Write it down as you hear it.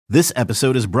This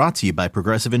episode is brought to you by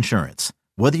Progressive Insurance.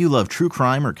 Whether you love true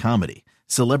crime or comedy,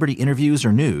 celebrity interviews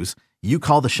or news, you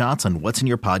call the shots on what's in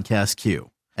your podcast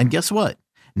queue. And guess what?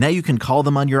 Now you can call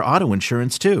them on your auto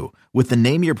insurance too with the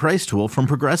Name Your Price tool from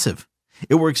Progressive.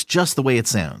 It works just the way it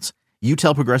sounds. You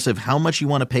tell Progressive how much you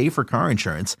want to pay for car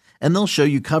insurance, and they'll show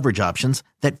you coverage options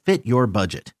that fit your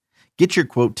budget. Get your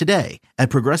quote today at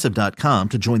Progressive.com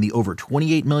to join the over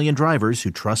 28 million drivers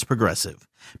who trust Progressive.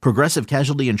 Progressive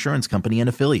Casualty Insurance Company and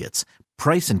Affiliates.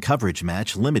 Price and coverage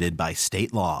match limited by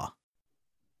state law.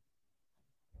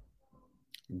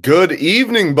 Good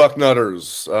evening,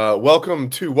 Bucknutters.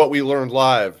 Welcome to What We Learned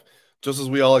Live. Just as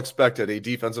we all expected, a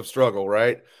defensive struggle,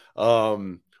 right?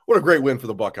 What a great win for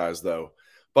the Buckeyes, though.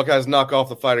 Buckeyes knock off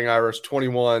the Fighting Irish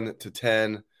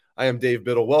 21-10. I am Dave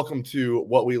Biddle. Welcome to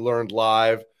What We Learned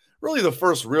Live. Really the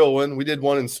first real one. We did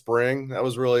one in spring. That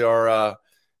was really our, our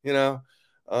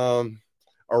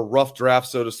rough draft,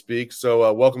 so to speak.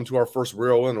 So welcome to our first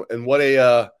real one. And what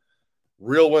a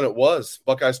real win it was.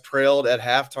 Buckeyes trailed at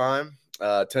halftime,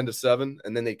 10-7,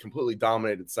 and then they completely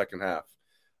dominated the second half.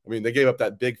 I mean, they gave up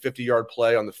that big 50-yard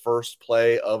play on the first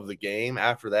play of the game.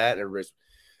 After that,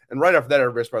 right after that,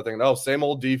 everybody's probably thinking, oh, same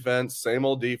old defense, same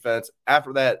old defense.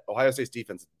 After that, Ohio State's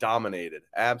defense dominated,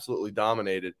 absolutely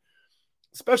dominated,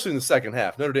 especially in the second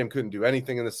half. Notre Dame couldn't do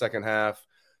anything in the second half,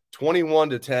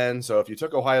 21-10. So if you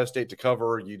took Ohio State to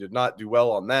cover, you did not do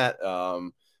well on that.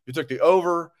 If you took the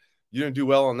over, you didn't do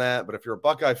well on that. But if you're a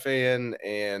Buckeye fan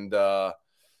and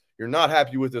you're not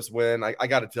happy with this win, I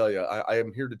got to tell you, I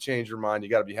am here to change your mind. You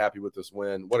got to be happy with this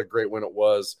win. What a great win it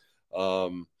was.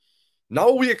 Not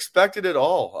what we expected at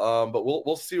all, but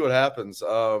we'll see what happens.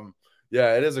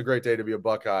 Yeah, it is a great day to be a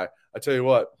Buckeye. I tell you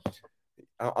what,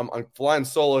 I'm flying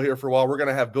solo here for a while. We're going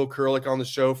to have Bill Kurelic on the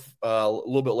show a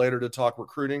little bit later to talk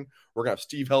recruiting. We're going to have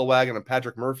Steve Hellwagon and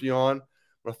Patrick Murphy on. I'm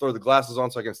going to throw the glasses on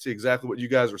so I can see exactly what you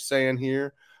guys are saying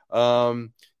here.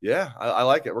 Yeah, I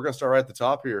like it. We're going to start right at the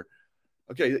top here.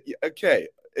 Okay,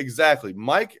 exactly.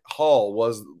 Mike Hall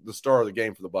was the star of the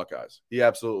game for the Buckeyes. He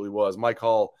absolutely was. Mike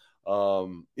Hall,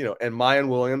 and Mayan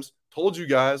Williams. Told you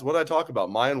guys, what did I talk about?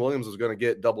 Mayan Williams was going to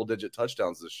get double-digit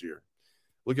touchdowns this year.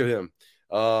 Look at him.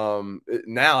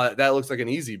 Now that looks like an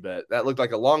easy bet. That looked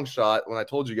like a long shot when I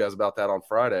told you guys about that on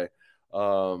Friday.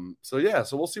 So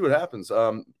we'll see what happens.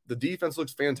 The defense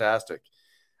looks fantastic.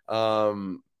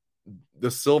 The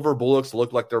Silver Bullets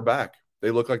look like they're back.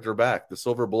 They look like they're back. The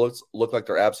Silver Bullets look like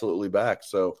they're absolutely back.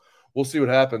 So we'll see what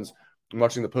happens. I'm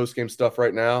watching the post-game stuff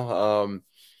right now.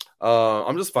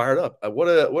 I'm just fired up.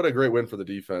 What a great win for the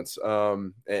defense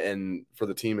and for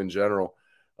the team in general.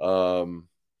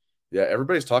 Yeah,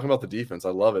 everybody's talking about the defense.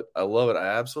 I love it. I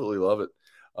absolutely love it.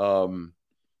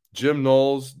 Jim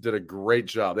Knowles did a great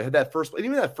job. They had that first –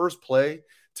 even that first play,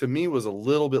 to me, was a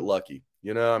little bit lucky.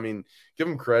 I mean, give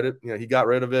him credit. He got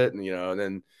rid of it, and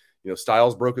then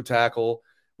Styles broke a tackle.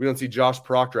 We don't see Josh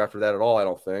Proctor after that at all, I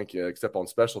don't think, except on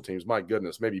special teams. My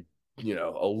goodness, maybe,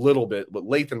 a little bit. But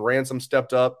Lathan Ransom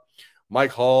stepped up.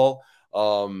 Mike Hall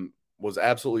was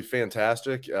absolutely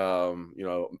fantastic.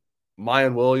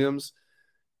 Mayan Williams,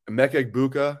 Emeka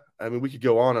Egbuka. I mean, we could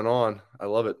go on and on. I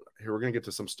love it. Here, we're going to get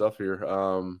to some stuff here.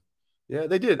 Yeah,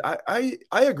 they did. I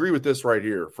agree with this right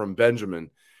here from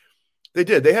Benjamin. They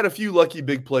did. They had a few lucky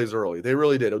big plays early. They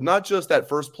really did. Not just that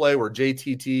first play where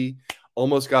JTT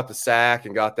almost got the sack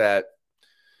and got that,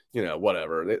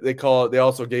 whatever. They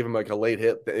also gave him like a late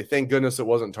hit. Thank goodness it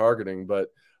wasn't targeting, but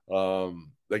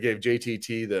they gave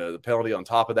JTT the penalty on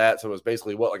top of that. So it was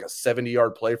basically like a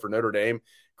 70-yard play for Notre Dame.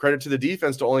 Credit to the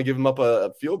defense to only give him up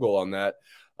a field goal on that.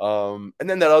 And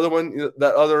then that other one,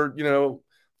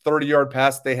 30-yard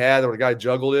pass they had where the guy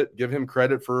juggled it, give him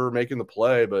credit for making the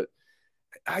play. But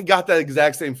I got that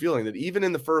exact same feeling that even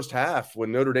in the first half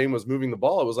when Notre Dame was moving the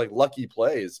ball, it was like lucky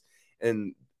plays.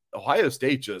 And Ohio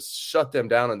State just shut them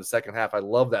down in the second half. I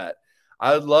love that.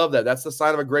 That's the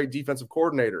sign of a great defensive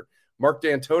coordinator. Mark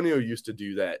D'Antonio used to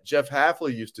do that. Jeff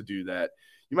Hafley used to do that.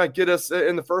 You might get us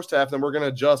in the first half, then we're going to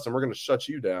adjust and we're going to shut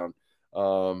you down.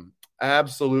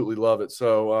 Absolutely love it.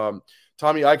 So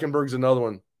Tommy Eichenberg's another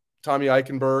one. Tommy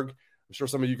Eichenberg, I'm sure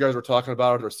some of you guys were talking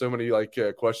about it. There's so many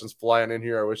questions flying in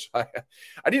here. I wish I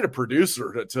need a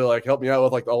producer to help me out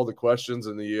with all the questions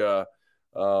and the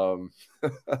some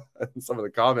of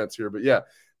the comments here. But yeah,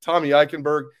 Tommy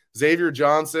Eichenberg, Xavier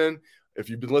Johnson. If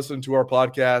you've been listening to our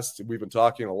podcast, we've been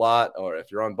talking a lot, or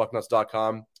if you're on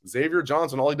bucknuts.com, Xavier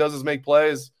Johnson, all he does is make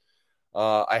plays.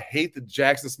 I hate that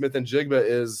Jackson Smith-Njigba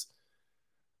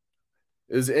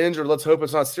is injured. Let's hope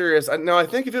it's not serious. I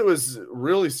think if it was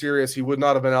really serious, he would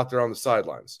not have been out there on the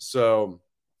sidelines. So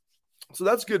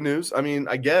that's good news. I mean,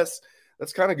 I guess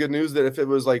that's kind of good news that if it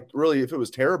was if it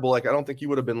was terrible, I don't think he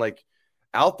would have been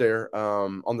out there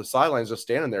on the sidelines, just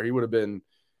standing there. He would have been,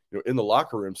 in the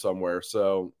locker room somewhere.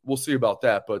 So we'll see about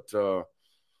that. But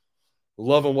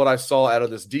loving what I saw out of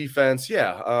this defense.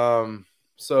 Yeah.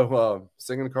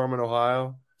 Singing Carmen,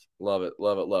 Ohio. Love it.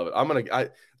 Love it. Love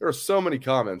it. There are so many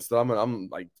comments that I'm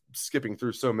like skipping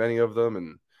through so many of them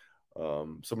and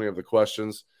so many of the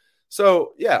questions.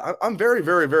 So, yeah, I'm very,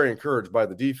 very, very encouraged by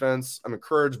the defense. I'm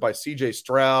encouraged by C.J.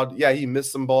 Stroud. Yeah, he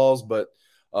missed some balls, but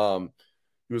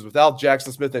he was without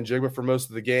Jackson Smith and Jigba for most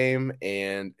of the game,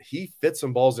 and he fit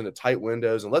some balls into tight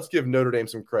windows. And let's give Notre Dame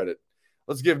some credit.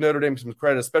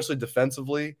 Especially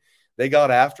defensively. They got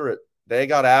after it.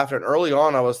 And early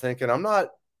on, I was thinking, I'm not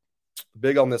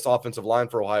big on this offensive line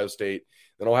for Ohio State.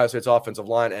 Then Ohio State's offensive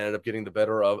line ended up getting the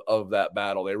better of that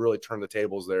battle. They really turned the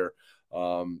tables there.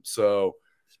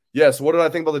 Yes, what did I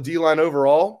think about the D-line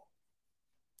overall?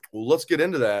 Well, let's get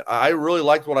into that. I really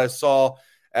liked what I saw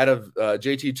out of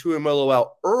JT Tuimoloau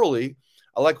out early.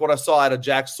 I like what I saw out of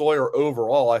Jack Sawyer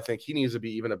overall. I think he needs to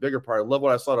be even a bigger part. I love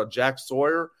what I saw out of Jack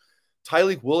Sawyer.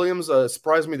 Tyleik Williams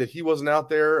surprised me that he wasn't out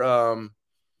there a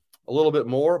little bit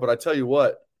more. But I tell you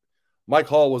what, Mike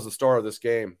Hall was the star of this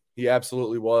game. He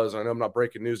absolutely was. I know I'm not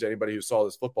breaking news to anybody who saw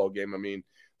this football game. I mean,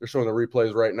 they're showing the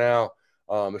replays right now.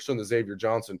 They're showing the Xavier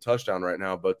Johnson touchdown right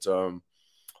now. But,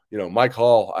 Mike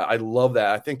Hall, I love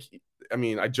that.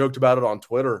 I joked about it on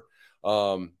Twitter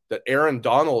that Aaron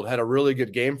Donald had a really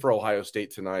good game for Ohio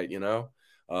State tonight,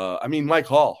 Mike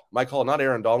Hall, not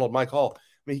Aaron Donald, Mike Hall.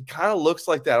 I mean, he kind of looks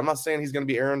like that. I'm not saying he's going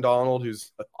to be Aaron Donald,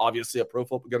 who's obviously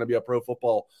going to be a Pro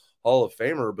Football Hall of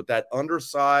Famer, but that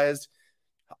undersized,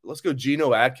 let's go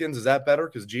Geno Atkins. Is that better?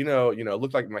 Because Geno,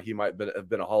 looked like he might have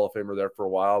been a Hall of Famer there for a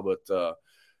while, but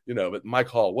Mike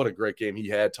Hall, what a great game he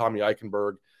had. Tommy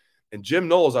Eichenberg and Jim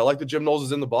Knowles. I like that Jim Knowles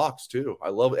is in the box too. I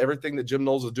love everything that Jim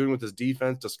Knowles is doing with his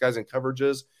defense, disguising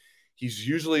coverages. He's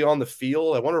usually on the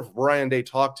field. I wonder if Ryan Day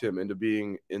talked him into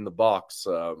being in the box.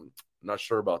 I'm not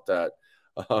sure about that.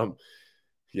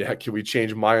 Can we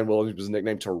change Mayan Williams'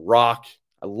 nickname to Rock?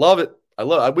 I love it.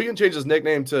 We can change his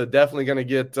nickname to definitely going to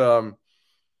get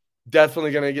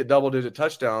double-digit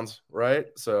touchdowns, right?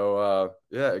 So,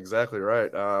 exactly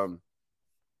right.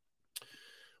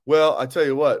 Well, I tell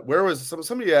you what, where was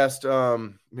somebody asked, they're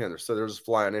just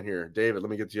flying in here. David,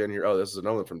 let me get you in here. Oh, this is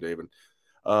another one from David.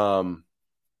 Where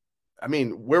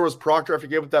was Proctor after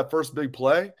he gave up that first big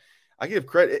play? I give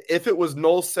credit. If it was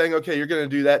Knowles saying, okay, you're going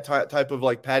to do that type of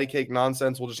like patty cake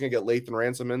nonsense, we're just going to get Lathan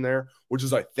Ransom in there, which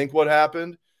is, I think, what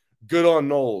happened. Good on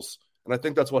Knowles. And I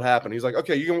think that's what happened. He's like,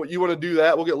 okay, you want to do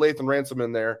that? We'll get Lathan Ransom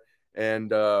in there.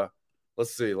 And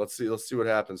let's see what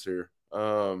happens here.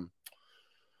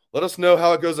 Let us know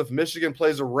how it goes if Michigan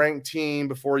plays a ranked team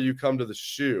before you come to the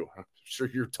shoe. I'm sure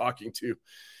you're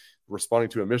responding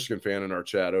to a Michigan fan in our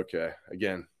chat. Okay.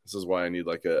 Again, this is why I need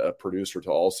like a producer to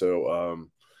also,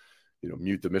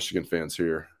 mute the Michigan fans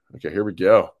here. Okay, here we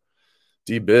go.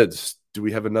 D-Bids, do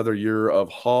we have another year of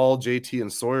Hall, JT,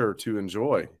 and Sawyer to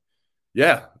enjoy?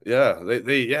 Yeah,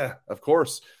 of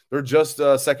course. They're just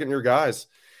second-year guys.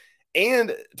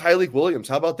 And Tyleik Williams,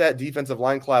 how about that defensive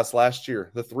line class last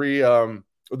year? The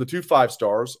two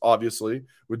 5-stars, obviously,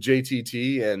 with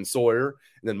JTT and Sawyer.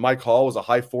 And then Mike Hall was a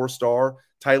high 4-star.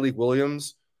 Tyleik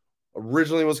Williams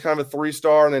originally was kind of a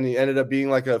 3-star, and then he ended up being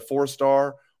like a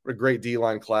 4-star. What a great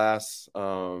D-line class.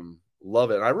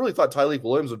 Love it. And I really thought Tyleik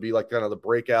Williams would be like kind of the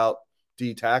breakout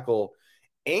D tackle.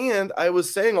 And I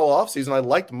was saying all offseason I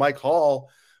liked Mike Hall,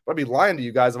 but I'd be lying to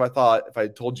you guys if I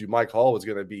told you Mike Hall was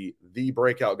going to be the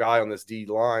breakout guy on this D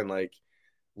line. Like,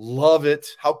 love it.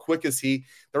 How quick is he?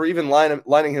 They're even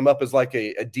lining him up as like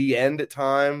a D end at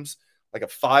times, like a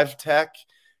 5 tech.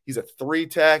 He's a 3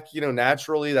 tech,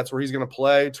 naturally. That's where he's going to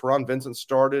play. Teron Vincent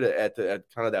started at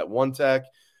kind of that 1 tech.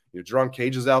 Jerron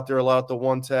Cage is out there a lot at the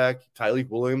 1 tech. Tyleik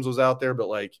Williams was out there, but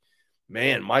like,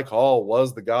 man, Mike Hall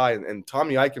was the guy. And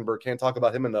Tommy Eichenberg, can't talk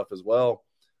about him enough as well.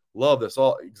 Love this.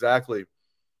 All exactly.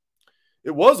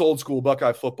 It was old school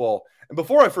Buckeye football. And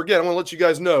before I forget, I want to let you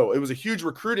guys know it was a huge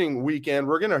recruiting weekend.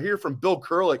 We're going to hear from Bill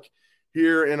Kurelic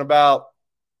here in about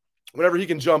whenever he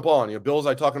can jump on.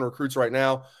 Bill's talking to recruits right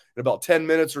now in about 10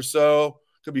 minutes or so.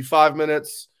 Could be 5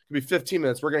 minutes. Could be 15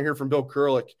 minutes. We're going to hear from Bill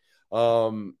Kurelic.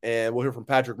 And we'll hear from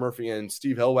Patrick Murphy and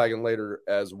Steve Hellwagon later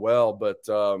as well. But,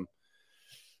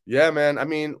 yeah,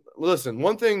 man, listen,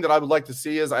 one thing that I would like to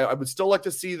see is I would still like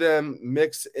to see them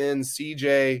mix in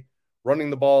CJ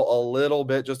running the ball a little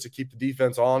bit just to keep the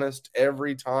defense honest.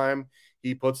 Every time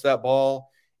he puts that ball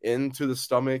into the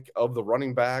stomach of the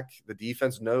running back, the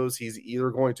defense knows he's either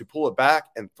going to pull it back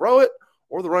and throw it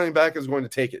or the running back is going to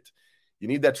take it. You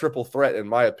need that triple threat, in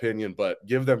my opinion, but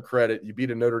give them credit. You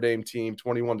beat a Notre Dame team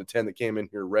 21-10 that came in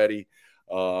here ready.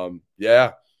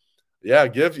 Yeah,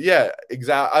 Yeah,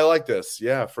 exactly. I like this.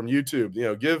 Yeah, from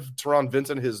YouTube. Give Teron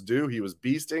Vincent his due. He was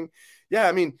beasting. Yeah,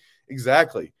 I mean,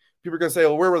 exactly. People are gonna say,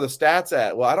 "Well, where were the stats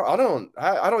at?" Well, I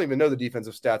don't even know the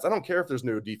defensive stats. I don't care if there's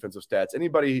no defensive stats.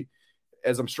 Anybody,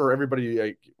 as I'm sure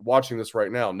everybody watching this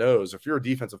right now knows, if you're a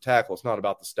defensive tackle, it's not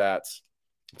about the stats.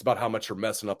 It's about how much you're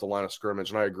messing up the line of scrimmage.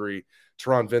 And I agree.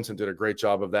 Teron Vincent did a great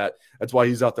job of that. That's why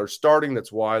he's out there starting.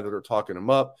 That's why they're talking him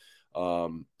up.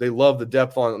 They love the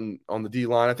depth on the D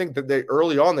line. I think that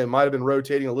early on they might have been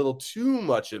rotating a little too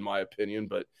much, in my opinion.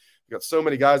 But you got so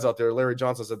many guys out there. Larry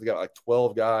Johnson said they got like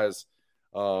 12 guys.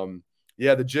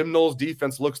 The Jim Knowles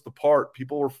defense looks the part.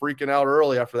 People were freaking out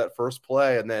early after that first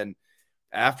play, and then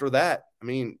after that, I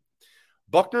mean,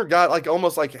 Buckner got like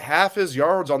almost like half his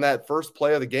yards on that first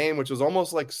play of the game, which was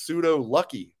almost like pseudo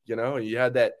lucky. You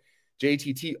had that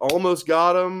JTT almost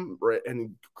got him,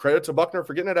 and credit to Buckner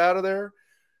for getting it out of there.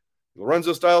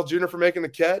 Lorenzo Styles Jr. for making the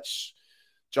catch.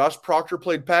 Josh Proctor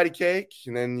played patty cake,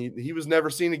 and then he was never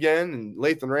seen again. And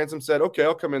Lathan Ransom said, "Okay,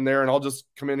 I'll come in there, and I'll just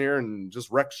come in here and just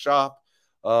wreck shop."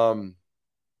 Luke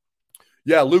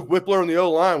Whippler in the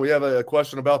O-line. We have a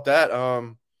question about that.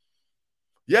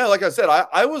 Like I said,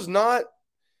 I was not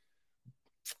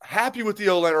happy with the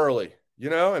O-line early,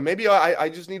 and maybe I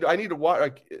need to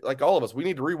watch, like all of us, we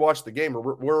need to rewatch the game.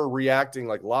 We're reacting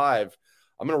like live.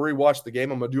 I'm going to rewatch the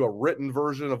game. I'm going to do a written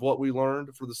version of what we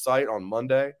learned for the site on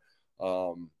Monday.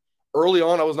 Early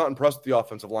on, I was not impressed with the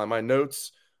offensive line. My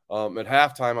notes at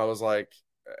halftime, I was like,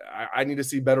 I need to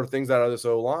see better things out of this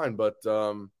O-line, but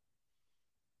then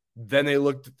they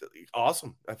looked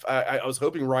awesome. I was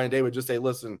hoping Ryan Day would just say,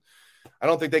 listen, I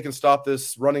don't think they can stop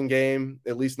this running game,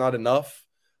 at least not enough.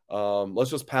 Let's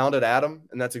just pound it at them.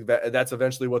 And that's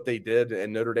eventually what they did,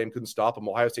 and Notre Dame couldn't stop them.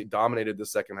 Ohio State dominated the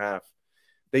second half.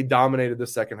 They dominated the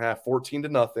second half,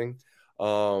 14-0.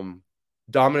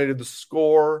 Dominated the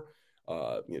score,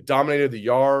 dominated the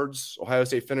yards. Ohio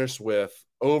State finished with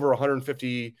over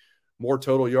 150 more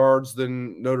total yards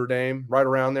than Notre Dame, right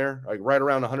around there, like right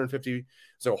around 150.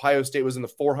 So Ohio State was in the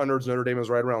 400s. Notre Dame was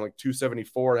right around like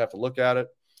 274. I'd have to look at it.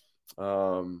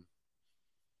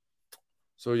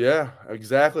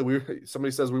 Exactly.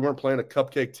 Somebody says we weren't playing a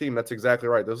cupcake team. That's exactly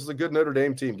right. This is a good Notre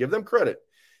Dame team. Give them credit.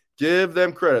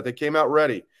 They came out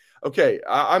ready. Okay,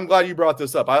 I'm glad you brought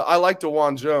this up. I like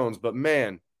DeJuan Jones, but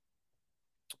man,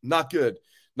 not good.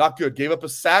 Not good. Gave up a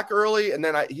sack early, and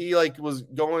then he was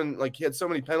going, like, he had so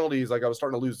many penalties, like I was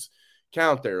starting to lose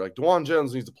count there. Like, DeJuan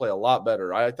Jones needs to play a lot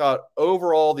better. I thought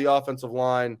overall the offensive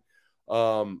line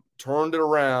turned it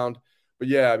around. But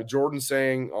yeah, Jordan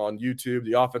saying on YouTube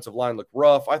the offensive line looked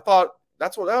rough. I thought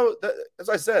as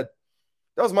I said,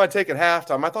 that was my take at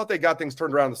halftime. I thought they got things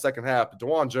turned around in the second half, but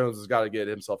DeJuan Jones has got to get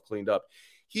himself cleaned up.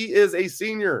 He is a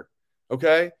senior,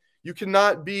 okay? You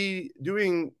cannot be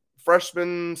doing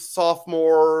freshman,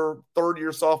 sophomore,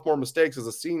 third-year sophomore mistakes as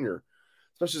a senior,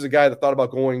 especially as a guy that thought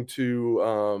about going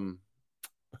to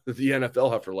the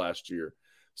NFL after last year.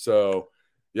 So,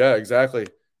 yeah, exactly.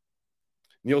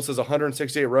 Neil says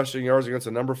 168 rushing yards against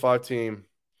a number 5 team.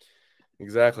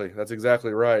 Exactly. That's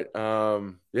exactly right.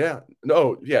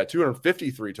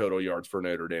 253 total yards for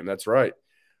Notre Dame. That's right.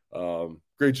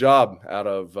 Great job out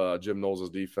of Jim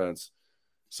Knowles' defense.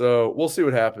 So we'll see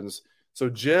what happens. So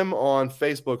Jim on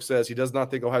Facebook says he does not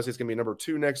think Ohio State's going to be number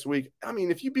 2 next week. I mean,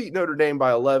 if you beat Notre Dame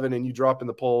by 11 and you drop in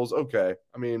the polls, okay.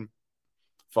 I mean,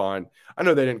 fine. I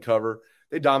know they didn't cover.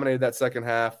 They dominated that second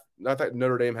half. I thought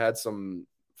Notre Dame had some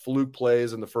fluke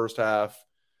plays in the first half.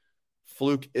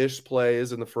 Fluke-ish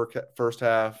plays in the first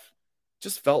half.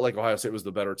 Just felt like Ohio State was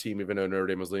the better team, even though Notre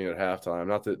Dame was leading at halftime.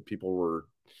 Not that people were,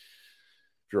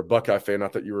 if you're a Buckeye fan,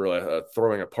 not that you were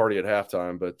throwing a party at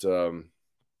halftime, but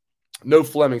no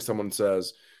Fleming, someone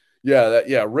says.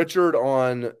 Richard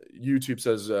on YouTube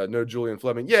says no Julian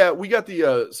Fleming. Yeah, we got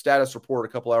the status report a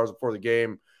couple hours before the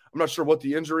game. I'm not sure what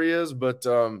the injury is, but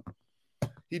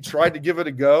he tried to give it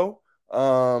a go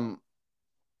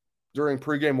during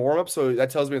pregame warmup, so that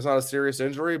tells me it's not a serious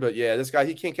injury. But yeah, this guy,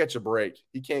 he can't catch a break.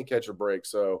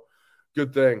 So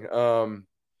good thing.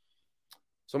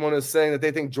 Someone is saying that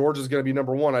they think Georgia's going to be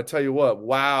number 1. I tell you what,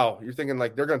 wow, you're thinking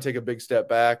like they're going to take a big step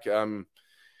back.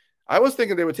 I was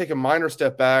thinking they would take a minor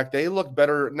step back. They look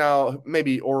better now.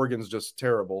 Maybe Oregon's just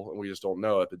terrible, and we just don't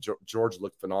know it. But Georgia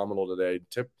looked phenomenal today.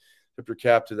 Tip your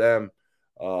cap to them.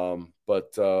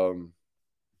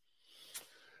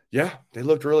 Yeah, they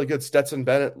looked really good. Stetson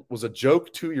Bennett was a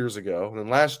joke 2 years ago. And then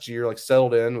last year, like,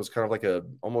 settled in, was kind of like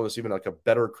almost even like a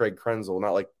better Craig Krenzel.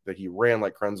 Not like that he ran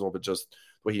like Krenzel, but just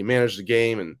the way he managed the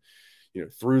game and,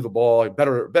 threw the ball.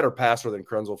 Better passer than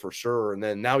Krenzel for sure. And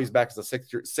then now he's back as a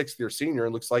sixth year senior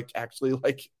and looks like actually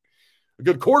like a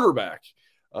good quarterback.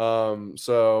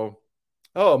 So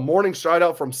Oh, a morning shout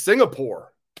out from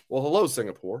Singapore. Well, hello,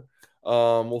 Singapore.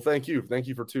 Well, thank you. Thank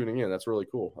you for tuning in. That's really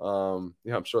cool.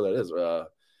 Yeah, I'm sure that is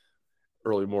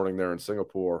early morning there in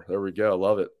Singapore. There we go.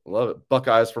 Love it. Love it.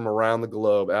 Buckeyes from around the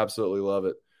globe. Absolutely love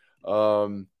it.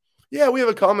 Yeah, we have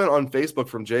a comment on Facebook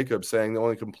from Jacob saying the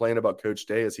only complaint about Coach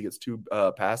Day is he gets too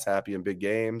pass happy in big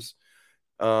games.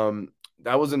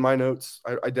 That was in my notes.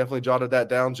 I definitely jotted that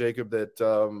down, Jacob,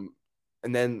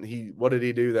 and then what did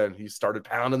he do then? He started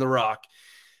pounding the rock.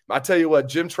 I tell you what,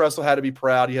 Jim Tressel had to be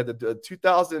proud. He had the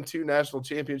 2002 national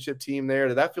championship team there.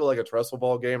 Did that feel like a Tressel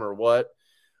ball game or what?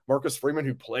 Marcus Freeman,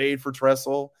 who played for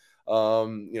Tressel,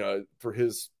 for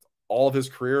all of his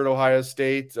career at Ohio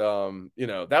State.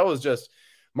 That was just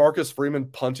Marcus Freeman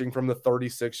punting from the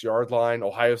 36-yard line,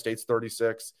 Ohio State's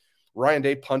 36. Ryan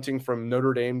Day punting from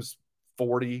Notre Dame's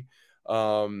 40.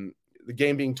 The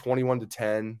game being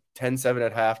 21-10, 10-7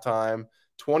 at halftime,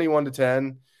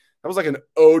 21-10. That was like an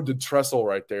ode to Tressel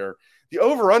right there. The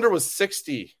over-under was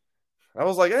 60. I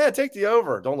was like, take the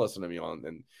over. Don't listen to me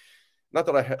and not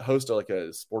that I host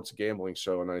a sports gambling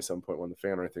show on 97.1 The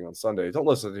Fan or anything on Sunday. Don't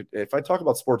listen. If I talk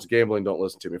about sports gambling, don't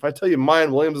listen to me. If I tell you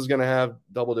Mayan Williams is going to have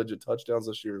double-digit touchdowns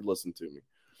this year, listen to me.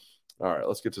 All right,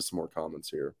 let's get to some more comments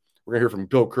here. We're going to hear from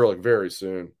Bill Kurelic very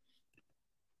soon.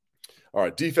 All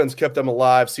right, defense kept them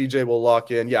alive. CJ will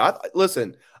lock in. Yeah,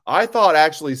 listen, I thought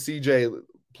actually CJ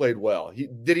played well.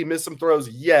 Did he miss some throws?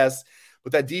 Yes,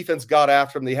 but that defense got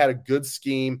after him. They had a good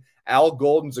scheme. Al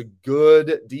Golden's a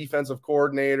good defensive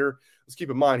coordinator. Let's keep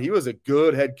in mind, he was a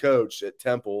good head coach at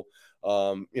Temple.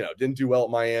 Didn't do well at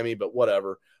Miami, but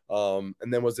whatever. And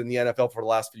then was in the NFL for the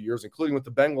last few years, including with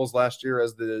the Bengals last year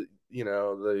as the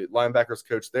linebackers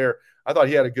coach there. I thought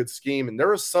he had a good scheme, and there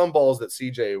were some balls that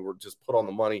CJ were just put on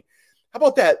the money. How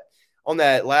about that on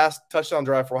that last touchdown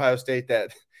drive for Ohio State,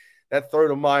 that throw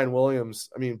to Mayan Williams?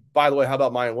 I mean, by the way, how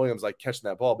about Mayan Williams catching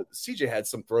that ball? But CJ had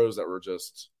some throws that were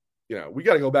just, we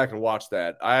got to go back and watch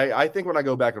that. I think when I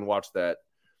go back and watch that,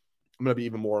 I'm going to be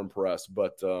even more impressed.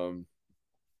 But,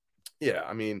 yeah,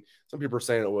 I mean, some people are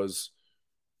saying it was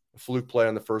a fluke play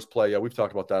on the first play. Yeah, we've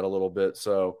talked about that a little bit.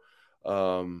 So,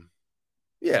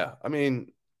 yeah, I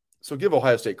mean, so give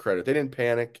Ohio State credit. They didn't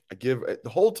panic. The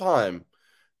whole time,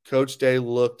 Coach Day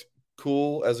looked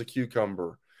cool as a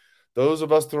cucumber. Those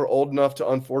of us that are old enough to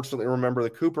unfortunately remember the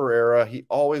Cooper era, he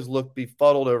always looked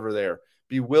befuddled over there,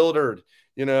 bewildered,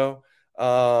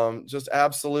 just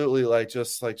absolutely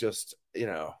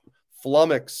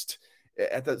flummoxed.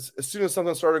 As soon as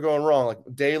something started going wrong,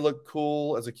 Day looked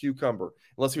cool as a cucumber,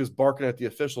 unless he was barking at the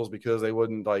officials because they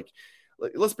wouldn't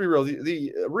let's be real.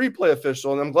 The replay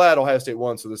official, and I'm glad Ohio State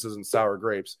won, so this isn't sour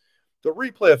grapes. The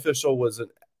replay official was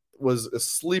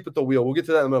asleep at the wheel. We'll get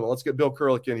to that in a moment. Let's get Bill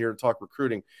Kurelic in here to talk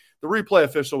recruiting. The replay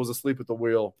official was asleep at the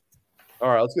wheel. All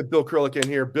right, let's get Bill Kurelic in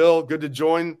here. Bill, good to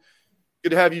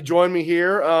have you join me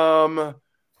here.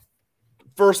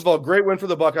 First of all, great win for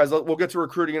the Buckeyes. We'll get to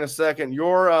recruiting in a second.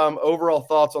 Your overall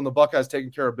thoughts on the Buckeyes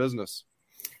taking care of business?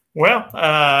 Well,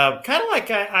 kind of like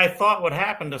I thought would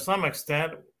happen to some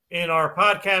extent. In our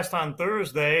podcast on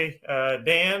Thursday,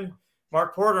 Dan,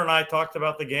 Mark Porter, and I talked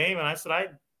about the game, and I said, I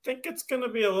think it's going to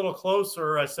be a little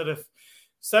closer. I said, if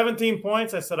 17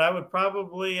 points, I said I would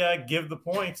probably give the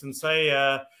points and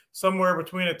say somewhere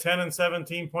between a 10 and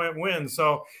 17-point win.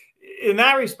 So in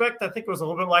that respect, I think it was a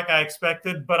little bit like I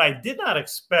expected, but I did not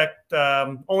expect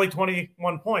only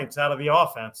 21 points out of the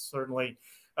offense. Certainly,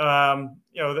 obviously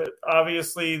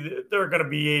they're going to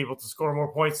be able to score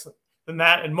more points than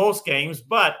that in most games.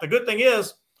 But the good thing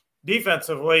is,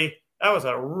 defensively, that was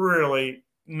a really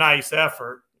nice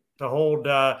effort to hold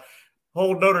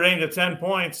Notre Dame to 10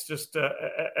 points. Just an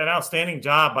outstanding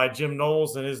job by Jim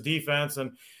Knowles and his defense,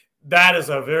 and that is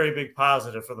a very big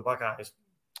positive for the Buckeyes.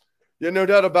 Yeah, no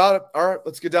doubt about it. All right,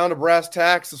 let's get down to brass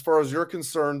tacks as far as you're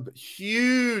concerned.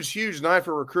 Huge night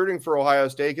for recruiting for Ohio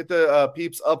State. Get the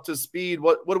peeps up to speed.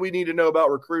 What do we need to know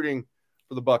about recruiting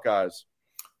for the Buckeyes?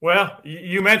 Well,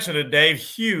 you mentioned it, Dave.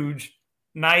 Huge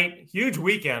night, huge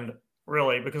weekend,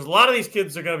 really, because a lot of these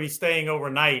kids are going to be staying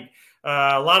overnight.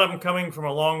 A lot of them coming from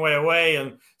a long way away,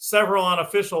 and several on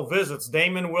official visits.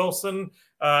 Damon Wilson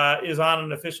is on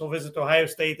an official visit to Ohio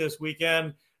State this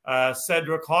weekend.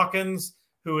 Cedric Hawkins,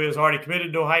 who is already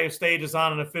committed to Ohio State, is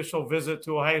on an official visit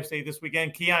to Ohio State this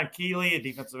weekend. Keon Keeley, a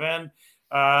defensive end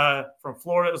from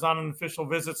Florida, is on an official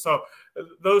visit. So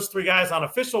those three guys on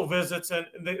official visits. And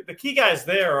the key guys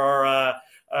there are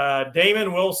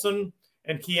Damon Wilson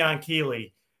and Keon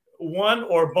Keeley. One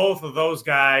or both of those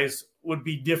guys would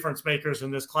be difference makers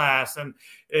in this class. And,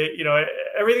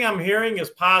 everything I'm hearing is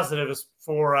positive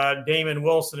for Damon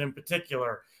Wilson in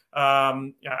particular.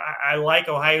 I like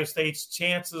Ohio State's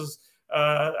chances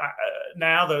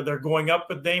now. They're going up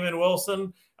with Damon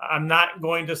Wilson. I'm not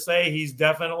going to say he's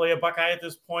definitely a Buckeye at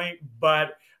this point,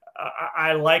 but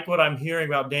I like what I'm hearing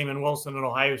about Damon Wilson in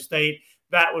Ohio State.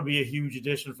 That would be a huge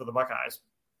addition for the Buckeyes.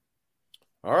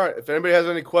 All right. If anybody has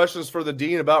any questions for the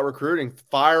dean about recruiting,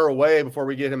 fire away before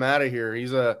we get him out of here.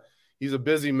 He's a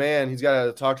busy man. He's got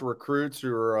to talk to recruits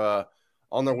who are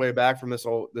on their way back from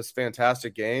this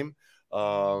fantastic game.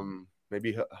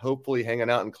 Maybe hopefully hanging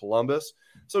out in Columbus.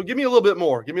 So give me a little bit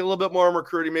more. Give me a little bit more on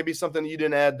recruiting. Maybe something you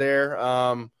didn't add there.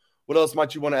 What else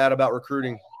might you want to add about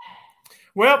recruiting?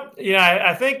 Well,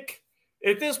 I think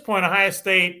at this point, Ohio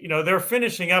State, they're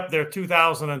finishing up their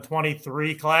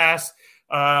 2023 class.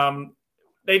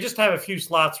 They just have a few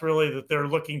slots really that they're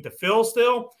looking to fill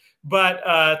still.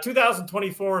 But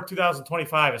 2024,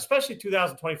 2025, especially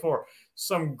 2024,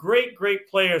 some great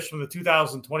players from the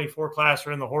 2024 class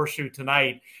are in the horseshoe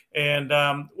tonight. And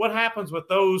what happens with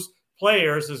those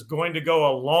players is going to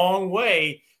go a long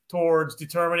way towards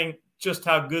determining just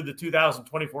how good the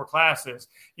 2024 class is.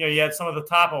 You had some of the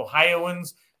top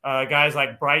Ohioans, guys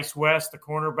like Bryce West, the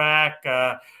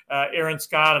cornerback, Aaron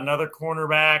Scott, another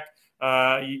cornerback.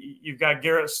 You've got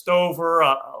Garrett Stover,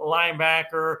 a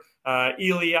linebacker,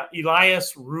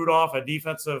 Elias Rudolph, a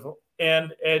defensive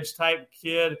end edge type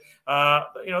kid.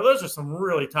 Those are some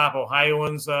really top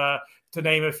Ohioans, to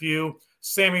name a few.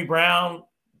 Sammy Brown,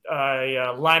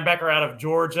 a linebacker out of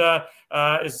Georgia,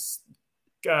 is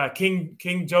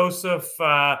King Joseph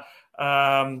out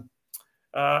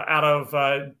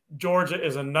of Georgia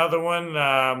is another one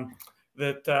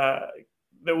that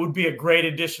would be a great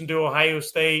addition to Ohio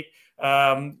State.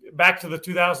 Back to the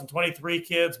 2023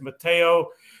 kids, Mateo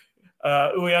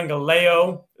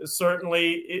Uiagalelei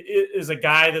certainly is a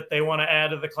guy that they want to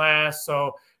add to the class.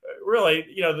 So really,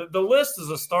 the list is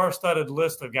a star-studded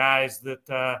list of guys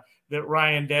that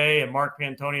Ryan Day and Mark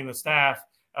Pantoni and the staff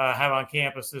have on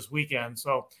campus this weekend.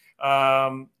 So,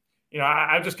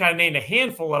 I've just kind of named a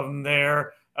handful of them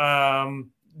there.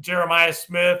 Jeremiah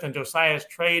Smith and Josiah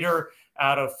Trader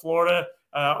out of Florida,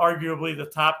 arguably the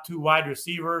top two wide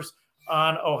receivers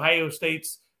on Ohio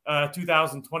State's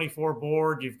 2024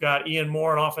 board. You've got Ian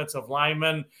Moore, an offensive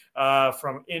lineman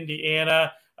from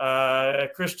Indiana,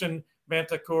 Christian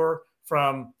Bantacour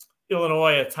from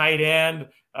Illinois, a tight end.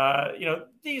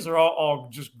 These are all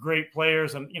just great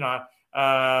players. And,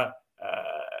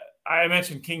 I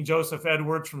mentioned King Joseph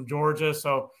Edwards from Georgia.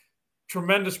 So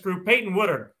tremendous group. Peyton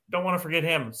Woodard, don't want to forget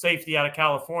him, safety out of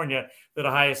California that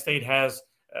Ohio State has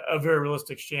a very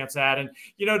realistic chance at. And,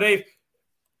 Dave,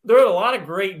 there are a lot of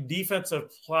great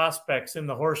defensive prospects in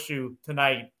the horseshoe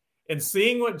tonight. And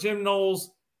seeing what Jim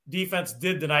Knowles' defense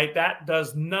did tonight, that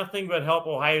does nothing but help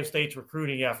Ohio State's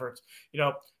recruiting efforts.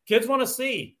 Kids want to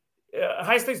see.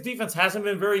 Ohio State's defense hasn't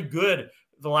been very good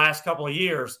the last couple of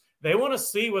years. They want to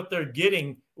see what they're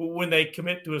getting when they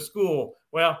commit to a school.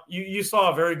 Well, you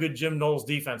saw a very good Jim Knowles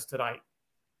defense tonight.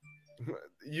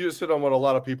 You just hit on what a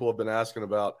lot of people have been asking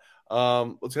about.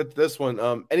 Let's hit this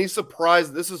one. Any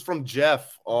surprise? This is from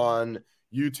Jeff on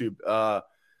YouTube.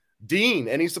 Dean,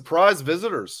 any surprise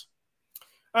visitors?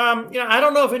 I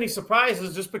don't know if any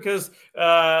surprises, just because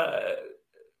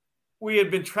we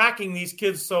had been tracking these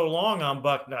kids so long on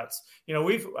Bucknuts.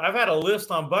 I've had a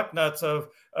list on Bucknuts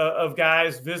of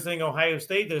guys visiting Ohio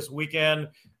State this weekend.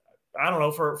 I don't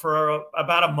know, for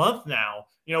about a month now.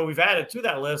 We've added to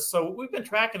that list. So we've been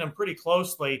tracking them pretty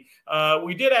closely.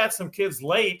 We did add some kids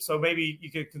late, so maybe you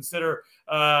could consider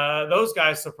those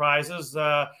guys surprises.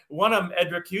 One of them,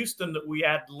 Edric Houston, that we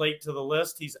added late to the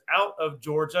list. He's out of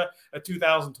Georgia, a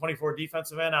 2024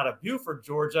 defensive end out of Buford,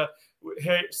 Georgia.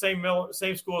 Same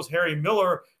school as Harry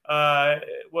Miller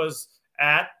was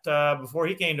at before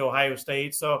he came to Ohio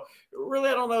State. So really,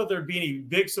 I don't know if there'd be any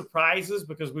big surprises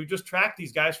because we've just tracked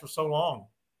these guys for so long.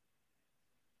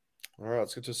 All right,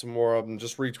 let's get to some more of them.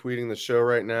 Just retweeting the show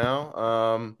right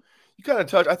now. You kind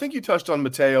of I think you touched on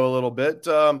Mateo a little bit.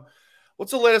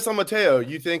 What's the latest on Mateo?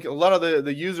 You think a lot of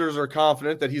the users are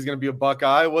confident that he's going to be a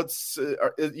Buckeye.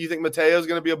 You think Mateo is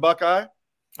going to be a Buckeye?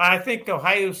 I think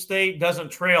Ohio State doesn't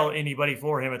trail anybody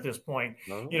for him at this point.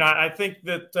 No. I think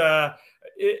that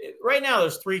right now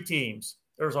there's three teams.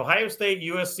 There's Ohio State,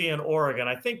 USC, and Oregon.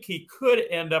 I think he could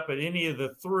end up at any of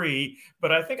the three,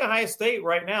 but I think Ohio State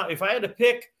right now, if I had to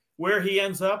pick where he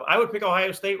ends up, I would pick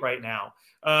Ohio State right now.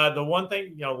 The one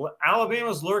thing,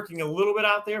 Alabama's lurking a little bit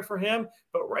out there for him,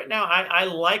 but right now I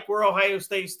like where Ohio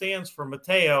State stands for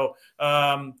Mateo.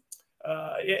 And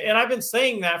I've been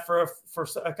saying that for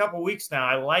a couple of weeks now.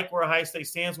 I like where Ohio State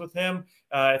stands with him.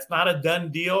 It's not a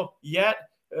done deal yet.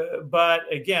 But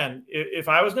again, if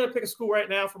I was going to pick a school right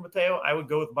now for Mateo, I would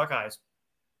go with Buckeyes.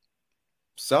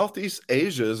 Southeast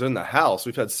Asia is in the house.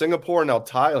 We've had Singapore, now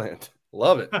Thailand.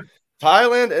 Love it.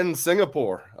 Thailand and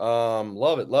Singapore.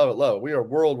 Love it, love it, love it. We are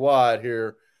worldwide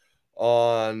here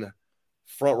on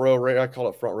Front Row Radio. I call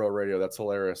it Front Row Radio. That's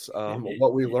hilarious.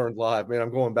 What we learned live, man.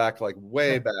 I'm going back like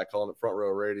way back calling it Front Row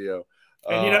Radio.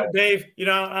 And Dave, I'm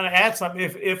going to add something.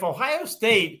 If Ohio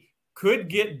State could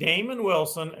get Damon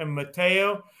Wilson and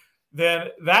Mateo, then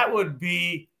that would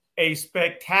be a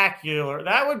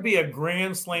that would be a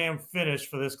grand slam finish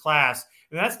for this class.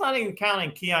 And that's not even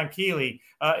counting Keon Keeley.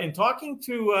 In talking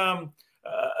to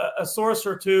a source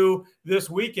or two this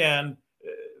weekend,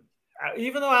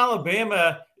 even though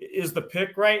Alabama is the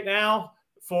pick right now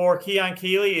for Keon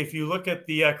Keeley, if you look at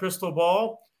the crystal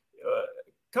ball,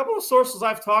 a couple of sources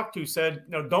I've talked to said,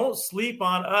 don't sleep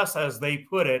on us, as they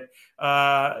put it.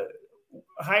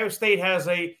 Ohio State has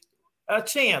a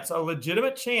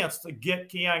legitimate chance to get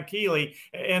Keon Keeley,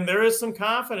 and there is some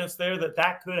confidence there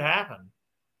that could happen.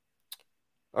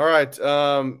 All right.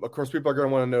 Of course, people are going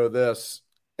to want to know this.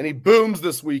 Any booms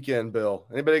this weekend, Bill?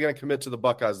 Anybody going to commit to the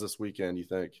Buckeyes this weekend, you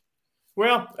think?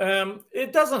 Well,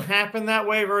 it doesn't happen that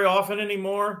way very often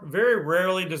anymore. Very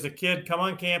rarely does a kid come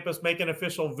on campus, make an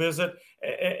official visit,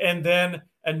 and then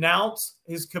announce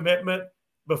his commitment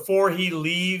before he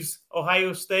leaves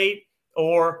Ohio State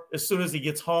or as soon as he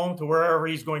gets home to wherever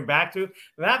he's going back to.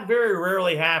 That very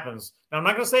rarely happens. Now, I'm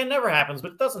not going to say it never happens,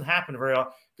 but it doesn't happen very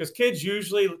often because kids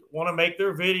usually want to make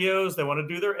their videos. They want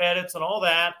to do their edits and all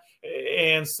that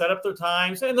and set up their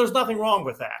times, and there's nothing wrong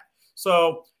with that.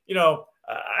 So,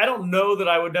 I don't know that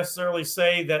I would necessarily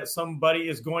say that somebody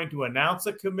is going to announce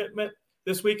a commitment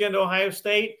this weekend to Ohio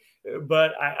State,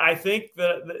 but I think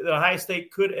that Ohio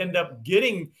State could end up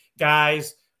getting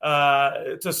guys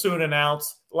to soon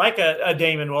announce, like a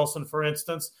Damon Wilson, for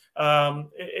instance,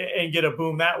 and get a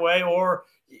boom that way. Or,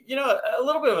 a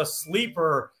little bit of a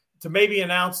sleeper to maybe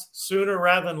announce sooner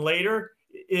rather than later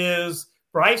is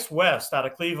Bryce West out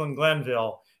of Cleveland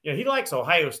Glenville. He likes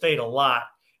Ohio State a lot.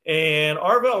 And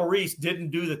Arvell Reese didn't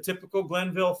do the typical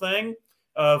Glenville thing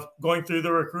of going through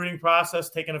the recruiting process,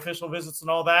 taking official visits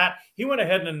and all that. He went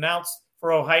ahead and announced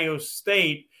for Ohio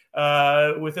State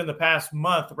within the past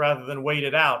month rather than wait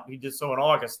it out. He did so in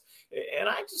August. And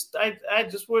I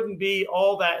just wouldn't be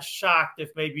all that shocked if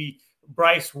maybe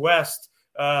Bryce West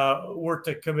were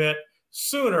to commit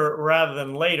sooner rather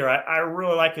than later. I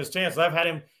really like his chances. I've had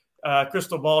him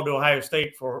crystal ball to Ohio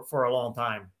State for a long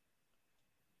time.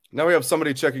 Now we have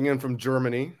somebody checking in from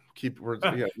Germany.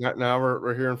 Now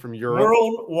we're hearing from Europe.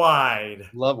 Worldwide.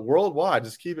 Love worldwide.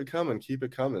 Just keep it coming. Keep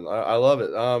it coming. I love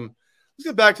it. Let's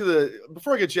get back to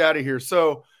before I get you out of here.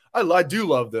 So I do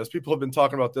love this. People have been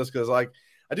talking about this because I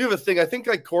do have a thing. I think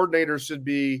coordinators should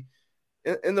be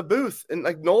in the booth, and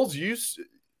Knowles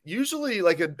usually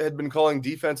had been calling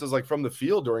defenses from the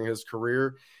field during his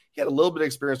career. He had a little bit of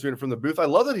experience doing it from the booth. I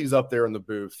love that he's up there in the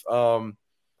booth. I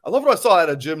love what I saw out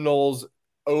of Jim Knowles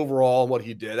overall and what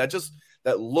he did.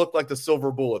 That looked like the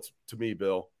silver bullets to me,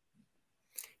 Bill.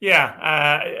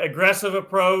 Yeah, aggressive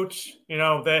approach.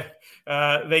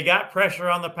 They got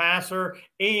pressure on the passer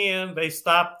and they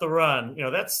stopped the run.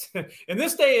 That's in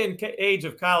this day and age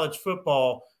of college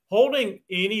football, holding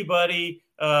anybody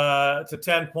to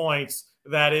 10 points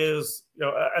that is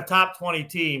a top 20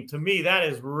 team, to me, that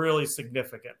is really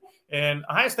significant. And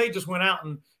Ohio State just went out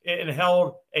and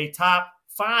held a top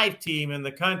 5 team in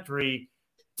the country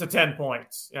to 10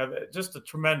 points. Just a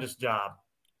tremendous job.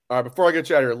 All right, before I get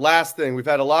you out of here, last thing. We've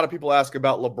had a lot of people ask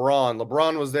about LeBron.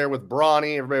 LeBron was there with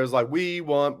Bronny. Everybody was like, we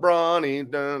want Bronny.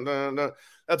 Dun, dun, dun.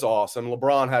 That's awesome.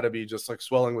 LeBron had to be just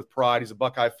swelling with pride. He's a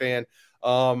Buckeye fan.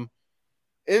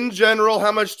 In general,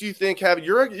 how much do you think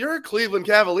you're a Cleveland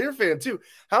Cavalier fan too?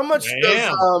 How much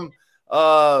does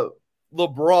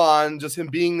LeBron, just him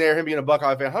being there, him being a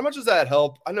Buckeye fan, how much does that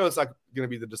help? I know it's not going to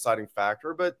be the deciding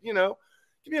factor, but give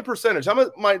me a percentage. How much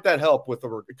might that help with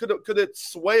could it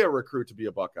sway a recruit to be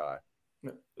a Buckeye?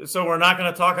 So we're not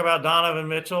going to talk about Donovan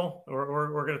Mitchell.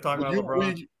 We're going to talk about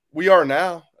LeBron. We are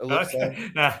now. It looks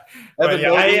I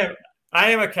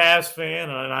am a Cavs fan,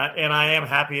 and I am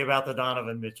happy about the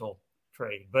Donovan Mitchell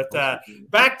trade. But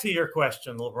back to your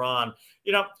question, LeBron.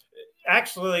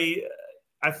 Actually,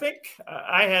 I think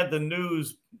I had the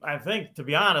news, to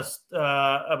be honest,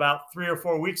 about 3 or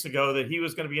 4 weeks ago that he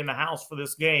was going to be in the house for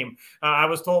this game. I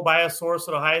was told by a source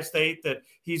at Ohio State that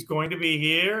he's going to be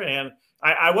here. And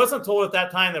I wasn't told at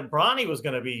that time that Bronny was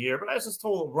going to be here, but I was just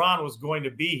told LeBron was going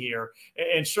to be here.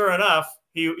 And sure enough,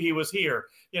 he was here.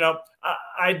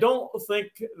 I don't think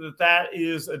that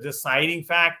is a deciding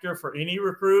factor for any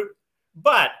recruit.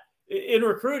 But in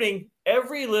recruiting,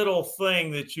 every little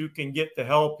thing that you can get to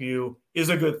help you is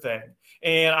a good thing.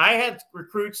 And I had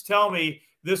recruits tell me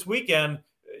this weekend,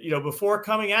 before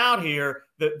coming out here,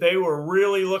 that they were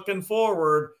really looking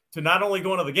forward to not only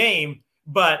going to the game,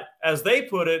 but as they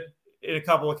put it, in a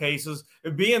couple of cases,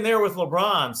 being there with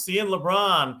LeBron, seeing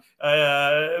LeBron,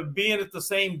 being at the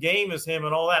same game as him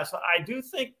and all that. So I do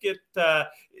think it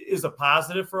is a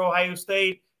positive for Ohio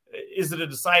State. Is it a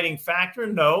deciding factor?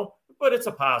 No, but it's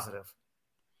a positive.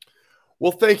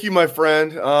 Well, thank you, my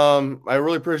friend. I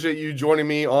really appreciate you joining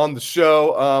me on the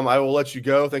show. I will let you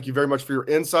go. Thank you very much for your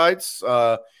insights.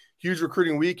 Huge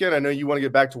recruiting weekend. I know you want to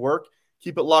get back to work.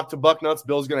 Keep it locked to Bucknuts.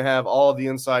 Bill's going to have all of the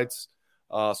insights.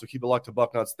 So keep it locked to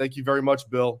Bucknuts. Thank you very much,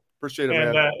 Bill. Appreciate it,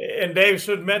 man. And Dave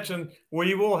should mention,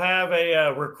 we will have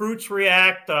a Recruits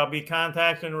React. I'll be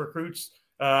contacting recruits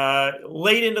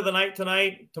late into the night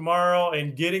tonight, tomorrow,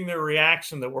 and getting their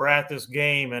reaction that we're at this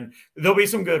game. And there'll be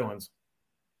some good ones.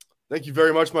 Thank you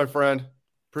very much, my friend.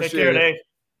 Appreciate Take care, it. Dave.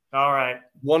 All right.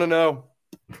 1-0.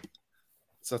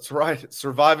 That's right.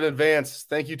 Survive in advance.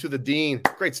 Thank you to the Dean.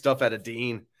 Great stuff out of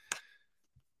Dean.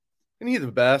 And he's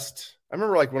the best. I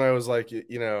remember when I was was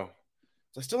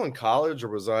I still in college or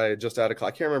was I just out of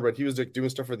college? I can't remember, but he was doing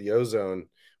stuff for the Ozone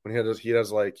when he was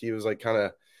kind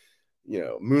of,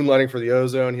 moonlighting for the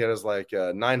Ozone. He had his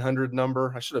 900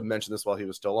 number. I should have mentioned this while he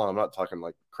was still on. I'm not talking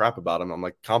crap about him.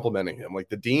 I'm complimenting him.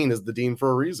 The Dean is the Dean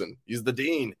for a reason. He's the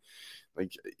Dean.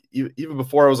 Even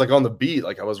before I was on the beat,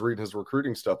 I was reading his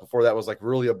recruiting stuff before that was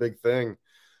really a big thing.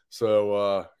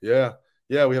 So yeah,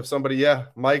 we have somebody. Yeah.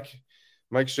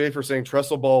 Mike Schaefer saying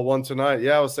Trestle Ball won tonight.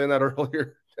 Yeah, I was saying that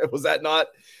earlier. Was that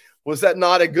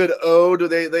not a good ode?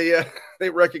 They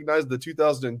recognized the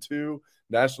 2002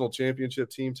 national championship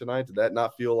team tonight. Did that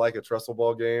not feel like a Trestle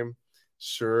Ball game?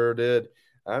 Sure did.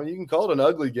 I mean, you can call it an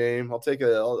ugly game. I'll take a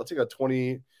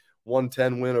 21-10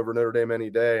 win over Notre Dame any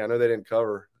day. I know they didn't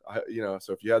cover,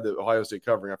 so if you had the Ohio State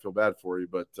covering, I feel bad for you,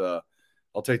 but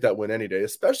I'll take that win any day,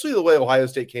 especially the way Ohio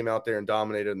State came out there and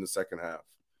dominated in the second half.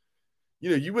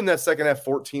 You win that second half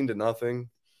 14-0,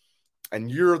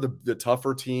 and you're the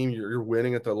tougher team. You're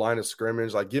winning at the line of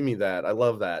scrimmage. Give me that. I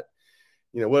love that.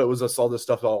 What it was, all this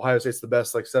stuff. Ohio State's the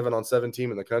best 7-on-7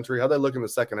 team in the country. How'd they look in the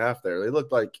second half there? They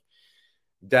looked like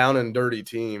down and dirty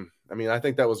team. I mean, I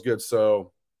think that was good.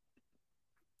 So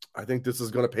I think this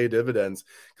is going to pay dividends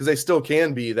because they still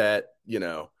can be that,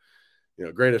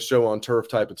 greatest show on turf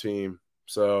type of team.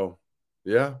 So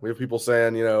yeah, we have people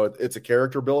saying, it's a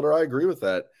character builder. I agree with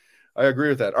that. All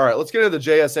right, let's get into the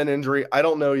JSN injury. I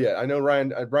don't know yet. I know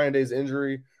Ryan Day's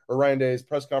injury or Ryan Day's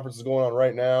press conference is going on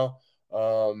right now.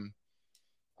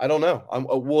 I don't know.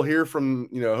 We'll hear from,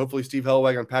 hopefully Steve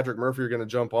Hellweg and Patrick Murphy are going to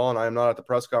jump on. I am not at the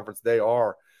press conference. They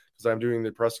are, because I'm doing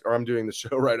the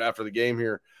show right after the game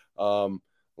here.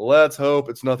 Let's hope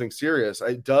it's nothing serious.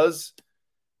 It does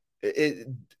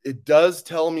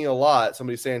tell me a lot.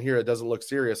 Somebody's saying here it doesn't look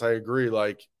serious. I agree.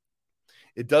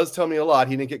 It does tell me a lot.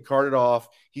 He didn't get carted off.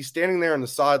 He's standing there on the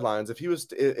sidelines. If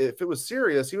it was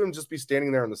serious, he wouldn't just be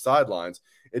standing there on the sidelines.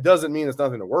 It doesn't mean it's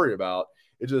nothing to worry about.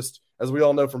 It just, as we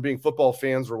all know from being football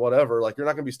fans or whatever, you're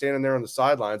not going to be standing there on the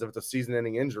sidelines if it's a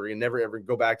season-ending injury and never ever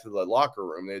go back to the locker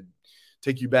room. They'd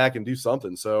take you back and do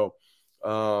something. So,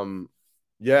 get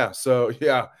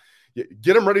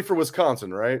him ready for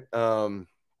Wisconsin, right? No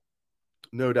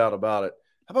doubt about it.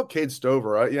 How about Cade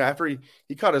Stover? After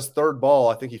he caught his third ball,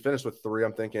 I think he finished with 3.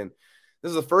 I'm thinking this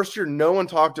is the first year no one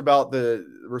talked about the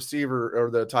receiver or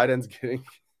the tight ends getting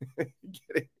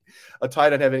a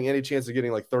tight end having any chance of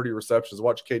getting 30 receptions.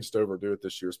 Watch Cade Stover do it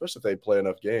this year, especially if they play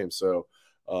enough games. So,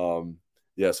 so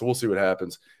we'll see what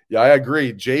happens. Yeah, I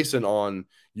agree. Jason on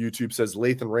YouTube says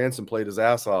Lathan Ransom played his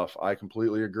ass off. I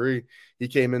completely agree. He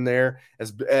came in there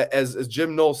as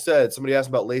Jim Knowles said. Somebody asked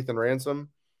about Lathan Ransom,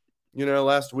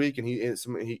 last week, and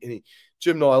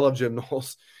Jim Knowles. I love Jim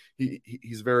Knowles.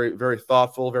 He's very, very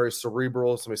thoughtful, very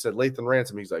cerebral. Somebody said Lathan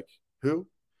Ransom. He's like, who?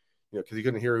 Because he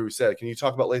couldn't hear who he said. Can you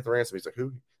talk about Lathan Ransom? He's like,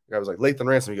 who? The guy was like, Lathan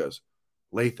Ransom. He goes,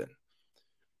 Lathan.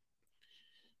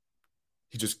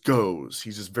 He just goes.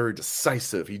 He's just very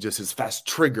decisive. His fast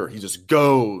trigger. He just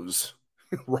goes.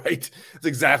 Right? That's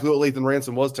exactly what Lathan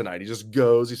Ransom was tonight. He just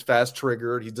goes. He's fast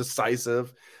triggered. He's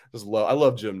decisive. I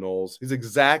love Jim Knowles. He's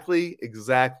exactly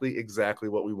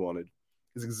what we wanted.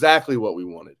 He's exactly what we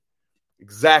wanted.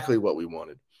 Exactly what we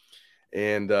wanted.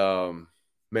 And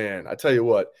man, I tell you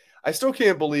what, I still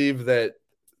can't believe that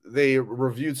they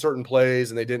reviewed certain plays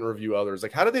and they didn't review others.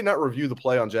 How did they not review the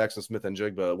play on Jackson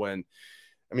Smith-Njigba when,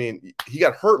 he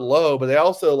got hurt low, but they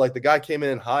also the guy came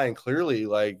in high and clearly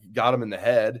got him in the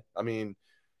head.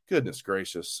 Goodness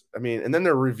gracious. And then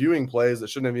they're reviewing plays that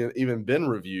shouldn't have even been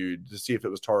reviewed to see if it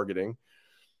was targeting.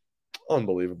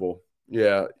 Unbelievable.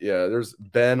 Yeah. There's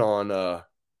Ben on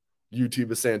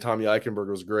YouTube is saying Tommy Eichenberg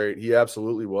was great. He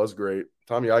absolutely was great.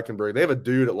 Tommy Eichenberg. They have a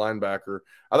dude at linebacker.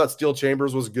 I thought Steele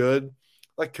Chambers was good.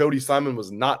 Like Cody Simon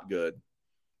was not good.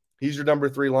 He's your number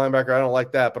 3 linebacker. I don't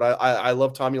like that, but I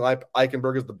love Tommy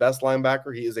Eichenberg as the best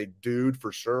linebacker. He is a dude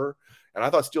for sure. And I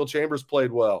thought Steele Chambers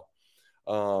played well.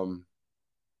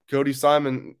 Cody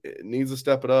Simon needs to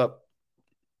step it up.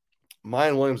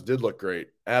 Mayan Williams did look great.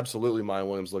 Absolutely, Mayan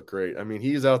Williams looked great. I mean,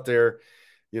 he's out there,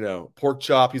 pork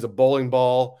chop. He's a bowling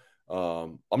ball.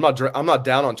 I'm not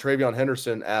down on TreVeyon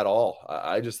Henderson at all.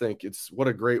 I just think what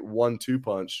a great 1-2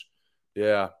 punch.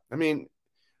 Yeah, I mean,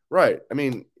 right. I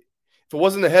mean, if it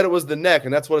wasn't the head, it was the neck,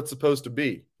 and that's what it's supposed to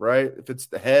be, right? If it's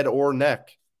the head or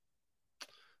neck.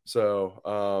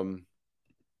 So,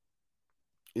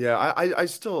 yeah,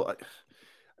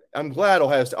 I'm glad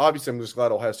Ohio State. Obviously, I'm just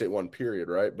glad Ohio State won, period,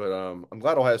 right? But I'm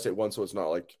glad Ohio State won, so it's not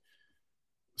like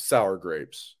sour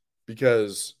grapes,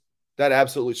 because that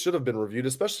absolutely should have been reviewed,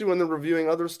 especially when they're reviewing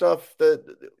other stuff that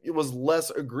it was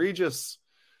less egregious.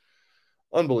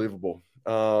 Unbelievable.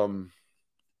 I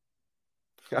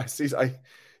see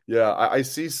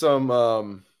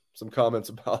some comments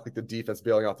about like the defense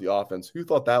bailing out the offense. Who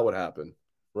thought that would happen,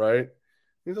 right?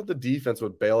 Who thought the defense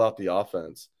would bail out the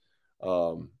offense?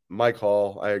 Mike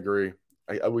Hall, I agree.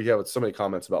 We have so many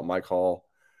comments about Mike Hall,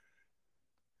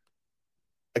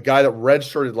 a guy that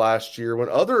redshirted last year when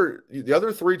the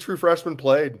other 3 true freshmen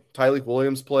played. Tyleik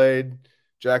Williams played,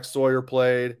 Jack Sawyer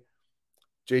played,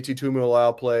 JT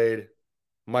Tuimoloau played.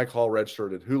 Mike Hall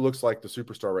redshirted, who looks like the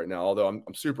superstar right now. Although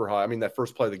I'm super high. I mean, that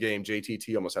first play of the game,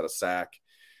 JTT almost had a sack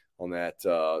on that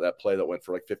play that went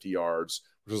for like 50 yards,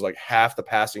 which was like half the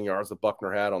passing yards that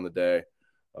Buckner had on the day.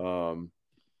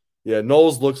 Yeah,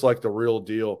 Knowles looks like the real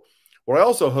deal. What I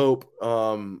also hope,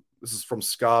 this is from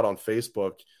Scott on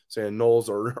Facebook, saying Knowles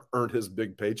earned his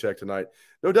big paycheck tonight.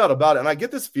 No doubt about it. And I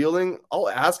get this feeling, I'll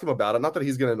ask him about it. Not that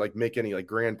he's going to like make any like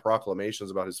grand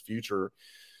proclamations about his future.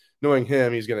 Knowing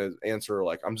him, he's going to answer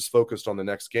like, I'm just focused on the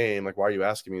next game. Like, why are you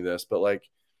asking me this? But like,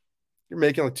 you're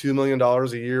making like $2 million a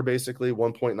year, basically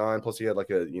 1.9. Plus he had like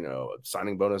a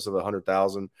signing bonus of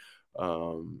 100,000.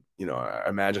 I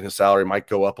imagine his salary might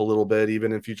go up a little bit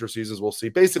even in future seasons. We'll see.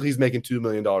 Basically, he's making $2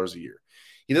 million a year.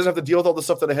 He doesn't have to deal with all the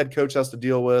stuff that a head coach has to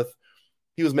deal with.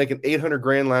 He was making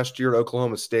 $800,000 last year at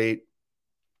Oklahoma State.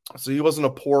 So he wasn't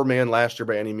a poor man last year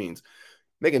by any means.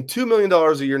 Making $2 million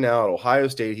a year now at Ohio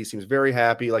State. He seems very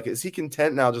happy. Like, is he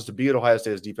content now just to be at Ohio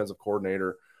State as defensive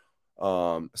coordinator?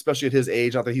 Especially at his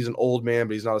age. Not that he's an old man,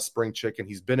 but he's not a spring chicken.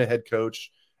 He's been a head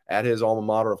coach at his alma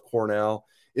mater of Cornell.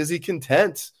 Is he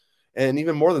content? And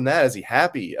even more than that, is he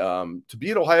happy to be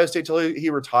at Ohio State till he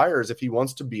retires if he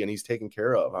wants to be and he's taken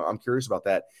care of? I'm curious about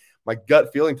that. My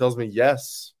gut feeling tells me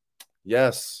yes.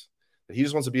 That he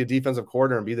just wants to be a defensive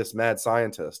coordinator and be this mad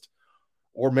scientist.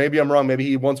 Or maybe I'm wrong. Maybe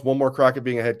he wants one more crack at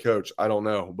being a head coach. I don't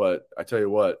know. But I tell you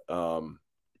what, we'll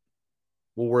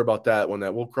worry about that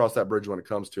we'll cross that bridge when it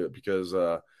comes to it, because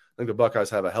I think the Buckeyes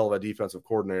have a hell of a defensive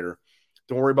coordinator.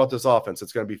 Don't worry about this offense.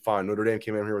 It's going to be fine. Notre Dame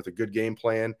came in here with a good game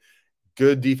plan,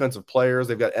 good defensive players.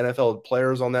 They've got NFL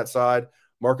players on that side.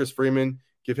 Marcus Freeman,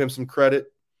 give him some credit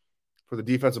for the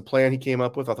defensive plan he came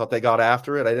up with. I thought they got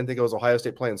after it. I didn't think it was Ohio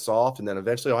State playing soft. And then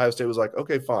eventually Ohio State was like,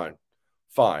 okay, fine.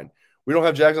 We don't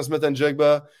have Jackson Smith and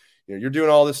Jigba. You're doing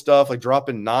all this stuff, like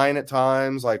dropping 9 at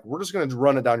times. Like, we're just going to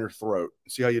run it down your throat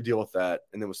and see how you deal with that.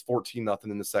 And it was 14-0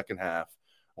 in the second half.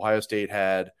 Ohio State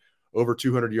had over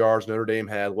 200 yards. Notre Dame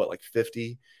had,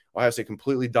 50? Ohio State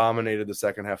completely dominated the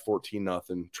second half,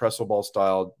 14-0. Tressel ball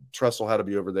style. Tressel had to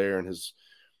be over there in his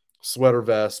sweater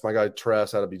vest. My guy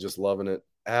Tress had to be just loving it.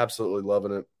 Absolutely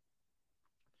loving it.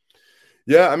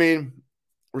 Yeah, I mean,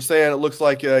 we're saying it looks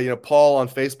like, Paul on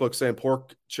Facebook saying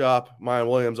pork chop. Mayan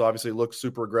Williams obviously looks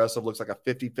super aggressive. Looks like a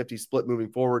 50-50 split moving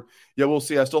forward. Yeah, we'll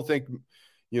see. I still think,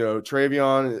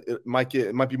 TreVeyon, it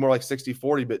might be more like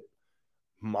 60-40, but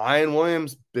Mayan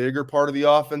Williams, bigger part of the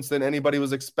offense than anybody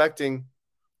was expecting,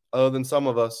 other than some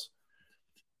of us.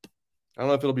 I don't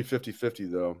know if it'll be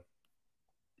 50-50, though.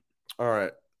 All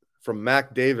right. From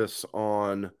Mac Davis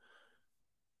on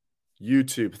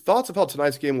YouTube. Thoughts of how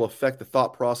tonight's game will affect the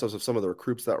thought process of some of the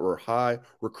recruits that were high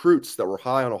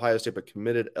on Ohio State but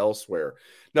committed elsewhere.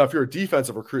 Now, if you're a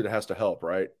defensive recruit, it has to help,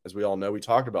 right? As we all know, we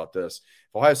talked about this.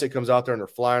 If Ohio State comes out there and they're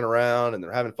flying around and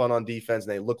they're having fun on defense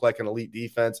and they look like an elite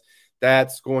defense,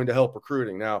 that's going to help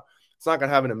recruiting. Now, it's not going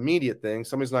to have an immediate thing.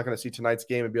 Somebody's not going to see tonight's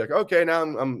game and be like, okay, now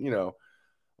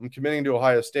I'm committing to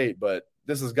Ohio State, but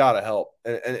this has got to help,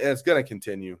 and it's going to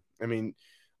continue. I mean,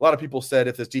 a lot of people said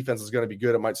if this defense is going to be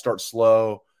good, it might start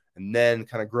slow and then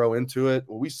kind of grow into it.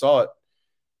 Well, we saw it.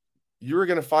 You were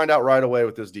going to find out right away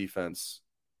with this defense.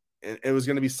 It was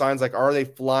going to be signs like, are they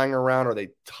flying around? Are they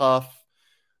tough?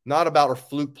 not about a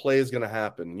fluke play is going to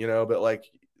happen, but like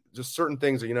just certain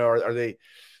things, are they,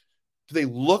 do they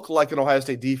look like an Ohio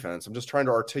State defense? I'm just trying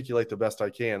to articulate the best I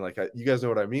can. Like you guys know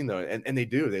what I mean though. And they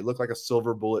do, they look like a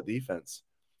silver bullet defense.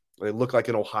 They look like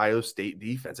an Ohio State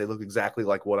defense. They look exactly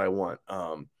like what I want.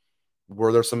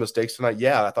 Were there some mistakes tonight?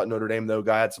 Yeah. I thought Notre Dame, though,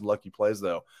 guy had some lucky plays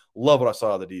though. Love what I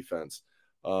saw of the defense.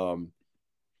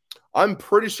 I'm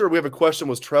pretty sure we have a question.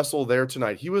 Was Tressel there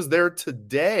tonight? He was there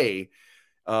today.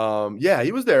 Yeah,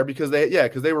 he was there because they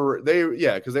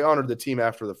honored the team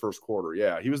after the first quarter.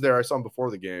 Yeah, he was there. I saw him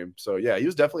before the game. So yeah, he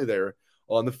was definitely there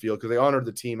on the field because they honored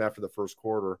the team after the first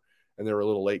quarter and they were a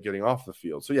little late getting off the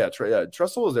field. So yeah,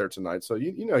 Tressel was there tonight. So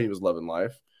he was loving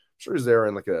life. I'm sure he's there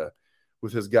in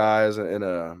with his guys in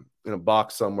a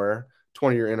box somewhere.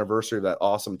 20-year anniversary of that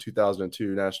awesome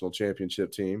 2002 national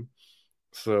championship team.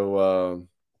 So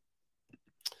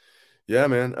yeah,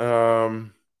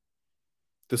 man.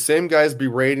 The same guys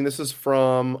berating. This is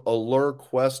from Allure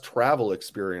Quest Travel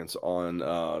Experience on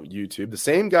YouTube. The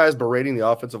same guys berating the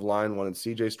offensive line wanted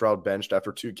C.J. Stroud benched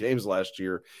after 2 games last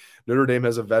year. Notre Dame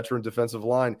has a veteran defensive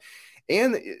line,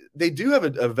 and they do have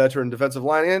a veteran defensive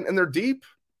line, and they're deep.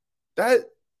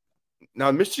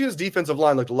 Now Michigan's defensive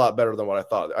line looked a lot better than what I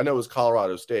thought. I know it was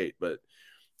Colorado State, but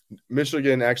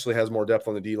Michigan actually has more depth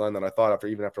on the D-line than I thought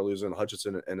even after losing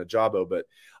Hutchinson and Ajabo. But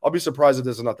I'll be surprised if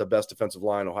this is not the best defensive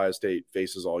line Ohio State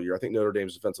faces all year. I think Notre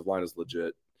Dame's defensive line is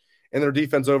legit. And their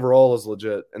defense overall is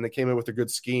legit. And they came in with a good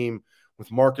scheme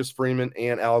with Marcus Freeman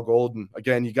and Al Golden.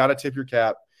 Again, you got to tip your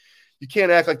cap. You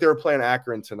can't act like they were playing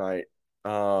Akron tonight.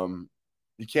 You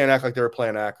can't act like they were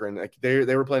playing Akron. Like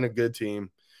they were playing a good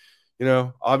team.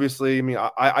 Obviously, I mean,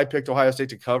 I picked Ohio State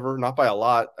to cover, not by a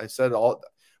lot. I said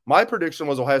my prediction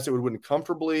was Ohio State would win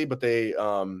comfortably, but they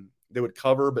would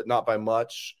cover, but not by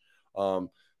much.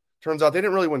 Turns out they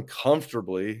didn't really win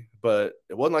comfortably, but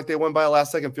it wasn't like they won by a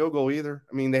last-second field goal either.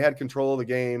 I mean, they had control of the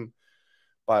game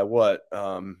by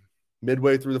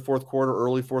midway through the fourth quarter,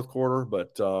 early fourth quarter.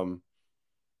 But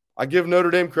I give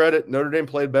Notre Dame credit. Notre Dame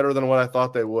played better than what I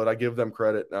thought they would. I give them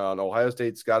credit. Ohio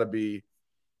State's got to be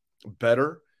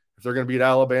better if they're going to beat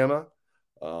Alabama.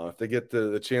 If they get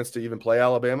the chance to even play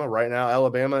Alabama. Right now,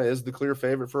 Alabama is the clear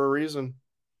favorite for a reason.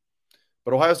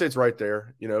 But Ohio State's right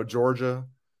there. Georgia,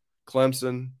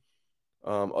 Clemson.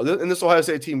 And this Ohio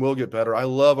State team will get better. I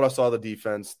love what I saw of the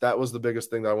defense. That was the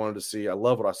biggest thing that I wanted to see. I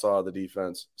love what I saw of the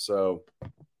defense. So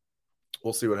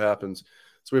we'll see what happens.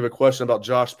 So we have a question about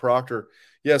Josh Proctor.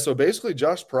 Yeah, so basically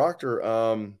Josh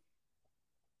Proctor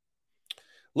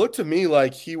looked to me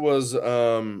like he was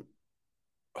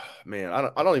man,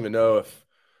 I don't even know if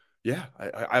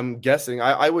I'm guessing.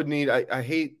 I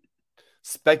hate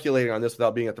speculating on this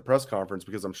without being at the press conference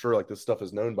because I'm sure like this stuff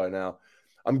is known by now.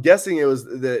 I'm guessing it was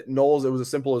that Knowles, it was as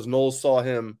simple as Knowles saw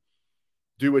him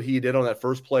do what he did on that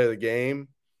first play of the game,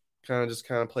 kind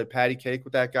of play patty cake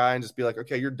with that guy and just be like,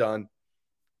 okay, you're done.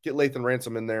 Get Lathan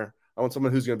Ransom in there. I want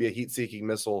someone who's going to be a heat-seeking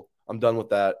missile. I'm done with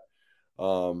that.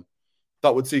 Thought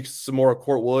we'd see some more of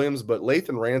Court Williams, but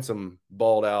Lathan Ransom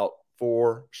balled out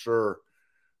for sure.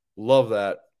 Love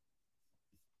that.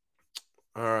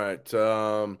 All right.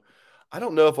 I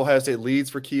don't know if Ohio State leads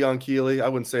for Keon Keeley. I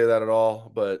wouldn't say that at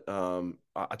all, but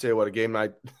I tell you what, a game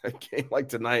like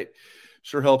tonight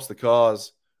sure helps the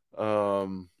cause. A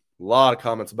lot of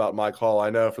comments about Mike Hall.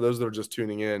 I know for those that are just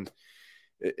tuning in,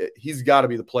 he's got to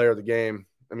be the player of the game.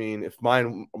 I mean, if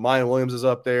Mayan Williams is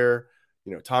up there,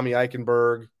 Tommy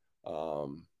Eichenberg,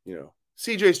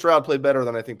 C.J. Stroud played better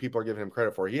than I think people are giving him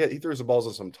credit for. He threw some balls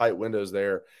in some tight windows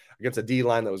there against a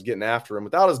D-line that was getting after him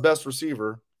without his best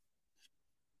receiver.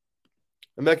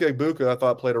 Emeka Egbuka, I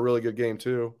thought, played a really good game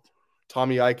too.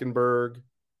 Tommy Eichenberg.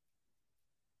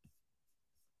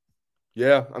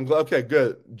 Yeah, I'm glad. Okay,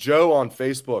 good. Joe on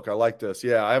Facebook. I like this.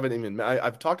 Yeah,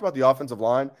 I've talked about the offensive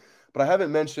line, but I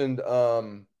haven't mentioned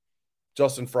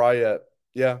Justin Fry yet.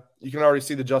 Yeah, you can already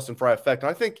see the Justin Fry effect. And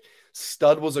I think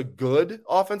Stud was a good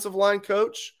offensive line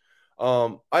coach.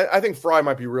 I think Fry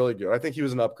might be really good. I think he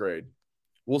was an upgrade.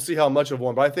 We'll see how much of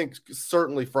one, but I think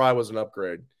certainly Fry was an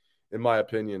upgrade, in my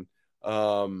opinion.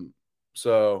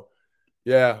 So,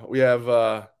 yeah, we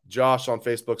have Josh on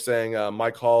Facebook saying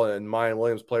Mike Hall and Mayan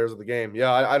Williams players of the game.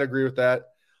 Yeah, I'd agree with that.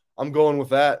 I'm going with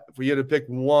that. If we had to pick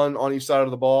one on each side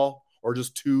of the ball or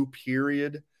just two,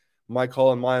 period, Mike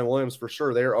Hall and Mayan Williams for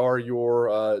sure. They are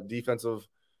your defensive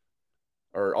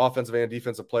or offensive and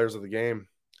defensive players of the game.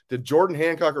 Did Jordan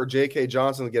Hancock or J.K.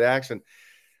 Johnson get action?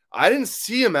 I didn't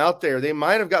see him out there. They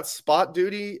might have got spot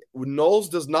duty. Knowles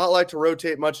does not like to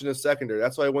rotate much in his secondary.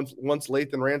 That's why once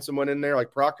Lathan Ransom went in there,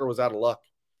 like Proctor was out of luck.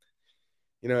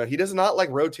 He does not like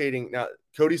rotating. Now,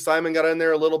 Cody Simon got in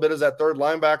there a little bit as that third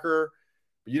linebacker.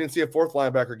 but you didn't see a fourth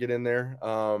linebacker get in there.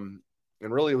 And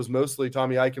really, it was mostly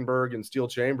Tommy Eichenberg and Steele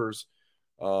Chambers.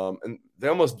 And they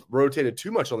almost rotated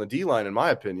too much on the D-line, in my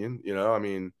opinion. I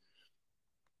mean,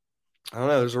 I don't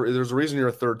know. There's a reason you're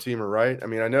a third teamer, right? I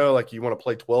mean, I know like you want to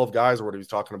play 12 guys or what he was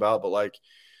talking about, but like,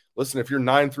 listen, if you're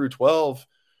 9 through 12,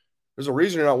 there's a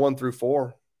reason you're not 1 through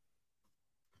 4.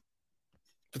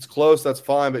 If it's close, that's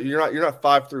fine, but you're not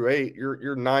 5 through 8.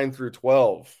 You're 9 through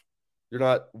 12. You're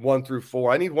not 1 through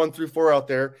 4. I need 1 through 4 out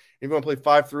there. If you want to play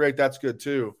 5 through 8, that's good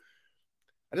too.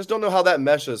 I just don't know how that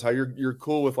meshes, how you're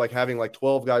cool with like having like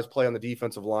 12 guys play on the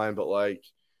defensive line, but like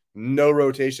no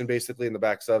rotation basically in the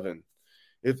back seven.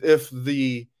 If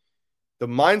the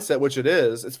mindset, which it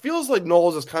is, it feels like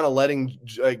Knowles is kind of letting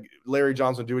Larry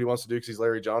Johnson do what he wants to do because he's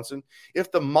Larry Johnson.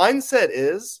 If the mindset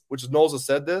is, which is Knowles has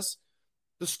said this,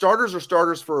 the starters are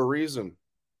starters for a reason.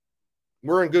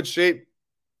 We're in good shape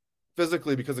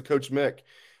physically because of Coach Mick.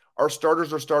 Our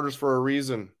starters are starters for a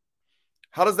reason.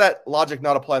 How does that logic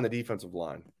not apply in the defensive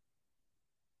line?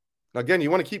 Now, again,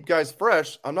 you want to keep guys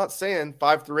fresh. I'm not saying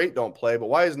 5 through 8 don't play, but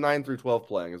why is 9 through 12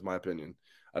 playing, is my opinion.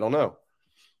 I don't know.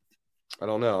 I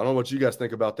don't know what you guys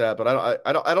think about that, but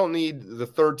I don't need the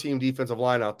third team defensive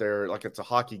line out there like it's a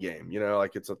hockey game,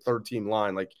 like it's a third team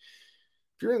line. Like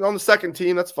if you're on the second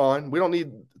team, that's fine. We don't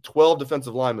need 12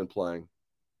 defensive linemen playing.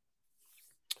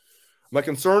 Am I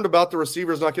concerned about the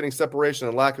receivers not getting separation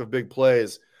and lack of big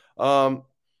plays? That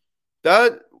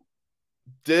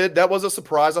was a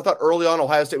surprise. I thought early on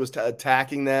Ohio State was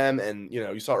attacking them, and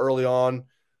you saw early on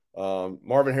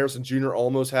Marvin Harrison Jr.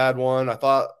 almost had one. I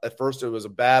thought at first it was a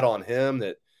bad on him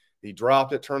that he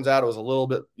dropped it. Turns out it was a little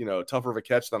bit tougher of a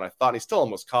catch than I thought. And he still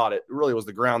almost caught it. It really was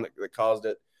the ground that caused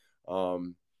it.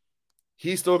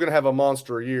 He's still going to have a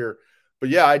monster year. But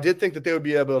yeah, I did think that they would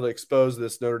be able to expose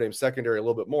this Notre Dame secondary a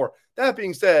little bit more. That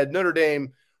being said, Notre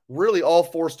Dame, really all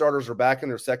 4 starters are back in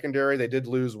their secondary. They did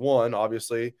lose one,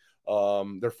 obviously,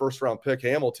 their first-round pick,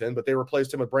 Hamilton, but they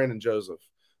replaced him with Brandon Joseph.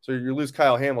 So you lose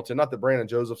Kyle Hamilton. Not that Brandon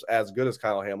Joseph's as good as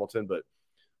Kyle Hamilton, but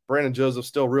Brandon Joseph's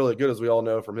still really good, as we all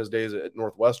know from his days at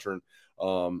Northwestern.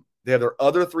 They have their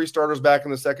other 3 starters back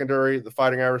in the secondary, the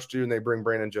Fighting Irish 2, and they bring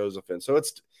Brandon Joseph in. So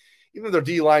it's even though their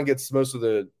D-line gets most of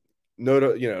the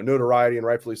notoriety, and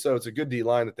rightfully so, it's a good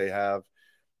D-line that they have.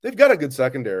 They've got a good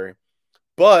secondary.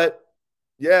 But,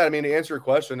 yeah, I mean, to answer your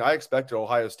question, I expected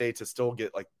Ohio State to still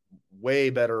get, like, way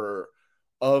better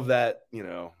of that,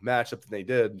 matchup than they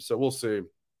did. So we'll see.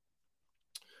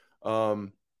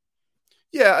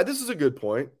 Yeah, this is a good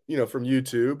point, from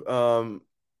YouTube.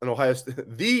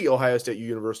 The Ohio State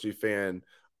University fan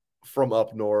from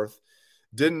up north.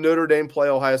 Didn't Notre Dame play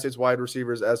Ohio State's wide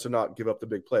receivers as to not give up the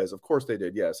big plays? Of course they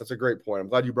did. Yes, that's a great point. I'm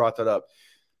glad you brought that up.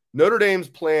 Notre Dame's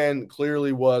plan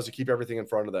clearly was to keep everything in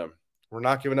front of them. We're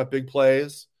not giving up big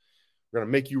plays. We're going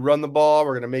to make you run the ball.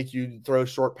 We're going to make you throw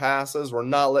short passes. We're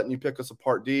not letting you pick us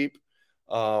apart deep.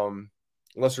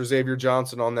 Unless there's Xavier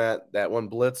Johnson on that one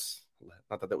blitz.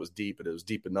 Not that was deep, but it was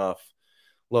deep enough.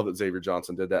 Love that Xavier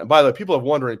Johnson did that. And by the way, people have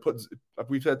wondering,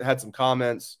 we've had some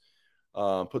comments,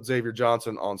 put Xavier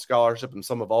Johnson on scholarship, and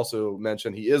some have also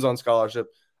mentioned he is on scholarship.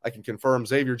 I can confirm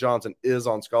Xavier Johnson is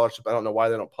on scholarship. I don't know why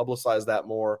they don't publicize that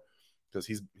more, because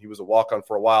he was a walk-on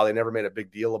for a while. They never made a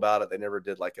big deal about it. They never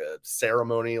did like a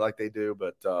ceremony like they do.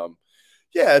 But,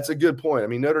 yeah, it's a good point. I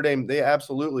mean, Notre Dame,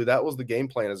 that was the game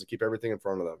plan, is to keep everything in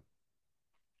front of them,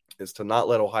 is to not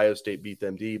let Ohio State beat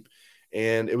them deep.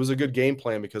 And it was a good game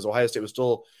plan because Ohio State was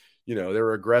still, they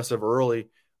were aggressive early.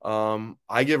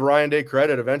 I give Ryan Day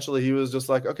credit. Eventually he was just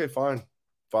like, okay, fine.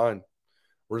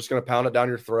 We're just going to pound it down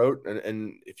your throat.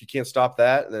 And if you can't stop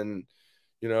that, then,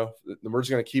 we're just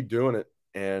going to keep doing it.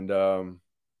 And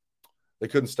they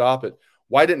couldn't stop it.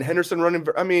 Why didn't Henderson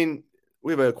run?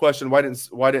 We have a question. Why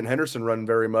didn't Henderson run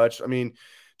very much? I mean,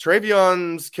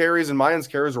 Travion's carries and Mayan's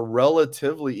carries were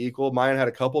relatively equal. Mayan had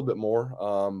a couple bit more.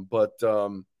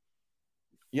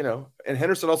 And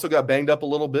Henderson also got banged up a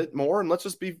little bit more. And let's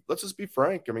just be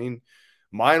frank. I mean,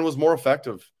 Mayan was more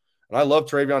effective. And I love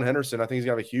Travion Henderson. I think he's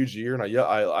going to have a huge year. And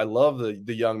I love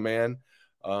the young man.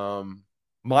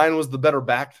 Mayan was the better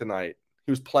back tonight.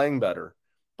 He was playing better,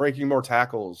 breaking more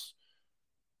tackles.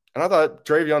 And I thought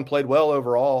Travion played well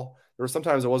overall. There were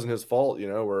sometimes it wasn't his fault,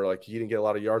 where like he didn't get a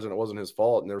lot of yards and it wasn't his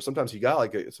fault. And there were sometimes he got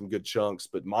like some good chunks,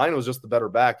 but Mayan was just the better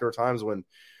back. There were times when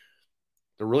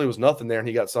there really was nothing there and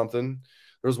he got something.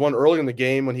 There was one early in the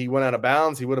game when he went out of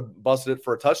bounds. He would have busted it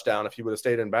for a touchdown if he would have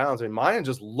stayed in bounds. I mean, Mayan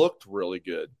just looked really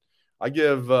good. I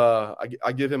give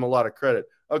him a lot of credit.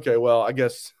 Okay, well, I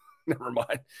guess never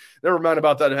mind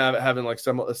about that having like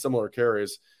similar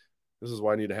carries. This is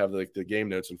why I need to have the game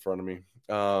notes in front of me.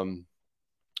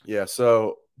 Yeah.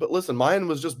 So, but listen, Mayan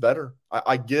was just better.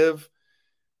 I give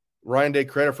Ryan Day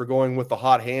credit for going with the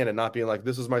hot hand and not being like,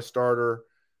 this is my starter,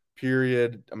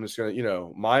 period. I'm just going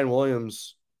to, Mayan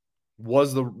Williams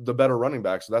was the better running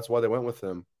back, so that's why they went with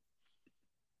him.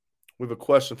 We have a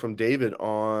question from David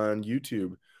on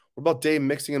YouTube. What about Dave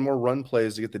mixing in more run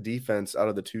plays to get the defense out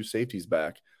of the two safeties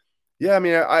back? Yeah, I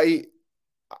mean,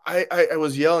 I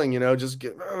was yelling, just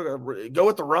go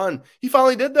with the run. He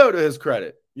finally did, though, to his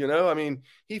credit. I mean,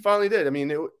 he finally did. I mean,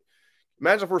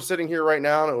 imagine if we're sitting here right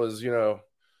now and it was,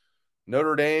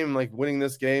 Notre Dame like winning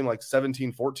this game like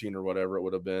 17-14 or whatever it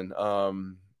would have been.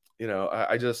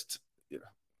 I just,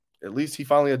 at least he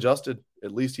finally adjusted.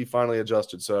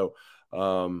 So,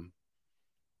 and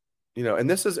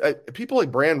this is people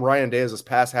like brand Ryan Day as this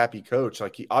pass happy coach.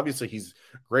 Like he's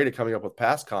great at coming up with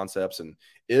pass concepts and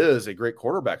is a great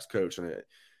quarterbacks coach. And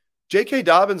J.K.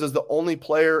 Dobbins is the only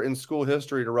player in school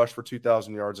history to rush for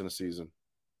 2,000 yards in a season.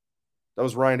 That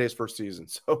was Ryan Day's first season.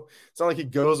 So it's not like he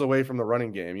goes away from the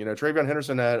running game. TreVeyon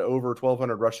Henderson had over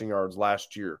 1,200 rushing yards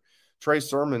last year. Trey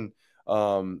Sermon,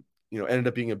 ended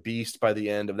up being a beast by the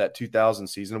end of that 2000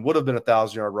 season. It would have been a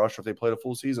 1,000-yard rusher if they played a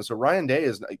full season. So Ryan Day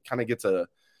kind of gets a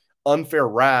unfair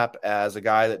rap as a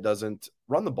guy that doesn't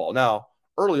run the ball. Now,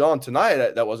 early on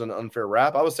tonight, that wasn't an unfair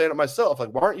rap. I was saying it myself,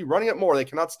 like, why aren't you running it more? They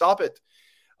cannot stop it.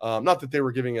 Not that they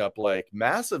were giving up like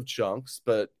massive chunks,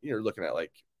 but you're looking at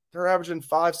like they're averaging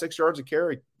 5-6 yards a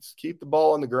carry. Just keep the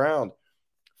ball on the ground.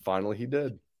 Finally, he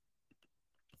did.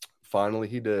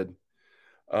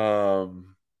 All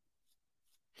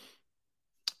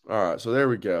right, so there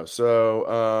we go.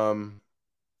 So,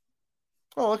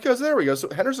 because there we go. So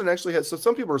Henderson actually had. So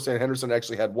some people are saying Henderson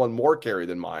actually had one more carry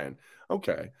than Mayan.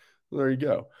 Okay, well, there you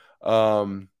go.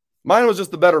 Mayan was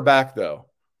just the better back, though.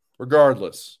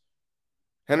 Regardless,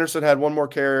 Henderson had one more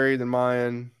carry than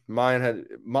Mayan.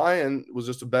 Mayan was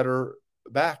just a better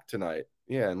back tonight.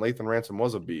 Yeah, and Lathan Ransom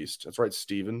was a beast. That's right,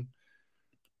 Steven.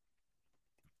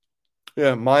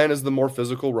 Yeah, Mayan is the more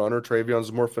physical runner. TreVeyon's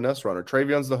the more finesse runner.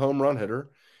 TreVeyon's the home run hitter.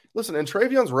 Listen, and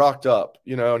TreVeyon's rocked up,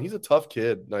 and he's a tough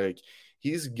kid. Like,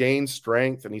 he's gained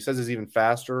strength, and he says he's even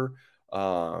faster.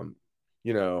 Hasn't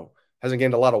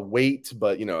gained a lot of weight,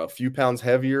 but, a few pounds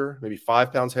heavier, maybe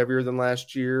 5 pounds heavier than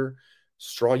last year.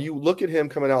 Strong. You look at him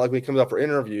coming out, like when he comes out for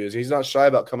interviews, he's not shy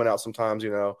about coming out sometimes.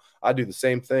 I do the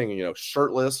same thing,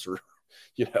 shirtless or,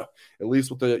 at least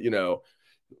with the,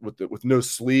 with no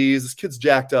sleeves. This kid's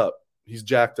jacked up. He's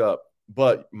jacked up.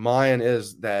 But Mayan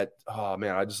is that, oh,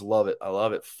 man, I just love it. I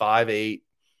love it. 5'8",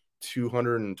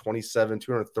 227,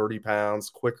 230 pounds,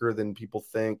 quicker than people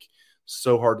think.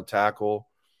 So hard to tackle.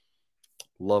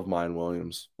 Love Mayan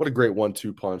Williams. What a great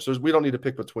 1-2 punch. We don't need to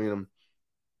pick between them.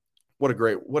 What a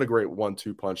great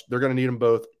 1-2 punch. They're going to need them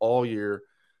both all year.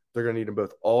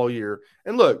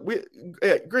 And look,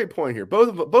 great point here. Both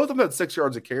of them had 6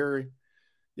 yards of carry.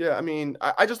 Yeah, I mean,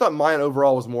 I just thought Mayan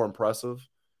overall was more impressive.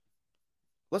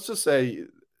 Let's just say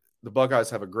the Buckeyes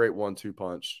have a great 1-2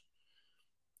 punch.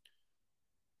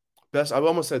 I would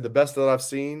almost say the best that I've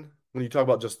seen when you talk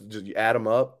about just you add them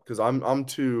up, because I'm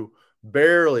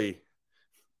barely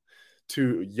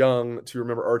too young to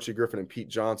remember Archie Griffin and Pete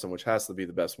Johnson, which has to be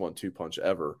the best 1-2 punch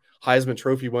ever. Heisman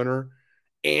Trophy winner,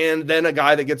 and then a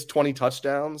guy that gets 20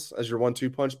 touchdowns as your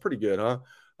 1-2 punch. Pretty good, huh?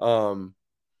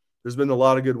 There's been a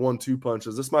lot of good 1-2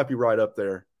 punches. This might be right up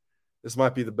there. This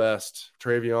might be the best.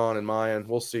 TreVeyon and Mayan.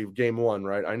 We'll see. Game 1,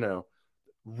 right? I know.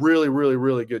 Really, really,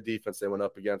 really good defense they went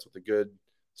up against with a good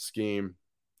scheme.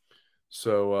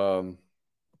 So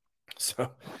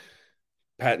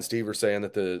Pat and Steve are saying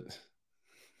that the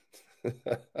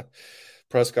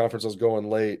press conference was going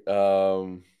late.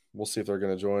 We'll see if they're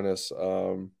going to join us.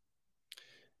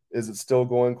 Is it still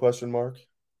going? ? We'll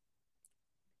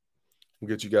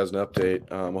get you guys an update.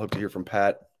 We'll hope to hear from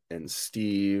Pat and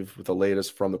Steve with the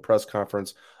latest from the press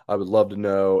conference. I would love to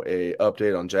know a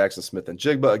update on Jackson Smith and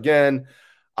Jigba. Again,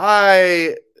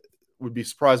 I would be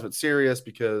surprised but serious,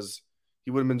 because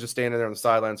he would have been just standing there on the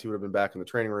sidelines. He would have been back in the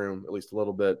training room at least a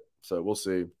little bit. So we'll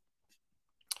see.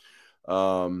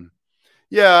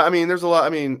 Yeah, I mean, there's a lot. I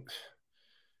mean,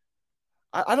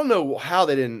 I don't know how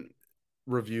they didn't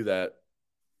review that.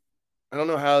 I don't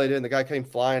know how they didn't. The guy came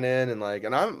flying in and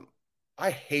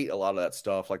I hate a lot of that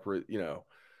stuff. Like,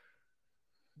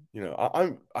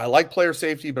 I like player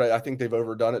safety, but I think they've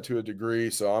overdone it to a degree.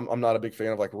 So I'm not a big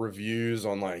fan of like reviews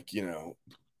on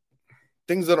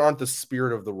things that aren't the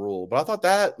spirit of the rule. But I thought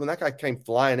that when that guy came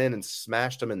flying in and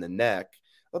smashed him in the neck,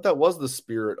 I thought that was the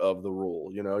spirit of the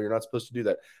rule. You're not supposed to do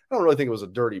that. I don't really think it was a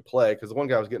dirty play, because the one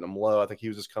guy was getting him low. I think he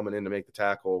was just coming in to make the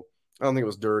tackle. I don't think it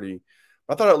was dirty.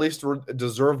 I thought it at least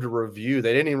deserved a review.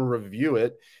 They didn't even review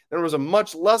it. There was a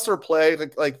much lesser play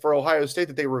like for Ohio State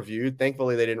that they reviewed.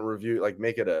 Thankfully, they didn't review, like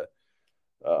make it a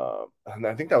And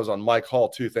I think that was on Mike Hall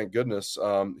too. Thank goodness.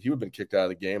 He would have been kicked out of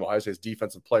the game. Ohio State's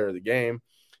defensive player of the game.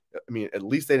 I mean, at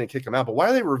least they didn't kick him out. But why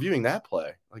are they reviewing that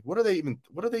play? Like, what are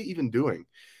they even doing?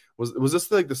 Was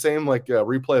this like the same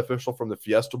replay official from the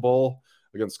Fiesta Bowl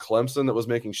against Clemson that was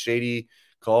making shady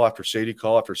call after shady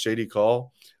call after shady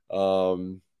call?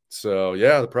 So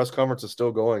yeah, the press conference is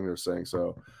still going, they're saying.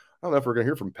 So I don't know if we're gonna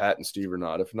hear from Pat and Steve or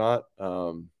not. If not,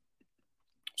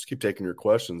 just keep taking your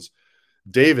questions.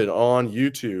 David on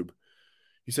YouTube,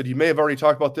 he said, you may have already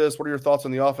talked about this. What are your thoughts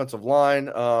on the offensive line?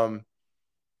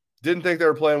 Didn't think they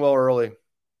were playing well early.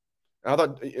 I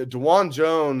thought DeJuan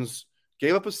Jones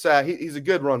gave up a sack. He's a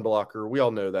good run blocker. We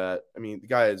all know that. I mean, the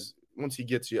guy is, once he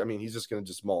gets you, I mean, he's just going to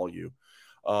just maul you.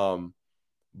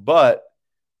 But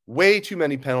way too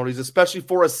many penalties, especially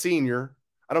for a senior.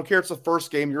 I don't care if it's the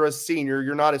first game. You're a senior.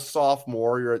 You're not a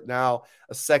sophomore. You're now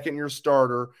a second-year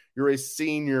starter. You're a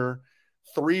senior.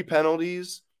 3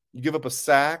 penalties. You give up a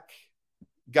sack.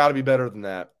 Got to be better than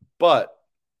that. But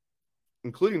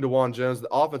including DeJuan Jones, the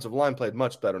offensive line played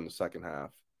much better in the second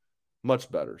half.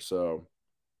 Much better. So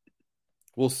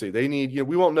we'll see. They need,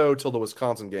 we won't know till the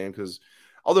Wisconsin game because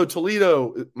although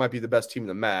Toledo might be the best team in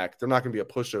the MAC, they're not going to be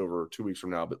a pushover 2 weeks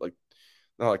from now. But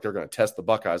not like they're going to test the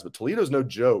Buckeyes. But Toledo's no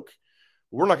joke.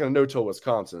 We're not going to know till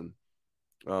Wisconsin.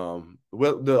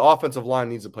 The offensive line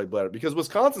needs to play better because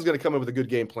Wisconsin's going to come in with a good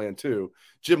game plan too.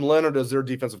 Jim Leonard is their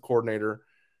defensive coordinator.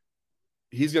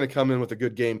 He's going to come in with a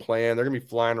good game plan. They're going to be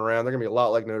flying around. They're going to be a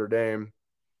lot like Notre Dame.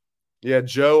 Yeah,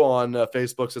 Joe on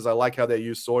Facebook says, I like how they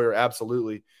use Sawyer.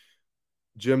 Absolutely.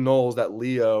 Jim Knowles, that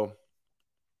Leo,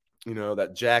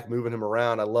 that Jack moving him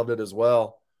around. I loved it as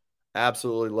well.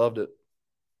 Absolutely loved it.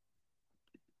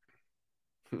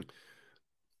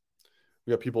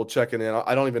 We got people checking in.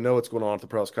 I don't even know what's going on at the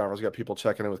press conference. We got people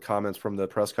checking in with comments from the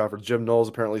press conference. Jim Knowles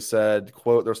apparently said,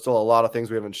 quote, there's still a lot of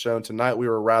things we haven't shown tonight. We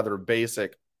were rather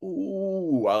basic.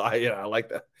 Ooh, I like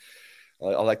that.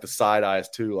 I like the side eyes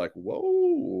too. Like,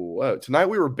 whoa. Tonight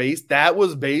we were base. That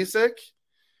was basic.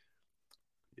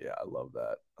 Yeah, I love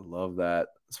that. I love that.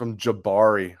 It's from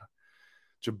Jabari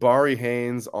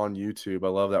Haynes on YouTube. I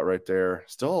love that right there.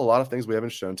 Still a lot of things we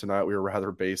haven't shown tonight. We were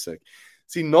rather basic.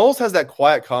 See, Knowles has that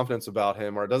quiet confidence about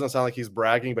him where it doesn't sound like he's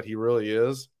bragging, but he really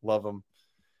is. Love him.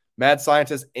 Mad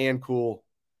scientist and cool.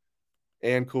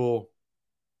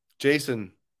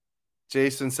 Jason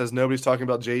says nobody's talking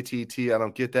about JTT. I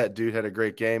don't get that. Dude had a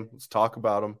great game. Let's talk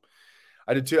about him.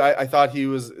 I did too. I thought he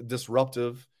was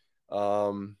disruptive.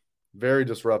 Very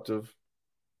disruptive.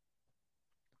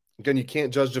 Again, you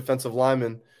can't judge defensive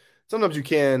linemen. Sometimes you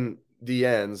can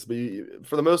DNs, but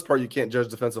for the most part, you can't judge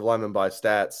defensive linemen by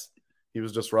stats. He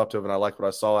was disruptive, and I like what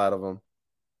I saw out of him.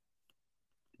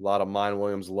 A lot of Mine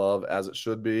Williams love, as it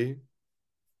should be.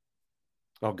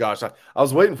 Oh, gosh. I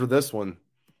was waiting for this one.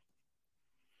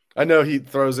 I know he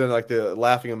throws in like the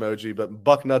laughing emoji, but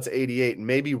Bucknuts88,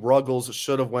 maybe Ruggles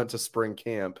should have went to spring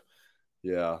camp.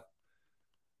 Yeah.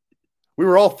 We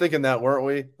were all thinking that, weren't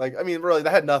we? Like, I mean, really,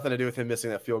 that had nothing to do with him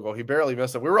missing that field goal. He barely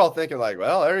missed it. We were all thinking like,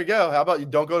 well, there you go. How about you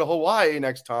don't go to Hawaii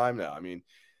next time? No, I mean,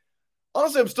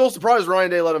 honestly, I'm still surprised Ryan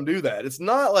Day let him do that. It's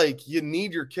not like you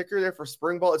need your kicker there for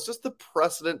spring ball. It's just the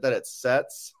precedent that it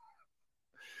sets.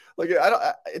 Like,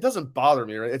 it doesn't bother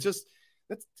me, right? It just –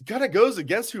 that kind of goes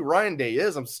against who Ryan Day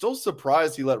is. I'm still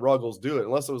surprised he let Ruggles do it,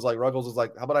 unless it was like Ruggles was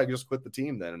like, how about I just quit the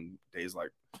team then? And Day's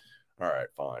like, all right,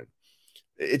 fine.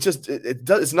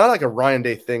 It's not like a Ryan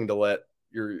Day thing to let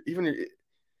even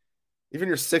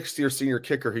your 6th-year senior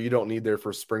kicker who you don't need there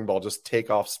for spring ball just take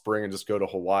off spring and just go to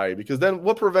Hawaii, because then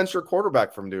what prevents your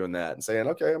quarterback from doing that and saying,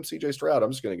 okay, I'm CJ Stroud,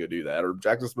 I'm just going to go do that, or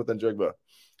Jackson Smith-Njigba.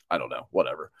 I don't know,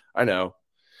 whatever. I know.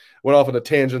 Went off on a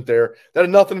tangent there. That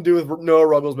had nothing to do with Noah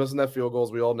Ruggles missing that field goal,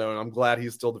 as we all know, and I'm glad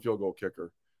he's still the field goal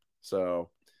kicker. So,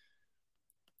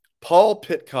 Paul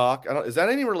Pitcock. Is that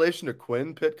any relation to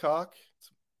Quinn Pitcock?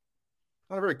 It's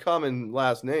not a very common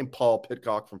last name, Paul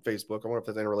Pitcock from Facebook. I wonder if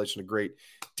that's any relation to great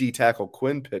D-tackle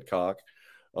Quinn Pitcock.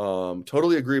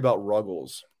 Totally agree about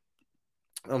Ruggles.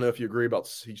 I don't know if you agree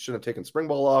about he shouldn't have taken spring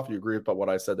ball off. You agree about what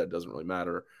I said, that doesn't really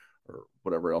matter, or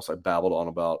whatever else I babbled on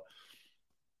about.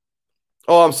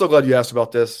 Oh, I'm so glad you asked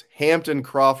about this. Hampton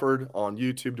Crawford on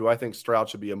YouTube. Do I think Stroud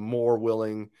should be more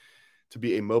willing to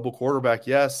be a mobile quarterback?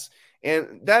 Yes.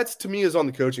 And that's, to me, is on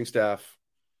the coaching staff.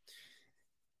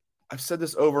 I've said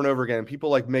this over and over again.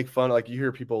 People make fun. Like, you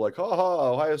hear people like,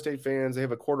 Ohio State fans, they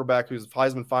have a quarterback who's a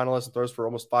Heisman finalist and throws for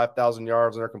almost 5,000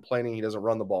 yards, and they're complaining he doesn't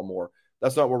run the ball more.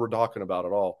 That's not what we're talking about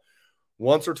at all.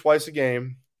 Once or twice a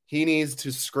game, he needs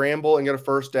to scramble and get a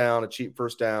first down, a cheap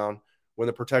first down, when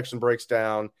the protection breaks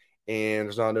down and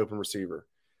there's not an open receiver.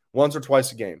 Once or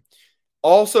twice a game.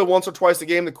 Also, once or twice a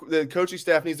game, the coaching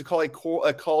staff needs to call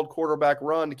a called quarterback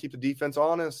run to keep the defense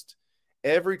honest.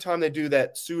 Every time they do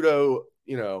that pseudo,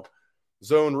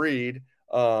 zone read,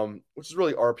 which is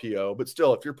really RPO, but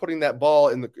still, if you're putting that ball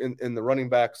in the running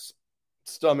back's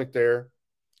stomach there,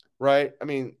 right? I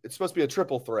mean, it's supposed to be a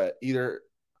triple threat. Either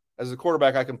as a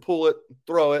quarterback, I can pull it,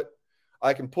 throw it,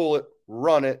 I can pull it,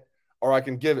 run it, or I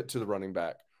can give it to the running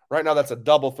back. Right now, that's a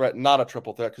double threat, not a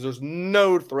triple threat, because there's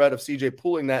no threat of CJ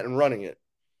pulling that and running it.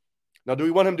 Now, do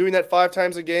we want him doing that 5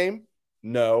 times a game?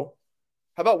 No.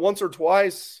 How about once or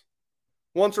twice?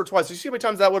 Once or twice. You see how many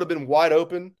times that would have been wide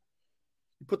open?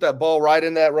 You put that ball right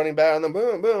in that running back, and then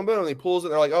boom, boom, boom, and he pulls it.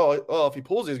 And they're like, oh, if he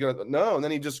pulls it, he's going to – no. And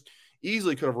then he just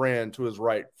easily could have ran to his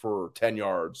right for 10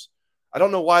 yards. I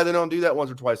don't know why they don't do that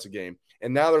once or twice a game.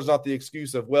 And now there's not the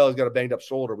excuse of, well, he's got a banged up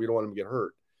shoulder. We don't want him to get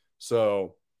hurt.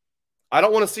 So I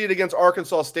don't want to see it against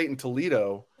Arkansas State and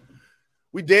Toledo.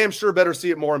 We damn sure better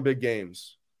see it more in big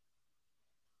games.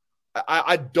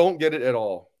 I don't get it at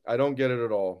all. I don't get it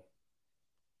at all.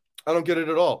 And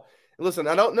listen,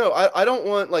 I don't know. I don't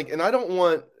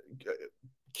want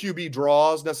QB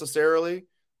draws necessarily.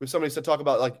 If somebody said talk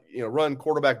about run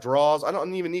quarterback draws, I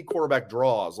don't even need quarterback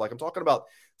draws. Like I'm talking about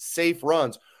safe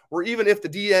runs, where even if the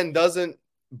DN doesn't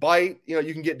bite,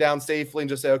 you can get down safely and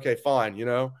just say, okay, fine.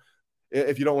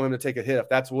 If you don't want him to take a hit, if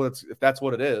that's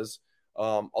what it is.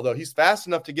 Although he's fast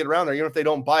enough to get around there, even if they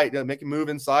don't bite, make him move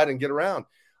inside and get around.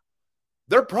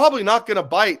 They're probably not going to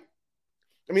bite.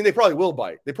 I mean, they probably will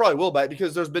bite.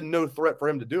 Because there's been no threat for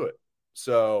him to do it.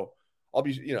 So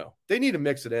they need to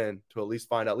mix it in to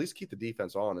at least keep the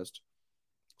defense honest.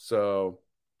 So,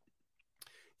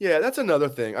 yeah, that's another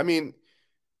thing. I mean,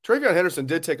 TreVeyon Henderson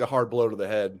did take a hard blow to the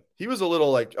head. He was a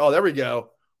little like, oh, there we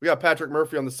go. We got Patrick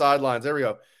Murphy on the sidelines. There we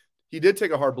go. He did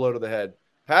take a hard blow to the head.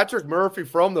 Patrick Murphy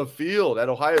from the field at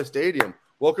Ohio Stadium.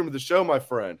 Welcome to the show, my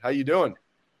friend. How you doing?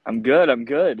 I'm good.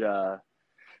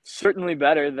 Certainly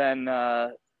better than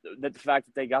the fact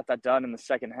that they got that done in the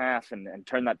second half and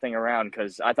turned that thing around,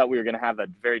 because I thought we were going to have a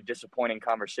very disappointing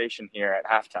conversation here at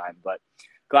halftime. But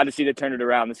glad to see they turned it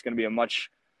around. This is going to be a much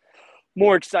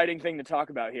more exciting thing to talk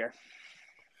about here.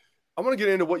 I want to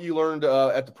get into what you learned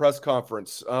at the press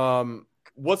conference.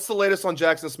 What's the latest on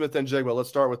Jackson Smith-Njigba? Let's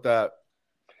start with that.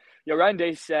 Yeah, Ryan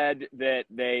Day said that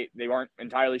they weren't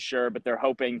entirely sure, but they're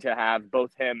hoping to have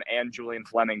both him and Julian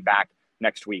Fleming back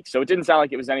next week. So it didn't sound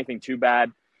like it was anything too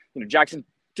bad. Jackson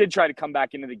did try to come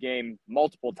back into the game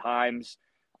multiple times.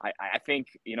 I think,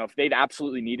 if they'd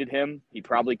absolutely needed him, he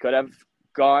probably could have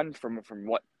gone from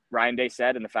what Ryan Day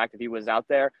said and the fact that he was out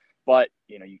there. But,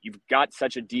 you've got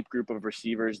such a deep group of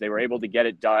receivers. They were able to get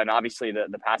it done. Obviously,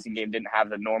 the passing game didn't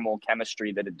have the normal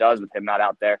chemistry that it does with him not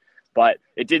out there. But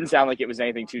it didn't sound like it was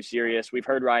anything too serious. We've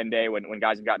heard Ryan Day when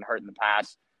guys have gotten hurt in the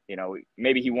past.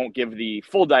 Maybe he won't give the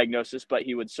full diagnosis, but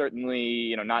he would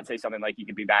certainly, not say something like he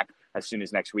could be back as soon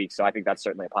as next week. So I think that's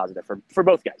certainly a positive for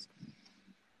both guys.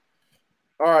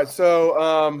 All right.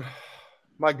 So,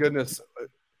 my goodness,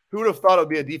 who would have thought it would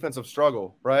be a defensive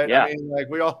struggle, right? Yeah. I mean,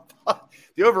 we all thought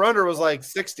the over-under was like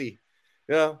 60.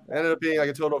 Ended up being like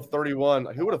a total of 31.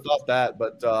 Who would have thought that?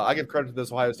 But I give credit to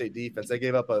this Ohio State defense. They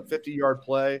gave up a 50-yard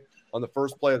play on the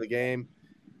first play of the game.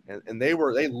 And they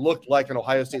looked like an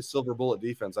Ohio State Silver Bullet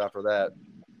defense after that.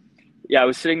 Yeah, I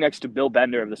was sitting next to Bill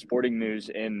Bender of the Sporting News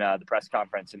in the press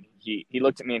conference, and he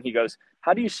looked at me and he goes,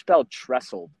 "How do you spell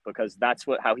trestled?" Because that's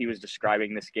how he was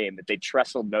describing this game, that they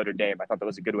trestled Notre Dame. I thought that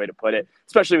was a good way to put it,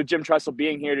 especially with Jim Tressel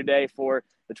being here today for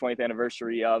the 20th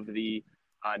anniversary of the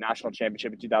national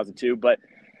championship in 2002. But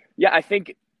yeah, I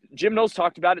think Jim Knowles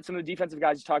talked about it. Some of the defensive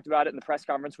guys talked about it in the press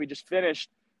conference we just finished.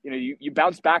 You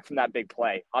bounce back from that big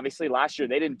play. Obviously, last year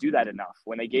they didn't do that enough.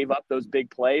 When they gave up those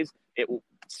big plays, it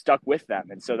stuck with them.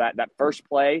 And so that first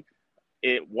play,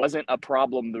 it wasn't a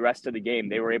problem the rest of the game.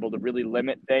 They were able to really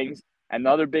limit things. And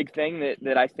the other big thing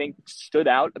that I think stood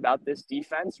out about this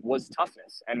defense was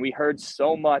toughness. And we heard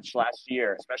so much last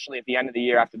year, especially at the end of the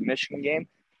year after the Michigan game.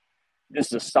 This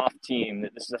is a soft team.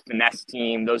 This is a finesse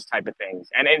team, those type of things.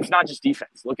 And it's not just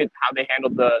defense. Look at how they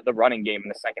handled the running game in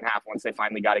the second half once they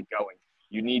finally got it going.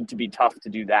 You need to be tough to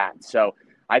do that. So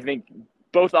I think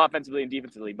both offensively and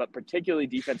defensively, but particularly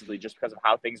defensively, just because of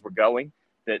how things were going,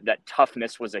 that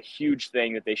toughness was a huge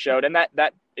thing that they showed. And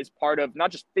that is part of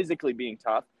not just physically being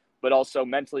tough, but also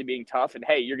mentally being tough. And,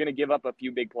 hey, you're going to give up a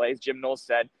few big plays. Jim Knowles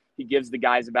said he gives the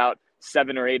guys about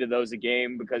 7 or 8 of those a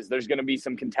game because there's going to be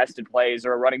some contested plays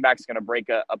or a running back's going to break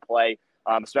a play,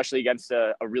 especially against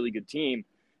a really good team.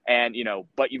 And,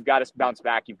 but you've got to bounce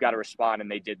back. You've got to respond,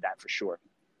 and they did that for sure.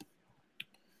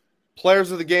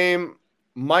 Players of the game,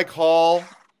 Mike Hall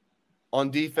on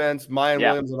defense, Mayan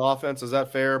Williams on offense. Is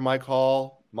that fair? Mike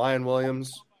Hall, Mayan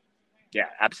Williams. Yeah,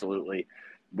 absolutely.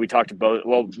 We talked to both.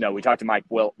 Well, no, we talked to Mike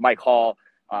Hall.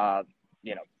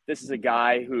 This is a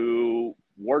guy who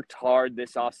worked hard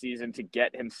this offseason to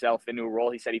get himself into a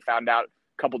role. He said he found out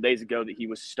a couple days ago that he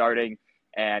was starting,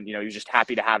 and he was just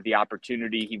happy to have the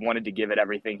opportunity. He wanted to give it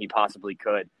everything he possibly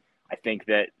could. I think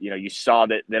that you saw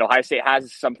that Ohio State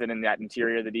has something in that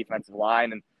interior of the defensive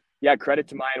line, and yeah, credit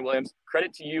to Miyan Williams.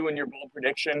 Credit to you and your bold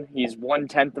prediction. He's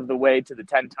 1/10 of the way to the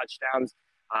 10 touchdowns.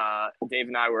 Dave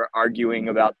and I were arguing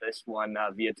about this one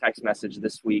via text message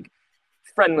this week.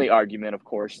 Friendly argument, of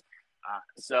course.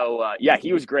 Yeah,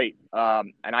 he was great.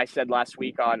 And I said last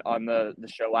week on the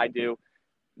show I do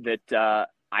that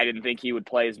I didn't think he would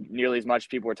play nearly as much as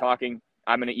people were talking.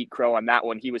 I'm going to eat crow on that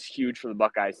one. He was huge for the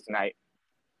Buckeyes tonight.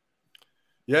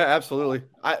 Yeah, absolutely.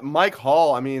 Mike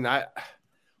Hall,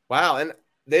 wow. And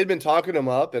they'd been talking him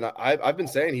up, and I've been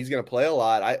saying he's going to play a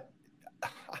lot.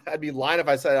 I'd be lying if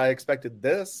I said I expected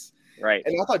this. Right.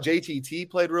 And I thought JTT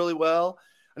played really well.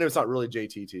 I know it's not really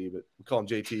JTT, but we call him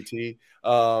JTT.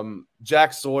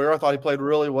 Jack Sawyer, I thought he played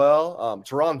really well.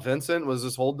 Teron Vincent was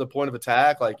just holding the point of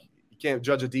attack. Like, you can't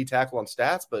judge a D tackle on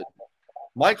stats, but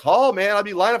Mike Hall, man, I'd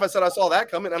be lying if I said I saw that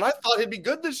coming. And I thought he'd be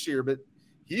good this year, but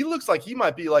he looks like he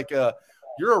might be like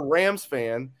you're a Rams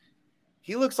fan.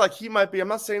 He looks like he might be, I'm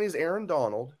not saying he's Aaron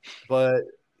Donald, but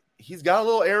he's got a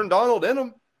little Aaron Donald in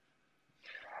him.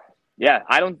 Yeah,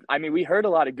 we heard a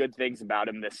lot of good things about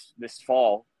him this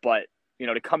fall, but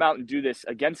to come out and do this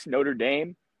against Notre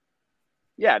Dame,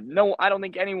 yeah, no, I don't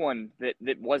think anyone that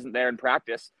wasn't there in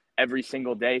practice every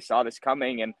single day saw this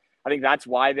coming. And I think that's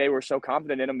why they were so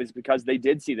confident in him, is because they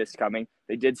did see this coming.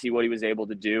 They did see what he was able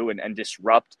to do and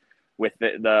disrupt with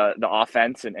the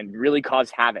offense and really cause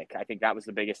havoc. I think that was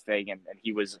the biggest thing, and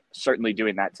he was certainly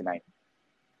doing that tonight.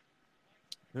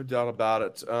 No doubt about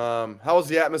it. How was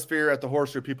the atmosphere at the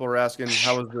Horseshoe? People are asking,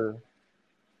 how was the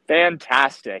 –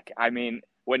 Fantastic. I mean,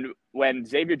 when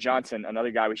Xavier Johnson,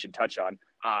 another guy we should touch on,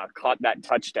 caught that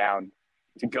touchdown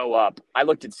to go up, I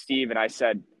looked at Steve and I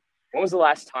said, when was the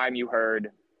last time you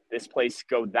heard this place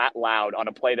go that loud on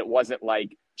a play that wasn't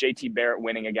like JT Barrett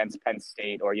winning against Penn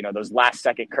State or, those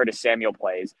last-second Curtis Samuel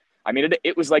plays? I mean,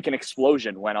 it was like an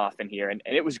explosion went off in here, and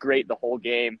it was great the whole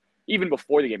game. Even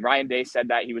before the game, Ryan Day said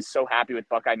that he was so happy with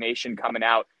Buckeye Nation coming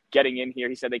out, getting in here.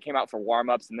 He said they came out for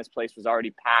warm-ups, and this place was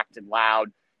already packed and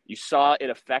loud. You saw it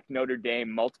affect Notre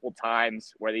Dame multiple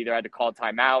times where they either had to call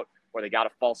timeout or they got a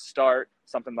false start,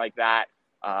 something like that.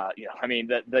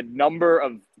 The number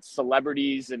of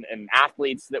celebrities and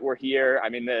athletes that were here,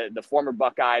 the former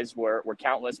Buckeyes were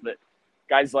countless, but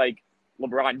guys like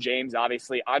LeBron James,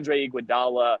 obviously, Andre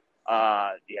Iguodala,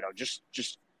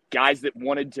 just guys that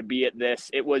wanted to be at this.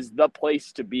 It was the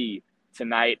place to be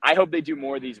tonight. I hope they do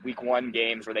more of these week one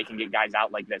games where they can get guys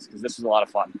out like this, because this was a lot of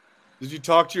fun. Did you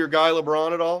talk to your guy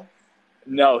LeBron at all?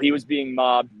 No, he was being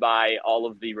mobbed by all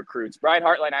of the recruits. Brian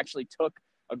Hartline actually took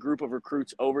a group of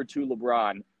recruits over to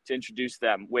LeBron to introduce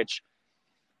them, which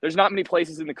there's not many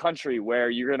places in the country where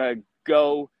you're going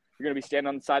to be standing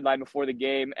on the sideline before the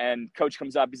game and coach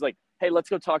comes up. He's like, hey, let's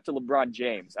go talk to LeBron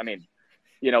James.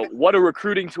 What a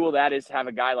recruiting tool that is to have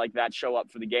a guy like that show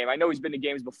up for the game. I know he's been to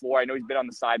games before. I know he's been on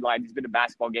the sidelines. He's been to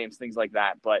basketball games, things like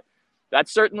that. But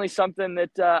that's certainly something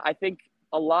that I think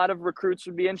a lot of recruits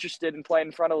would be interested in playing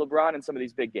in front of LeBron in some of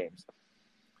these big games.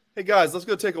 Hey, guys, let's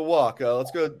go take a walk.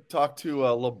 Let's go talk to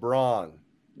LeBron.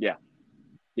 Yeah.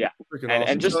 Freaking and, awesome.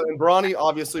 and just and Bronny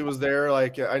obviously was there.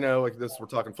 Like, I know like this, we're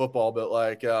talking football, but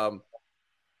like,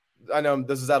 I know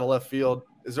this is out of left field.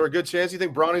 Is there a good chance you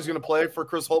think Bronny's going to play for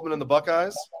Chris Holtmann and the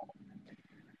Buckeyes?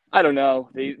 I don't know.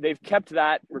 They've kept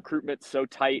that recruitment so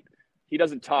tight. He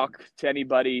doesn't talk to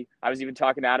anybody. I was even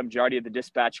talking to Adam Jardy at the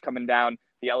Dispatch coming down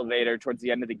the elevator towards the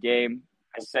end of the game.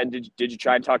 I said, did you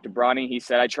try and talk to Bronny? He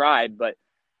said, I tried, but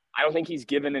I don't think he's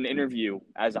given an interview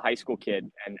as a high school kid,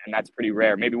 and that's pretty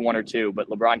rare, maybe one or two, but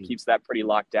LeBron keeps that pretty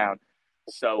locked down.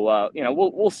 So,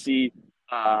 we'll see.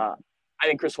 I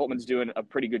think Chris Holtmann's doing a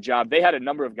pretty good job. They had a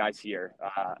number of guys here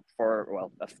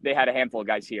they had a handful of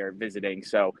guys here visiting,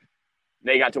 so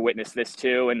they got to witness this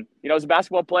too. And, as a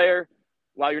basketball player,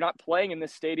 while you're not playing in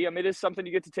this stadium, it is something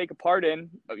you get to take a part in,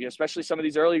 especially some of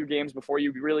these earlier games before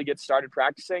you really get started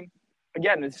practicing.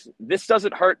 Again, this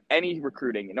doesn't hurt any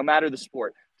recruiting, no matter the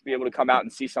sport, to be able to come out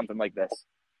and see something like this.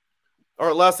 All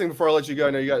right, last thing before I let you go,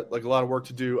 I know you got like a lot of work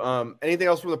to do. Anything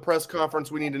else from the press conference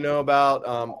we need to know about,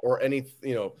 or any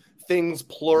things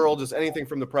plural, just anything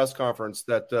from the press conference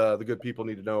that the good people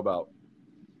need to know about?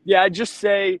 Yeah, I'd just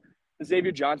say the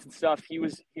Xavier Johnson stuff. He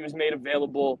was made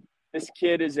available. This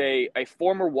kid is a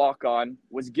former walk-on,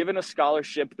 was given a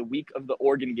scholarship the week of the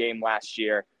Oregon game last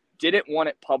year didn't want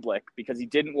it public because he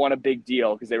didn't want a big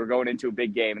deal because they were going into a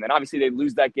big game. And then obviously they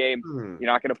lose that game.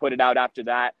 You're not going to put it out after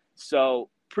that. So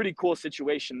pretty cool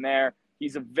situation there.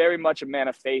 He's very much a man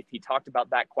of faith. He talked about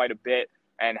that quite a bit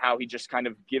and how he just kind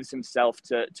of gives himself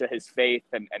to his faith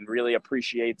and really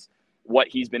appreciates what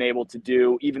he's been able to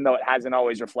do, even though it hasn't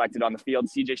always reflected on the field.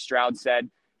 CJ Stroud said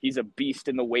he's a beast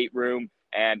in the weight room,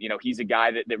 and, he's a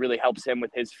guy that really helps him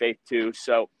with his faith too.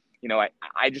 So,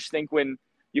 I just think when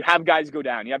you have guys go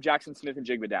down, you have Jackson Smith and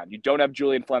Jigba down, you don't have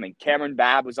Julian Fleming. Cameron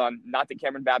Babb was on, not that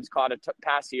Cameron Babb's caught a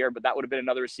pass here, but that would have been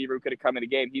another receiver who could have come in the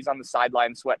game. He's on the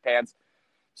sideline, sweatpants.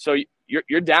 So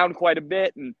you're down quite a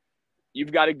bit, and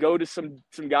you've got to go to some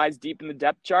guys deep in the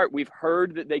depth chart. We've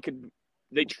heard that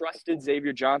they trusted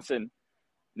Xavier Johnson.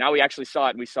 Now we actually saw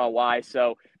it, and we saw why.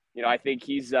 So, I think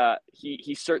he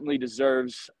certainly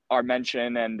deserves our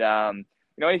mention. And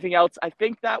anything else? I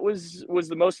think that was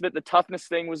the most of it. The toughness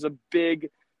thing was a big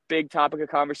topic of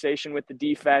conversation with the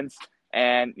defense.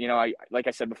 And like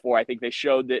I said before, I think they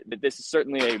showed that this is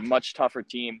certainly a much tougher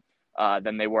team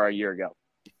than they were a year ago.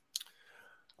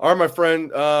 All right, my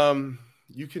friend,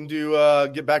 you can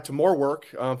get back to more work.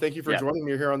 Thank you for joining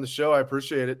me here on the show. I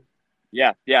appreciate it.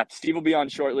 Yeah. Steve will be on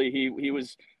shortly. He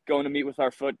was going to meet with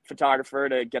our photographer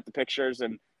to get the pictures,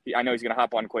 and I know he's going to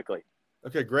hop on quickly.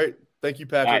 Okay, great. Thank you,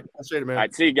 Patrick. Right. Appreciate it, man. All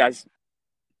right, see you guys.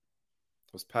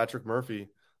 It was Patrick Murphy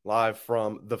live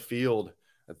from the field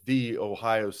at the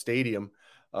Ohio Stadium.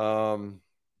 Oh,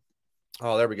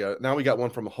 there we go. Now we got one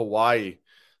from Hawaii.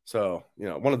 So,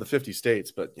 one of the 50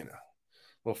 states, but, a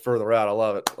little further out. I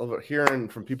love it. I love it. Hearing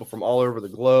from people from all over the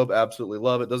globe. Absolutely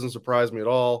love it. Doesn't surprise me at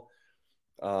all.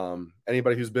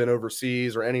 Anybody who's been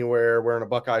overseas or anywhere wearing a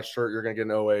Buckeye shirt, you're going to get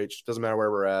an OH. Doesn't matter where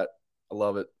we're at. I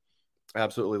love it.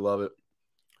 Absolutely love it.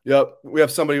 Yep. We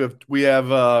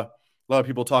have a lot of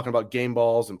people talking about game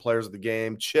balls and players of the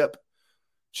game. Chip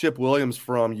Williams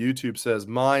from YouTube says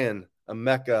Mayan,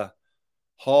 Emeka,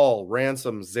 Hall,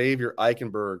 Ransom, Xavier,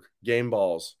 Eichenberg, game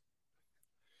balls.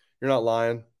 You're not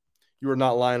lying. You're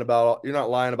not lying about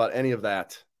any of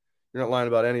that. You're not lying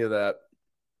about any of that.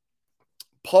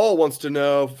 Paul wants to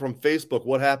know from Facebook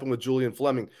what happened with Julian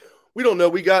Fleming. We don't know.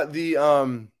 We got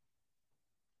the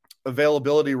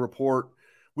availability report.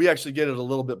 We actually get it a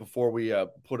little bit before we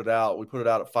put it out. We put it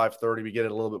out at 5:30. We get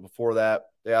it a little bit before that.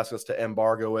 They asked us to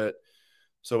embargo it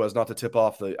so as not to tip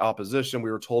off the opposition.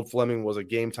 We were told Fleming was a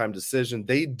game time decision.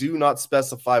 They do not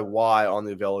specify why on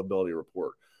the availability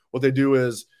report. What they do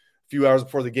is, few hours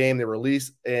before the game, they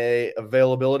release a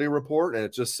availability report, and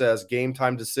it just says game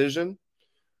time decision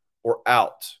or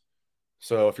out.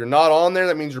 So if you're not on there,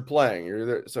 that means you're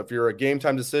playing. So if you're a game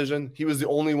time decision, he was the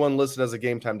only one listed as a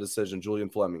game time decision, Julian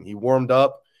Fleming. He warmed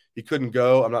up. He couldn't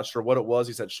go. I'm not sure what it was.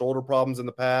 He's had shoulder problems in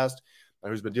the past.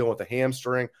 He's been dealing with a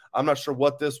hamstring. I'm not sure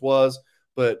what this was,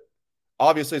 but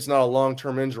obviously it's not a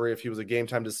long-term injury if he was a game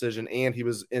time decision and he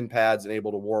was in pads and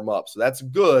able to warm up. So that's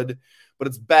good, but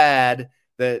it's bad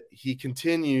that he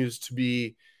continues to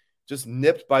be just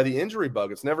nipped by the injury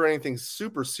bug. It's never anything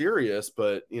super serious,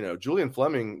 but, Julian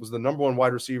Fleming was the number one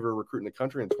wide receiver recruit in the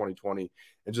country in 2020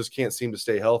 and just can't seem to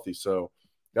stay healthy. So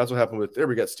that's what happened there.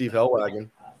 We got Steve Hellwagon.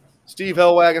 Steve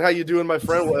Hellwagon, how you doing, my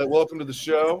friend? Welcome to the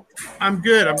show. I'm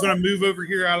good. I'm going to move over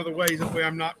here out of the way. That way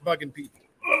I'm not bugging people.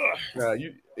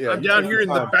 I'm down here in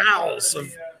the bowels of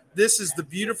 – this is the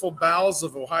beautiful bowels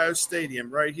of Ohio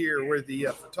Stadium right here where the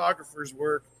photographers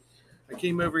work. I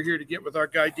came over here to get with our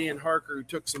guy, Dan Harker, who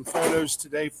took some photos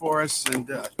today for us. And,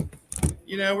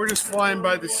 we're just flying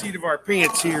by the seat of our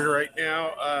pants here right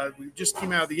now. We just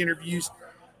came out of the interviews.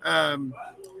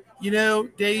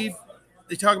 Dave,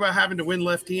 they talk about having to win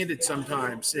left-handed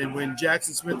sometimes. And when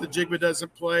Jackson Smith and Jigba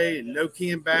doesn't play and no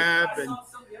Cam Babb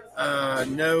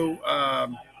and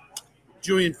no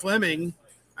Julian Fleming,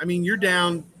 you're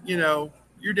down,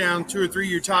 you're down two or three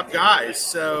of your top guys.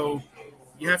 So –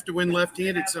 you have to win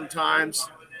left-handed sometimes,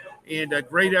 and a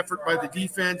great effort by the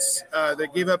defense. They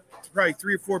gave up probably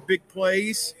 3 or 4 big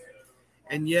plays,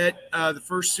 and yet the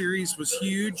first series was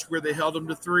huge where they held them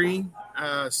to 3,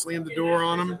 slammed the door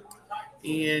on them.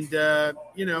 And, a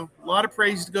lot of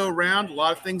praise to go around, a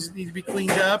lot of things that need to be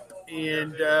cleaned up.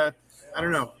 And I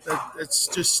don't know. That's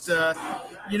just,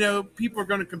 people are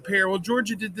going to compare, well,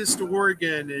 Georgia did this to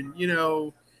Oregon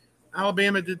and,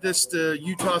 Alabama did this to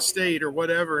Utah State or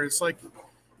whatever. And it's like,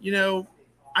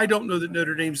 I don't know that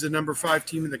Notre Dame's the number 5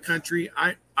 team in the country.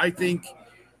 I think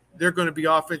they're going to be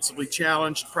offensively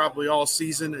challenged probably all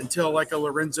season until like a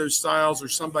Lorenzo Styles or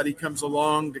somebody comes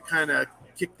along to kind of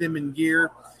kick them in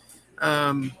gear.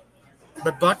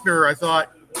 But Buckner, I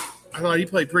thought he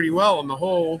played pretty well on the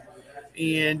whole.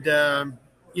 And, I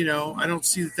don't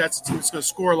see that that's a team that's going to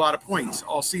score a lot of points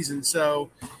all season. So,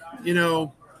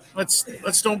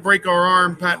 let's don't break our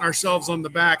arm patting ourselves on the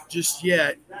back just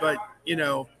yet. But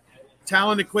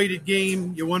talent equated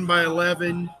game. You won by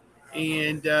 11,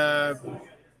 and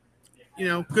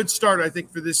good start I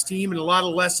think for this team, and a lot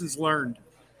of lessons learned.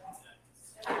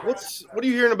 What are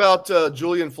you hearing about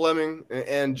Julian Fleming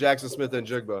and Jackson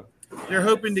Smith-Njigba? They're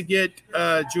hoping to get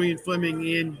Julian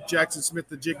Fleming and Jackson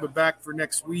Smith-Njigba back for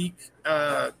next week.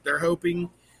 They're hoping.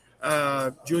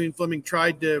 Julian Fleming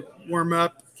tried to warm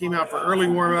up, came out for early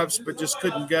warm-ups, but just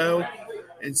couldn't go.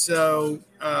 And so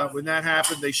when that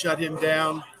happened, they shut him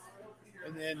down.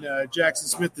 And then Jackson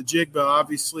Smith-Njigba,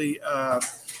 obviously,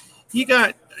 he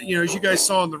got, as you guys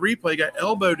saw in the replay, got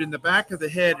elbowed in the back of the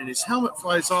head, and his helmet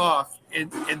flies off. And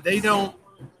they don't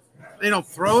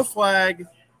throw a flag.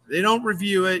 They don't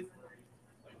review it.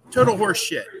 Total horse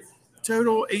shit.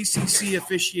 Total ACC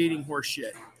officiating horse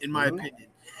shit, in my opinion.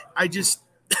 I just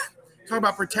talk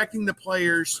about protecting the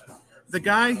players. The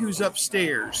guy who's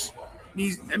upstairs,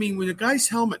 when the guy's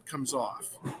helmet comes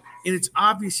off and it's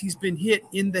obvious he's been hit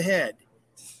in the head,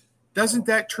 doesn't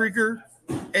that trigger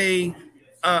the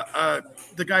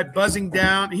guy buzzing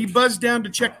down? He buzzed down to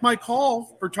check my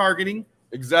call for targeting.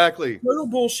 Exactly. Total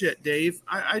bullshit, Dave.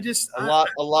 I just a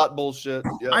lot bullshit.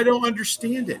 Yep. I don't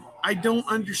understand it. I don't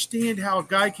understand how a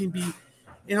guy can be.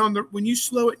 And when you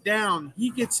slow it down, he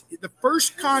gets the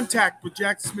first contact with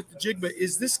Jackson Smith-Njigba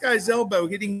is this guy's elbow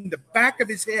hitting the back of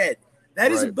his head.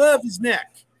 That is above his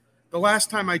neck. The last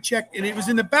time I checked, and it was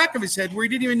in the back of his head where he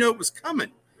didn't even know it was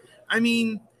coming.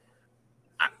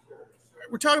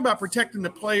 We're talking about protecting the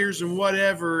players and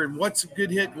whatever, and what's a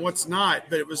good hit and what's not.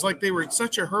 But it was like they were in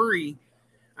such a hurry.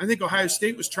 I think Ohio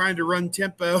State was trying to run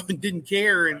tempo and didn't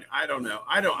care. And I don't know.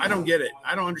 I don't get it.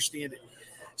 I don't understand it.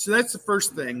 So that's the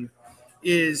first thing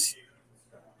is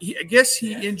I guess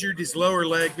he injured his lower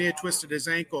leg, may have twisted his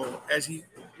ankle as he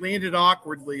landed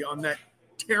awkwardly on that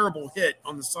terrible hit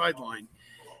on the sideline.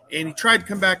 And he tried to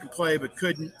come back and play, but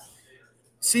couldn't.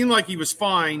 Seemed like he was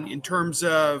fine in terms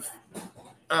of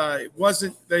it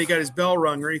wasn't that he got his bell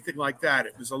rung or anything like that.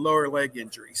 It was a lower leg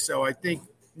injury. So I think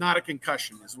not a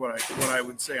concussion is what I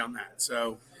would say on that.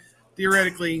 So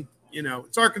theoretically,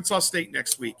 it's Arkansas State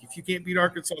next week. If you can't beat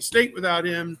Arkansas State without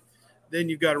him, then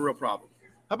you've got a real problem.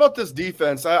 How about this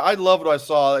defense? I love what I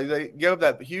saw. They gave up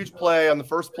that huge play on the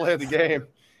first play of the game,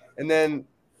 and then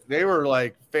they were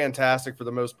like fantastic for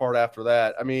the most part after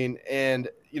that.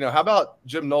 How about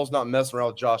Jim Knowles not messing around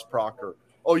with Josh Proctor?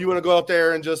 Oh, you want to go out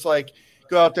there and just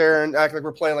go out there and act like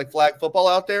we're playing like flag football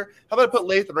out there? How about I put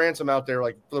Lathan Ransom out there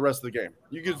for the rest of the game?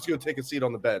 You can just go take a seat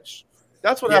on the bench.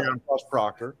 That's what happened to Josh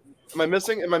Proctor. Am I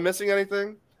missing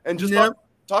anything? And just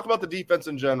talk about the defense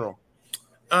in general.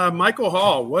 Michael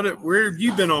Hall, where have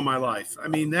you been all my life?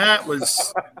 That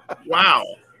was wow.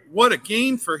 What a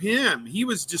game for him. He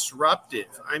was disruptive.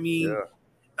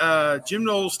 Jim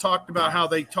Knowles talked about how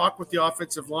they talked with the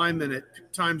offensive linemen at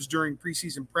times during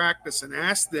preseason practice and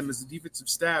asked them as the defensive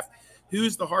staff,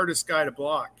 who's the hardest guy to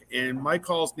block? And Mike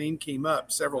Hall's name came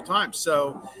up several times.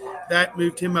 So that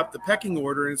moved him up the pecking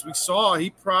order. And as we saw,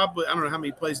 he probably, I don't know how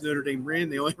many plays Notre Dame ran.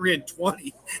 They only ran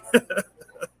 20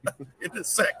 in the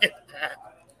second half.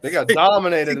 They got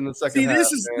dominated in the second half.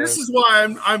 This is why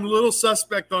I'm a little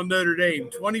suspect on Notre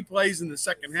Dame. 20 plays in the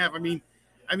second half.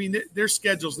 Their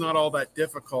schedule's not all that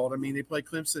difficult. They play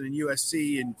Clemson and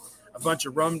USC and a bunch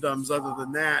of rum-dums other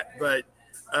than that. But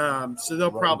so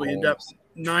they'll probably end up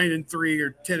 9-3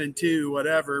 or 10-2,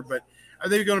 whatever. But are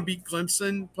they going to beat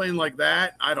Clemson playing like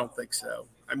that? I don't think so.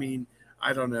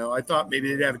 I don't know. I thought maybe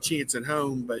they'd have a chance at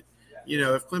home. But,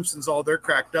 if Clemson's all they're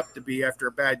cracked up to be after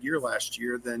a bad year last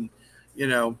year, then –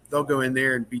 they'll go in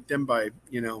there and beat them by,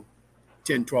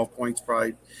 10, 12 points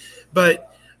probably.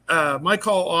 But Mike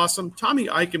Hall, awesome. Tommy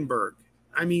Eichenberg.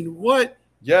 What?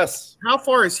 Yes. How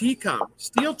far has he come?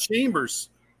 Steel Chambers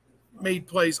made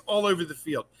plays all over the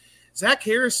field. Zach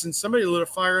Harrison, somebody lit a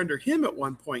fire under him at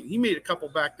one point. He made a couple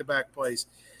back-to-back plays.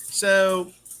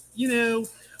 So,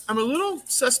 I'm a little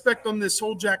suspect on this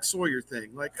whole Jack Sawyer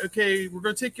thing. Okay, we're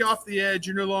going to take you off the edge.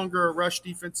 You're no longer a rush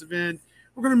defensive end.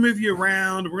 We're going to move you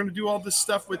around. We're going to do all this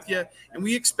stuff with you. And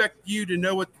we expect you to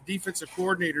know what the defensive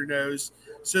coordinator knows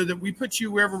so that we put you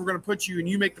wherever we're going to put you and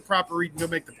you make the proper read and go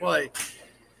make the play.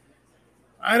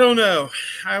 I don't know.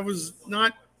 I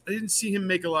didn't see him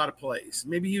make a lot of plays.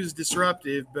 Maybe he was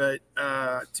disruptive, but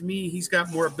to me, he's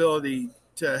got more ability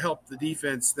to help the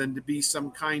defense than to be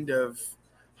some kind of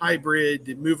hybrid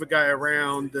and move a guy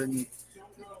around and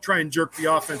try and jerk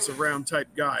the offense around type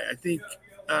guy. I think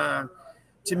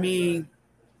to me,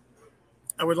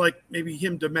 I would like maybe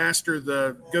him to master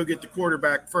the go get the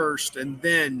quarterback first and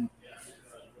then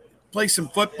play some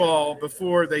football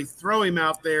before they throw him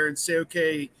out there and say,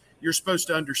 okay, you're supposed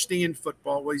to understand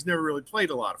football. Well, he's never really played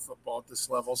a lot of football at this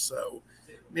level. So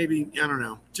maybe, I don't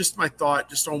know, just my thought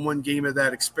just on one game of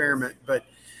that experiment. But,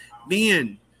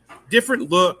 man, different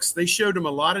looks. They showed him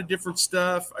a lot of different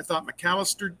stuff. I thought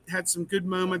McAllister had some good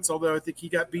moments, although I think he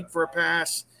got beat for a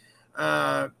pass.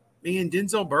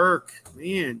 Denzel Burke,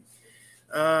 man.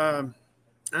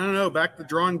 I don't know, back to the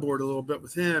drawing board a little bit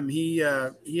with him. He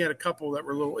had a couple that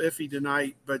were a little iffy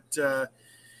tonight, but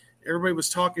everybody was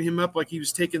talking him up like he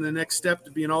was taking the next step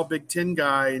to be an all Big Ten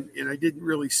guy, and I didn't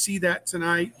really see that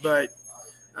tonight. But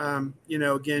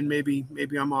again, maybe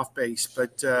I'm off base.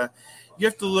 But you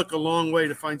have to look a long way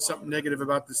to find something negative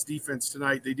about this defense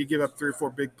tonight. They did give up 3 or 4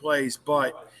 big plays,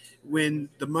 but when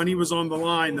the money was on the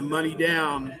line, the money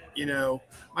down,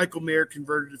 Michael Mayer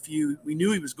converted a few. We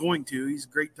knew he was going to. He's a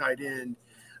great tight end.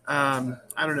 I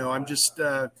don't know. I'm just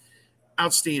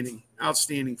outstanding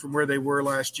from where they were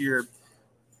last year.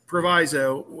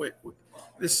 Proviso.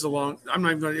 This is a long.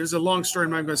 It was a long story.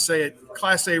 I'm not going to say it.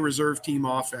 Class A reserve team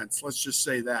offense. Let's just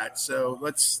say that. So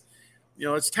let's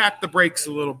tap the brakes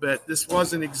a little bit. This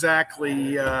wasn't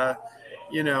exactly,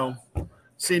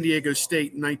 San Diego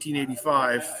State in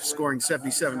 1985 scoring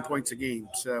 77 points a game.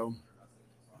 So,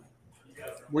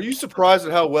 were you surprised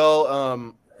at how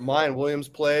well Mayan Williams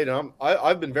played? And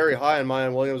I've been very high on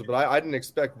Mayan Williams, but I didn't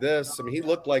expect this. I mean, he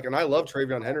looked like, and I love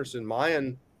Travion Henderson.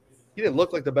 Mayan, he didn't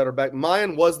look like the better back.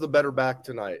 Mayan was the better back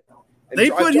tonight. And they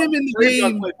put him in the Travion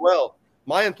game. Played well.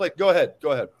 Mayan played. Go ahead.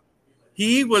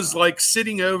 He was like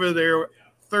sitting over there.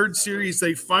 Third series,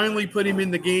 they finally put him in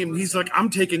the game. And he's like, I'm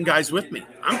taking guys with me.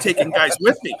 I'm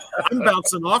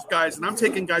bouncing off guys, and I'm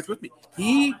taking guys with me.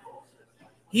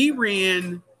 He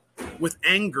ran with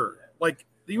anger. Like,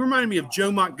 he reminded me of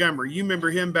Joe Montgomery. You remember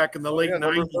him back in the late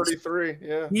 90s. 33,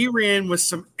 yeah. He ran with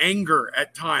some anger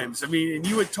at times. I mean, and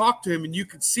you would talk to him, and you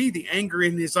could see the anger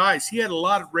in his eyes. He had a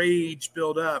lot of rage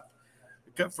build up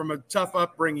from a tough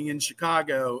upbringing in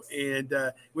Chicago, and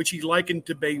which he likened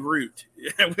to Beirut,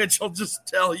 which I'll just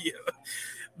tell you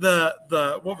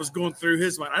what was going through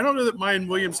his mind. I don't know that Mayan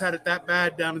Williams had it that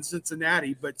bad down in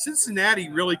Cincinnati, but Cincinnati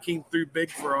really came through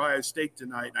big for Ohio State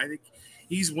tonight. I think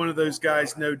he's one of those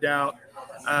guys, no doubt.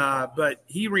 But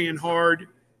he ran hard.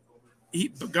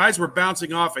 Guys were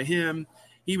bouncing off of him.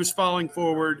 He was falling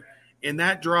forward. And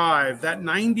that drive, that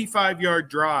 95-yard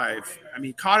drive, I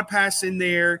mean, caught a pass in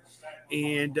there,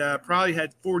 and probably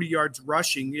had 40 yards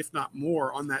rushing, if not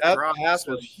more, on that drive. That pass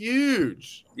was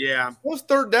huge. Yeah. It was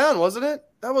third down, wasn't it?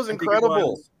 That was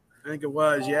incredible. I think it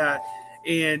was, yeah.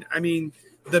 And, I mean,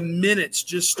 the minutes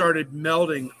just started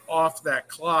melting off that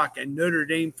clock, and Notre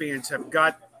Dame fans had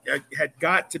got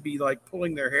to be, like,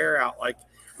 pulling their hair out, like,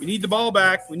 we need the ball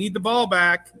back.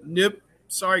 Nope.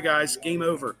 Sorry, guys. Game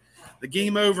over. The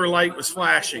game over light was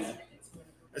flashing.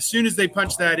 As soon as they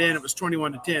punched that in, it was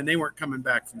 21-10. They weren't coming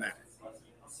back from that.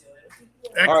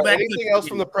 All right, anything else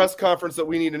from the press conference that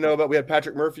we need to know about? We had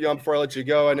Patrick Murphy on before I let you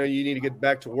go. I know you need to get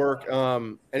back to work.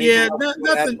 Nothing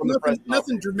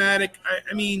dramatic.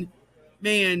 I mean,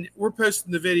 man, we're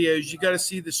posting the videos. You got to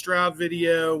see the Stroud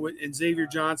video and Xavier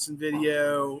Johnson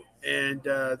video, and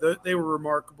they were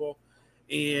remarkable.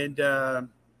 And, I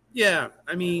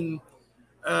mean,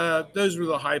 those were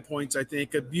the high points, I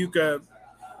think. Abuka,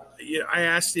 I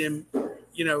asked him,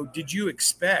 did you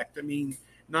expect? I mean,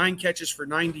 9 catches for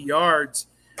 90 yards.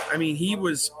 I mean, he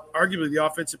was arguably the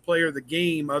offensive player of the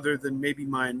game other than maybe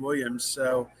Mayan Williams.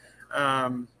 So, I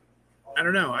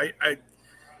don't know.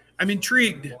 I'm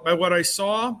intrigued by what I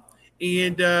saw.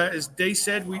 And as Day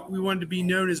said, we wanted to be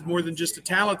known as more than just a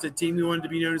talented team. We wanted to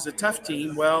be known as a tough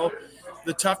team. Well,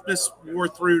 the toughness wore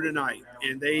through tonight,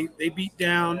 and they beat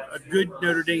down a good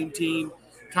Notre Dame team.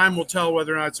 Time will tell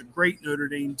whether or not it's a great Notre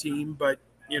Dame team, but,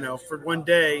 for one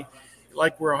day,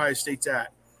 like where Ohio State's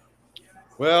at.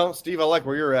 Well, Steve, I like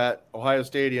where you're at, Ohio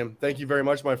Stadium. Thank you very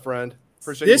much, my friend.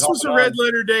 Appreciate this was a red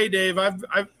letter day, Dave.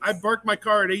 I parked my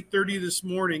car at 8:30 this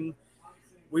morning.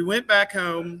 We went back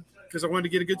home because I wanted to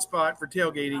get a good spot for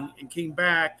tailgating, and came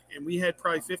back, and we had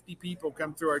probably 50 people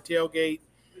come through our tailgate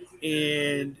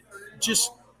and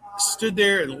just stood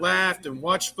there and laughed and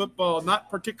watched football, not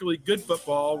particularly good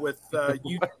football with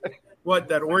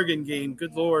that Oregon game.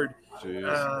 Good Lord.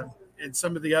 And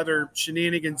some of the other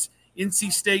shenanigans.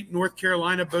 NC State, North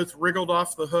Carolina, both wriggled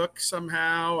off the hook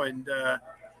somehow. And,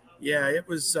 it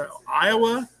was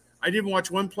Iowa. I didn't watch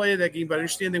one play of that game, but I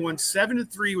understand they won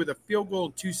 7-3 with a field goal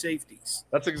and 2 safeties.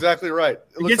 That's exactly right.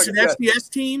 Against an FCS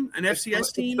team?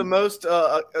 The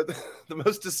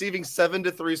most deceiving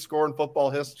 7-3 score in football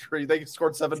history. They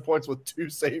scored 7 points with 2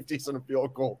 safeties and a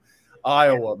field goal.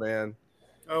 Iowa, man.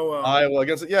 Iowa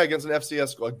against an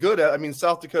FCS school.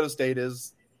 South Dakota State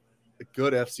is a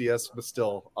good FCS, but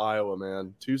still Iowa,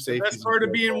 man. Two safeties. The best part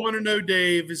of being 1-0,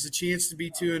 Dave, is the chance to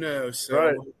be 2-0. So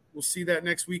right. We'll see that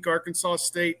next week. Arkansas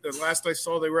State. The last I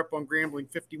saw, they were up on Grambling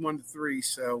 51-3.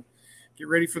 So get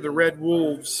ready for the Red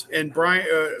Wolves. And Brian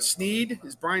Sneed,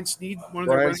 is Brian Sneed one of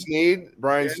the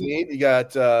Brian Sneed. You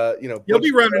got he'll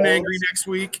be running angry next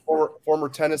week. Former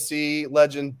Tennessee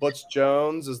legend Butch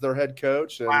Jones is their head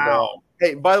coach. And, wow.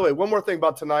 Hey, by the way, one more thing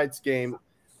about tonight's game.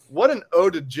 What an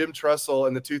ode to Jim Tressel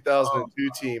and the 2002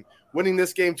 team winning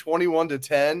this game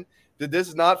 21-10. Did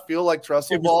this not feel like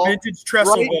Tressel ball? Vintage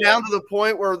Tressel right ball. Down to the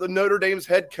point where the Notre Dame's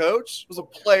head coach was a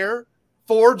player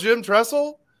for Jim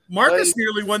Tressel. Marcus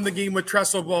nearly won the game with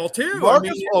Tressel ball too.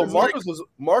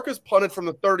 Marcus punted from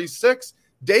the 36.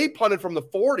 Dave punted from the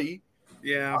 40.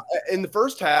 Yeah, in the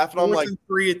first half, and I'm like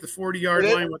 3 at the 40-yard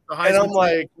line with the Heisman. And I'm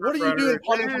like, what are you doing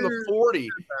punting from the 40?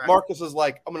 Marcus is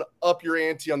like, I'm going to up your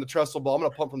ante on the Tressel ball. I'm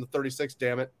going to punt from the 36.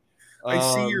 Damn it! I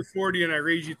see your 40 and I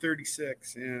raise you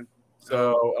 36. Yeah.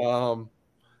 So,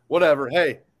 whatever.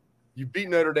 Hey, you beat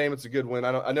Notre Dame. It's a good win.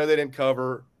 I know they didn't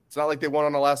cover. It's not like they won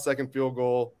on the last second field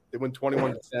goal. They went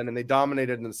 21-10, and they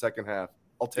dominated in the second half.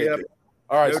 I'll take it.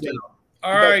 All right.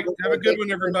 All right. Have a good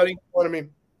one, everybody.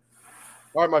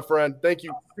 All right, my friend. Thank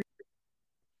you.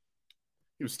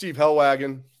 He was Steve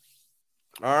Hellwagon.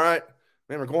 All right.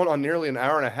 Man, we're going on nearly an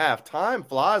hour and a half. Time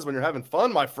flies when you're having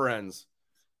fun, my friends.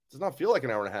 It does not feel like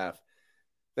an hour and a half.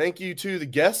 Thank you to the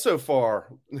guests so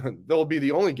far. They'll be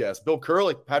the only guests. Bill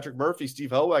Kurlick, Patrick Murphy,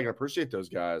 Steve Hellwagon. I appreciate those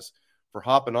guys for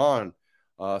hopping on,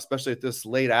 especially at this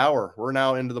late hour. We're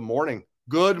now into the morning.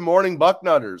 Good morning,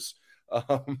 Bucknutters.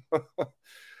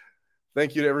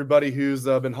 Thank you to everybody who's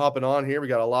been hopping on here. We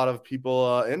got a lot of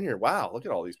people in here. Wow, look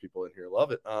at all these people in here.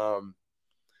 Love it.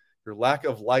 Your lack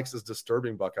of likes is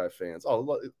disturbing, Buckeye fans.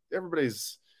 Oh,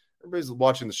 everybody's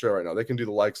watching the show right now. They can do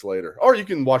the likes later. Or you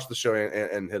can watch the show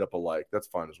and hit up a like. That's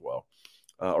fine as well.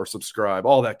 Or subscribe.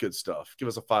 All that good stuff. Give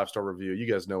us a 5-star review.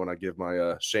 You guys know when I give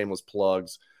my shameless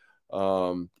plugs.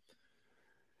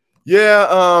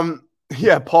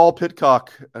 Yeah, Paul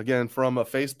Pitcock, again, from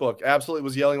Facebook, absolutely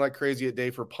was yelling like crazy at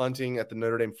Dave for punting at the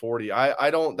Notre Dame 40.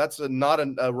 That's not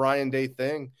a Ryan Day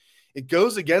thing. It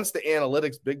goes against the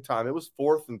analytics big time. It was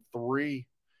 4th and 3.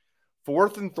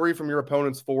 4th and 3 from your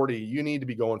opponent's 40. You need to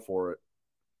be going for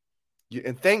it.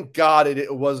 And thank God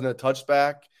it wasn't a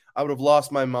touchback. I would have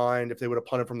lost my mind if they would have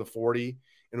punted from the 40 and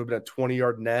it would have been a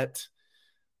 20-yard net.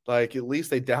 Like, at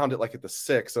least they downed it like at the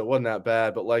 6, so it wasn't that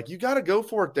bad. But, like, you got to go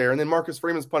for it there. And then Marcus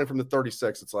Freeman's punting from the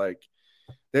 36. It's like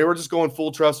they were just going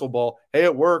full Tressel ball. Hey,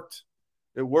 it worked.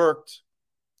 It worked.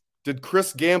 Did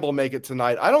Chris Gamble make it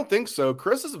tonight? I don't think so.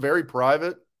 Chris is very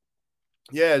private.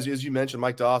 Yeah, as you mentioned,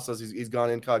 Mike Doss says he's gone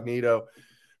incognito.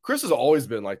 Chris has always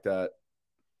been like that.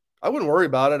 I wouldn't worry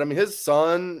about it. I mean, his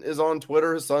son is on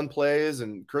Twitter. His son plays,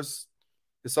 and his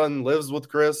son lives with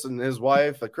Chris and his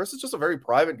wife. Like, Chris is just a very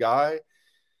private guy.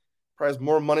 Probably has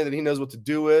more money than he knows what to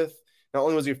do with. Not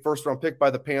only was he a first-round pick by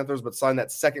the Panthers, but signed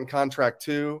that second contract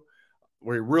too,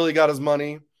 where he really got his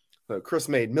money. So Chris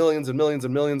made millions and millions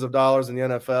and millions of dollars in the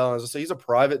NFL. And as I say, he's a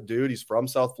private dude. He's from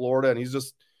South Florida, and he's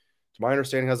just, to my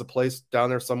understanding, has a place down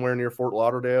there somewhere near Fort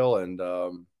Lauderdale. And,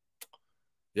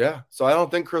 yeah, so I don't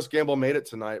think Chris Gamble made it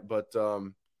tonight. But,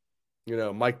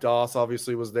 Mike Doss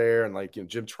obviously was there, and,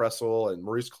 Jim Tressel and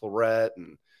Maurice Claret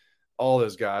and all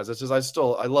those guys. It's just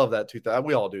I love that 2000.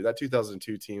 We all do. That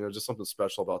 2002 team. There's just something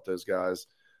special about those guys.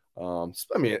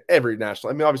 Every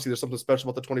national. Obviously there's something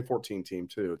special about the 2014 team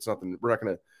too. It's nothing. We're not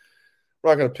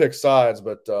gonna pick sides,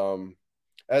 but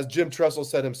as Jim Tressel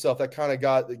said himself, that kind of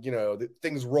got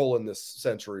things rolling this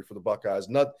century for the Buckeyes.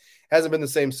 Hasn't been the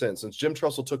same since Jim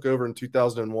Tressel took over in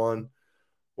 2001.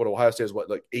 What Ohio State is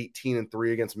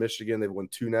 18-3 against Michigan. They've won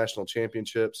 2 national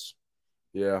championships.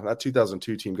 Yeah, that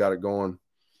 2002 team got it going.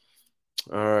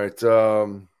 All right.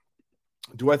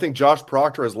 Do I think Josh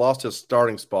Proctor has lost his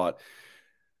starting spot?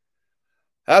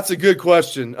 That's a good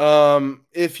question.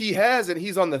 If he hasn't,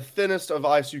 he's on the thinnest of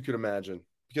ice you could imagine.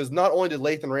 Because not only did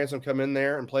Lathan Ransom come in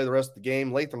there and play the rest of the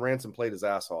game, Lathan Ransom played his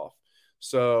ass off.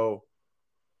 So,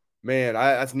 man,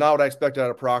 that's not what I expected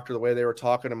out of Proctor, the way they were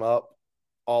talking him up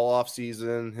all off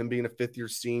season, him being a fifth-year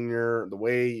senior, the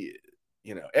way,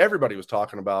 everybody was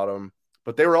talking about him.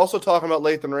 But they were also talking about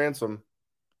Lathan Ransom.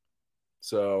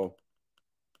 So,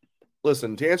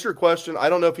 listen, to answer your question, I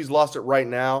don't know if he's lost it right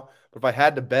now, but if I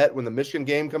had to bet when the Michigan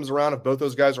game comes around, if both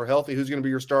those guys are healthy, who's going to be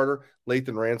your starter?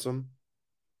 Lathan Ransom.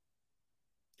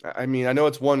 I know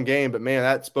it's one game, but, man,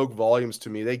 that spoke volumes to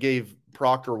me. They gave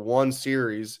Proctor one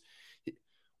series,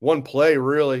 one play,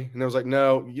 really, and it was like,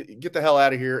 no, get the hell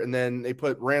out of here. And then they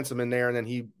put Ransom in there, and then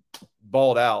he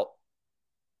balled out.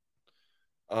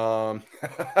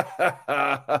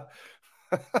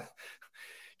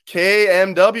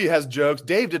 KMW has jokes.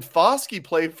 Dave, did Foskey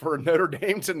play for Notre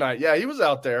Dame tonight? Yeah, he was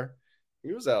out there. I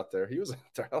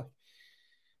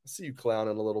see you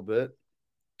clowning a little bit.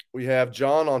 We have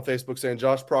John on Facebook saying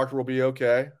Josh Proctor will be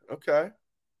okay. Okay.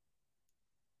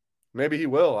 Maybe he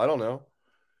will. I don't know.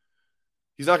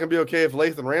 He's not going to be okay if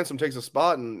Lathan Ransom takes a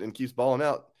spot and keeps balling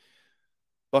out.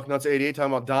 Bucknuts88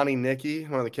 talking about Donnie Nicky,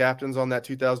 one of the captains on that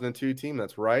 2002 team.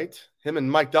 That's right. Him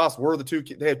and Mike Doss were the two.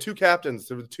 They had two captains.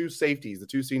 There were the two safeties, the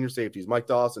two senior safeties, Mike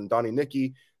Doss and Donnie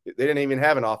Nicky. They didn't even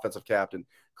have an offensive captain.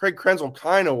 Craig Krenzel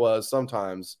kind of was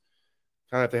sometimes.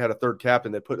 Kind of if they had a third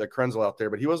captain, they put that Krenzel out there,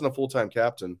 but he wasn't a full-time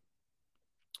captain.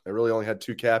 They really only had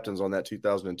two captains on that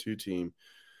 2002 team.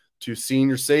 Two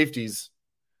senior safeties.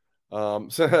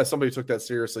 Somebody took that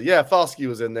seriously. Yeah, Foskey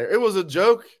was in there. It was a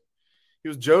joke. He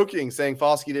was joking, saying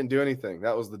Foskey didn't do anything.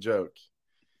 That was the joke.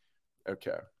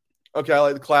 Okay, I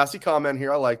like the classy comment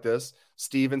here. I like this.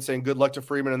 Steven saying good luck to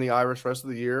Freeman and the Irish rest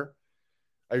of the year.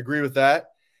 I agree with that.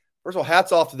 First of all,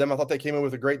 hats off to them. I thought they came in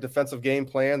with a great defensive game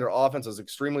plan. Their offense is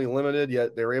extremely limited,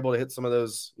 yet they were able to hit some of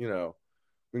those, we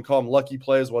can call them lucky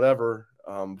plays, whatever,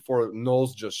 before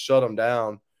Knowles just shut them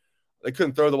down. They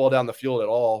couldn't throw the ball down the field at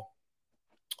all,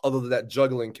 other than that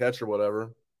juggling catch or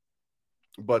whatever.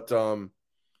 But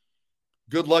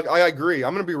good luck. I agree.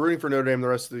 I'm going to be rooting for Notre Dame the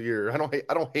rest of the year. I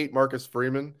don't hate Marcus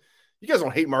Freeman. You guys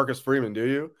don't hate Marcus Freeman, do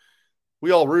you? We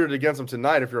all rooted against him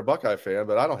tonight if you're a Buckeye fan,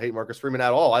 but I don't hate Marcus Freeman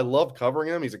at all. I love covering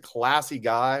him. He's a classy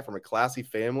guy from a classy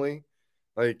family.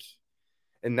 And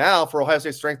now for Ohio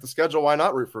State's strength of schedule, why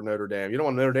not root for Notre Dame? You don't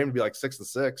want Notre Dame to be like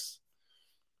 6-6.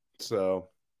 So,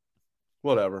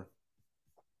 whatever.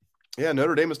 Yeah,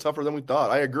 Notre Dame is tougher than we thought.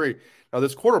 I agree. Now,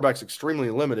 this quarterback's extremely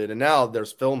limited, and now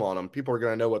there's film on him. People are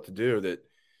going to know what to do.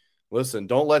 Listen,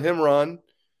 don't let him run.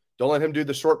 Don't let him do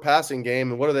the short passing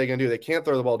game. And what are they going to do? They can't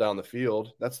throw the ball down the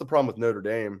field. That's the problem with Notre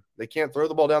Dame. They can't throw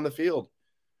the ball down the field.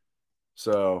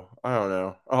 So, I don't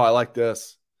know. Oh, I like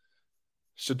this.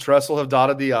 Should Tressel have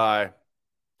dotted the I?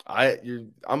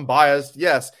 I'm biased,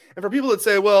 yes. And for people that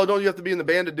say, well, don't you have to be in the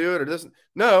band to do it or this?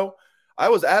 No. I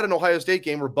was at an Ohio State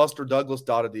game where Buster Douglas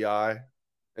dotted the I.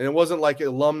 And it wasn't like an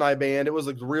alumni band. It was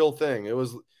like the real thing. It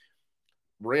was,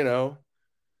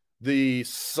 the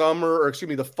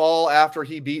fall after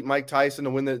he beat Mike Tyson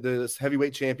to win the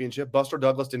heavyweight championship, Buster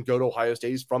Douglas didn't go to Ohio State.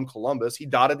 He's from Columbus. He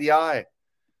dotted the I.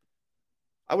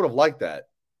 I would have liked that.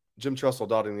 Jim Tressel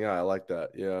dotting the I. I like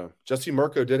that. Yeah. Jesse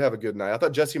Mirko did have a good night. I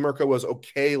thought Jesse Mirko was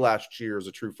okay last year as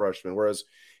a true freshman, whereas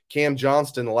Cam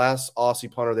Johnston, the last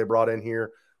Aussie punter they brought in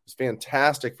here, was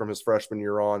fantastic from his freshman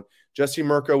year on. Jesse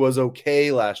Mirko was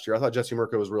okay last year. I thought Jesse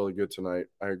Mirko was really good tonight.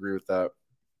 I agree with that.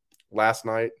 Last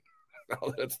night.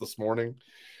 Now that's this morning.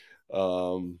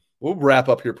 We'll wrap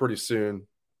up here pretty soon.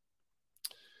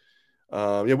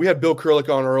 We had Bill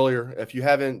Kurlick on earlier. If you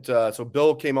haven't, so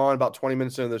Bill came on about 20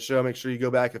 minutes into the show. Make sure you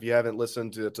go back if you haven't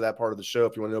listened to that part of the show.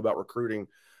 If you want to know about recruiting,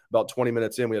 about 20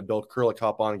 minutes in, we had Bill Kurlick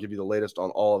hop on and give you the latest on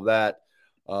all of that.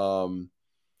 I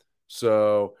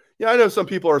know some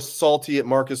people are salty at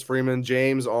Marcus Freeman.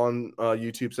 James on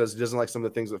YouTube says he doesn't like some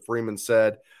of the things that Freeman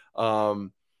said.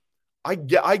 I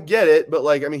get it,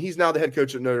 but he's now the head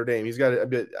coach at Notre Dame. He's got a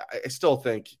bit. I still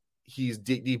think he's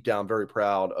deep down very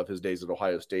proud of his days at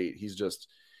Ohio State. He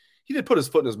did put his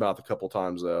foot in his mouth a couple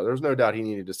times, though. There's no doubt he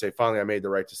needed to say, finally, I made the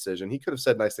right decision. He could have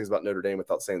said nice things about Notre Dame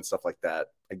without saying stuff like that.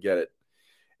 I get it.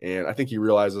 And I think he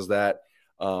realizes that.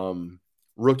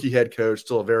 Rookie head coach,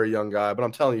 still a very young guy. But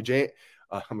I'm telling you,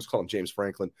 I'm just calling him James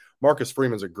Franklin. Marcus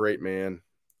Freeman's a great man.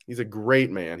 He's a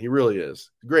great man. He really is.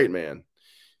 Great man.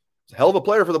 He's a hell of a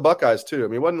player for the Buckeyes, too. I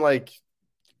mean, he wasn't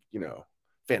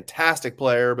fantastic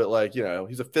player, but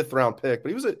he's a 5th round pick. But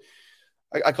he was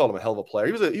I called him a hell of a player.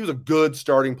 He was a good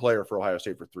starting player for Ohio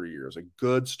State for 3 years. A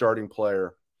good starting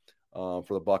player for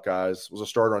the Buckeyes. Was a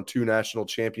starter on 2 national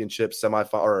championship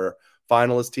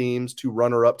finalist teams, 2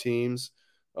 runner-up teams.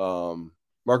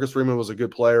 Marcus Freeman was a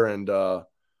good player, and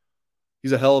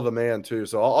he's a hell of a man too.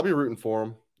 So I'll be rooting for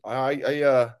him.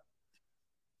 I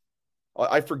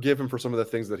forgive him for some of the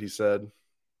things that he said.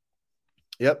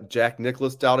 Yep, Jack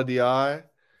Nicklaus doubted the I.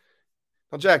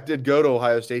 Now, Jack did go to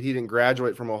Ohio State. He didn't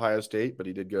graduate from Ohio State, but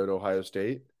he did go to Ohio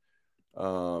State.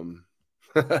 There's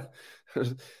a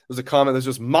comment that's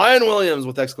just Mayan Williams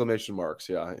with exclamation marks.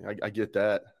 Yeah, I get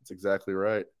that. That's exactly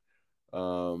right.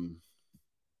 And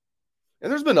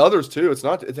there's been others too.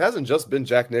 It hasn't just been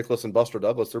Jack Nicklaus and Buster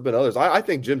Douglas. There have been others. I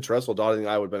think Jim Tressel dotting the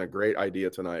I would have been a great idea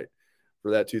tonight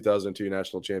for that 2002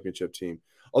 national championship team.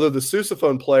 Although the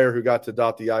sousaphone player who got to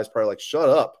dot the I is probably like, shut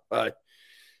up.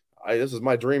 This is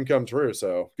my dream come true.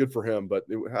 So good for him. But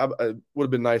it would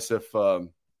have been nice if Jim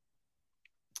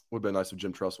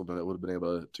Tressel would have been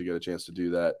able to get a chance to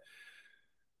do that.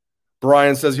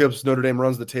 Brian says he hopes Notre Dame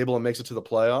runs the table and makes it to the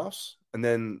playoffs. And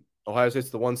then Ohio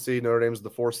State's the 1 seed, Notre Dame's the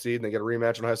 4th seed, and they get a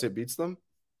rematch and Ohio State beats them.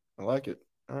 I like it.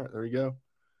 All right, there you go.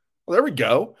 Well, there we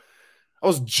go. I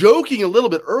was joking a little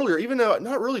bit earlier, even though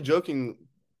not really joking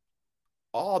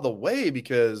all the way,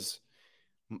 because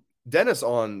Dennis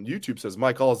on YouTube says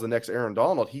Mike Hall is the next Aaron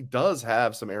Donald. He does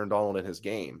have some Aaron Donald in his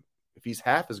game. If he's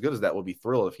half as good as that, we'll be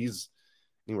thrilled. If he's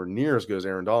anywhere near as good as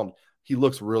Aaron Donald, he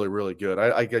looks really, really good.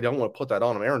 I don't want to put that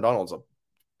on him. Aaron Donald's a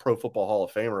Pro Football Hall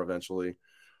of Famer eventually.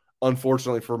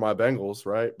 Unfortunately for my Bengals,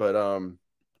 right? But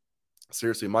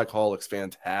seriously, Mike Hall looks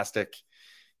fantastic.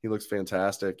 He looks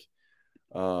fantastic.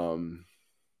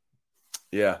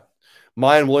 Yeah.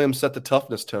 Mayan Williams set the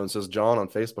toughness tone, says John on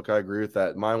Facebook. I agree with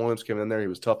that. Mayan Williams came in there. He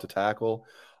was tough to tackle.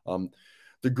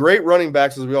 The great running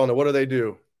backs, as we all know, what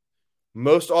do?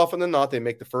 Most often than not, they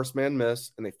make the first man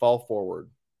miss and they fall forward.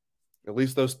 At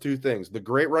least those two things. The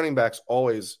great running backs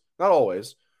always, not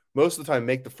always, most of the time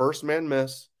make the first man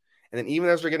miss. And then even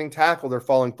as they're getting tackled, they're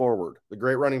falling forward. The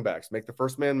great running backs make the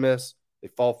first man miss. They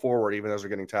fall forward even as they're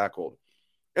getting tackled.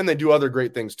 And they do other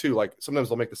great things too. Like sometimes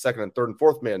they'll make the second and third and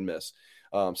fourth man miss.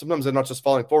 Sometimes they're not just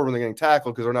falling forward when they're getting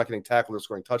tackled because they're not getting tackled, they're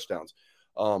scoring touchdowns.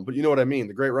 But you know what I mean?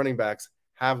 The great running backs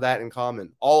have that in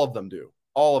common. All of them do.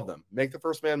 All of them. Make the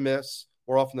first man miss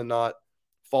more often than not.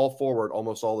 Fall forward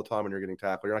almost all the time when you're getting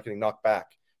tackled. You're not getting knocked back.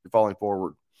 You're falling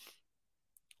forward.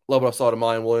 Love what I saw to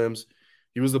Mayan Williams.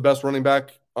 He was the best running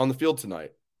back on the field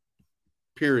tonight.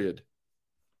 Period.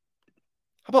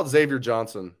 How about Xavier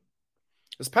Johnson?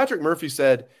 As Patrick Murphy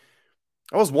said,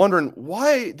 I was wondering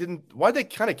why they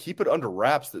kind of keep it under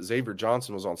wraps that Xavier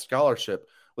Johnson was on scholarship.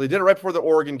 Well, they did it right before the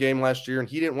Oregon game last year, and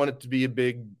he didn't want it to be a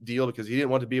big deal because he didn't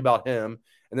want it to be about him.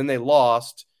 And then they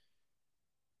lost,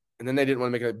 and then they didn't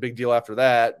want to make a big deal after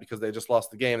that because they just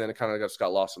lost the game. And then it kind of just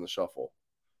got lost in the shuffle.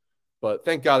 But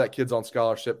thank God that kid's on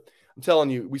scholarship. I'm telling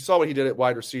you, we saw what he did at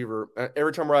wide receiver.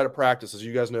 Every time we're out of practice, as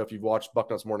you guys know, if you've watched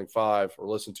Bucknuts Morning 5 or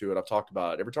listened to it, I've talked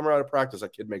about it. Every time we're out of practice,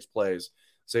 that kid makes plays.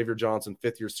 Xavier Johnson,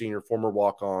 fifth-year senior, former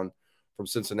walk-on from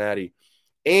Cincinnati.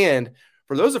 And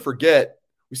for those that forget,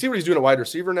 we see what he's doing at wide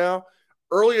receiver now.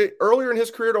 Earlier in his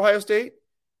career at Ohio State,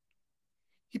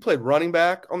 he played running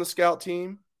back on the scout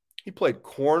team. He played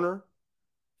corner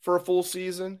for a full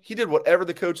season. He did whatever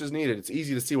the coaches needed. It's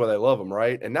easy to see why they love him,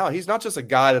 right? And now he's not just a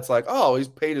guy that's like, oh, he's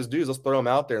paid his dues. Let's throw him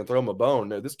out there and throw him a bone.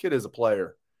 No, this kid is a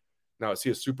player. Now, is he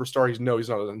a superstar? He's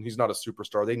not a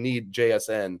superstar. They need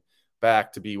JSN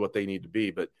back to be what they need to be.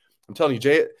 But I'm telling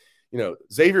you,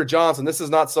 Xavier Johnson, this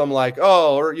is not some like,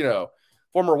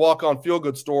 former walk-on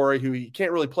feel-good story who he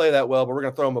can't really play that well, but we're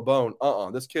going to throw him a bone.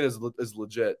 This kid is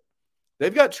legit.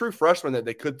 They've got true freshmen that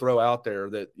they could throw out there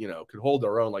that, could hold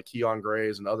their own, like Keon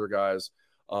Grays and other guys.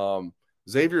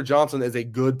 Xavier Johnson is a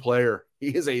good player. He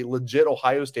is a legit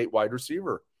Ohio State wide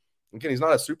receiver. Again, he's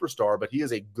not a superstar, but he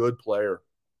is a good player,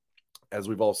 as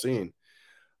we've all seen.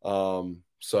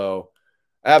 So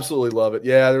absolutely love it.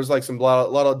 Yeah, there's like a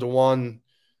lot of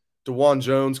DeJuan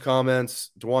Jones comments.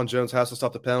 DeJuan Jones has to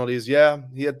stop the penalties. Yeah,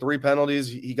 he had 3 penalties.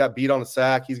 He got beat on a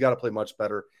sack. He's got to play much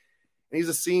better. And he's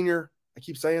a senior. I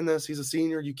keep saying this. He's a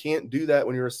senior. You can't do that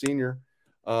when you're a senior.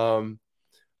 Now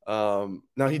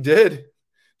he did.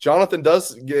 Jonathan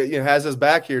has his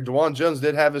back here. DeJuan Jones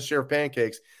did have his share of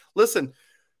pancakes. Listen,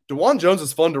 DeJuan Jones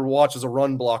is fun to watch as a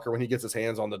run blocker when he gets his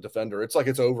hands on the defender. It's like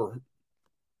it's over.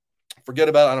 Forget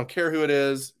about it. I don't care who it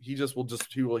is. He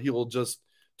will just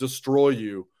destroy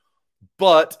you.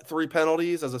 But 3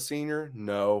 penalties as a senior,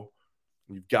 no.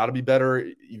 You've got to be better.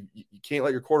 You can't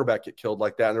let your quarterback get killed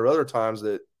like that. And there are other times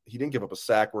that he didn't give up a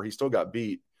sack where he still got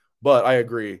beat. But I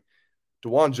agree.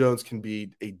 DeJuan Jones can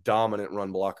be a dominant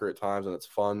run blocker at times, and it's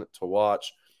fun to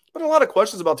watch. But a lot of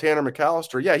questions about Tanner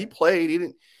McAllister. Yeah, he played. He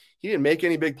didn't make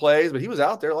any big plays, but he was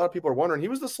out there. A lot of people are wondering. He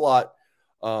was the slot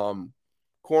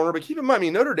corner. But keep in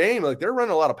mind, Notre Dame, they're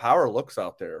running a lot of power looks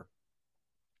out there.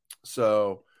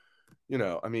 So,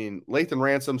 Lathan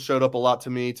Ransom showed up a lot to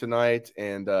me tonight,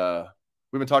 and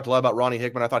we've been talking a lot about Ronnie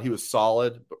Hickman. I thought he was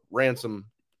solid, but Ransom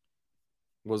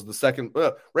was the second.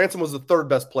 Ransom was the third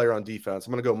best player on defense.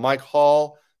 I'm going to go Mike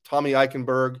Hall, Tommy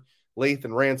Eichenberg,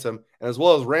 Lathan Ransom, and as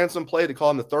well as Ransom played to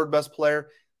call him the third best player.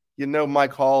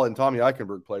 Mike Hall and Tommy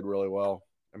Eichenberg played really well.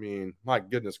 My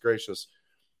goodness gracious.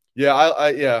 Yeah,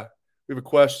 we have a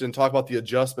question. Talk about the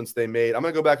adjustments they made. I'm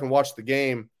going to go back and watch the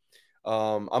game.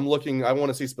 I'm looking. I want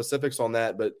to see specifics on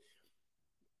that, but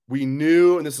we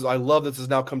knew, and I love that this has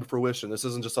now come to fruition. This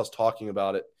isn't just us talking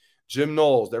about it. Jim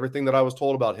Knowles, everything that I was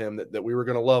told about him that we were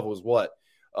going to love was what?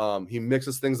 He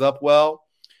mixes things up well.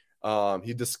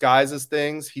 He disguises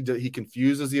things. He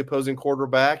confuses the opposing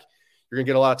quarterback. You're going to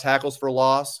get a lot of tackles for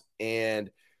loss. And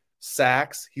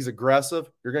sacks. He's aggressive.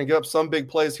 You're going to give up some big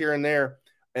plays here and there.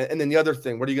 And then the other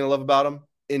thing, what are you going to love about him?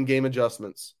 In-game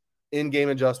adjustments. And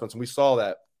we saw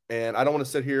that. And I don't want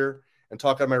to sit here and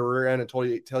talk out of my rear end and tell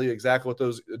you exactly what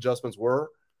those adjustments were.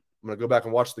 I'm going to go back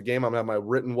and watch the game. I'm going to have my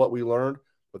written what we learned.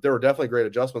 But there were definitely great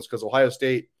adjustments because Ohio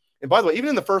State – and by the way, even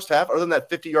in the first half, other than that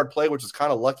 50-yard play, which is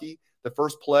kind of lucky, the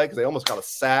first play because they almost got a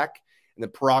sack, and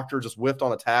then Proctor just whiffed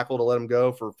on a tackle to let him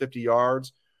go for 50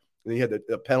 yards. And then you had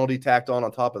the penalty tacked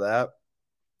on top of that.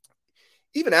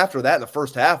 Even after that in the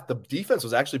first half, the defense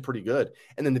was actually pretty good.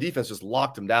 And then the defense just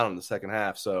locked him down in the second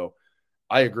half. So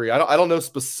I agree. I don't know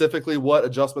specifically what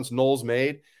adjustments Knowles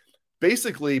made.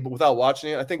 Basically, but without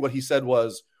watching it, I think what he said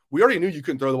was, we already knew you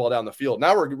couldn't throw the ball down the field.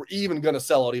 Now we're even going to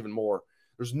sell out even more.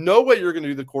 There's no way you're going to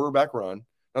do the quarterback run.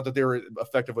 Not that they were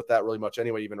effective with that really much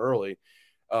anyway, even early.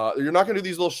 You're not going to do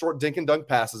these little short dink and dunk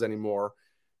passes anymore.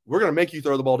 We're going to make you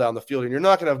throw the ball down the field, and you're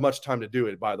not going to have much time to do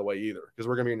it, by the way, either, because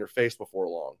we're going to be in your face before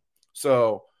long.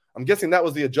 So I'm guessing that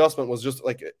was the adjustment, was just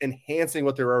like enhancing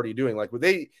what they were already doing. Like,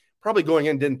 they probably going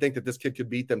in didn't think that this kid could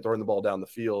beat them throwing the ball down the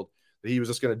field, that he was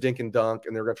just going to dink and dunk,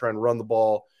 and they were going to try and run the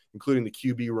ball, including the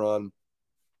QB run.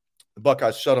 The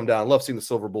Buckeyes shut them down. Love seeing the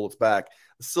Silver Bullets back.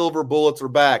 The Silver Bullets are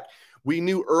back. We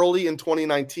knew early in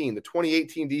 2019, the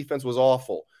 2018 defense was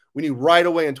awful. We knew right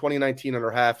away in 2019 under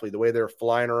Hafley, the way they were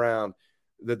flying around,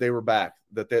 that they were back,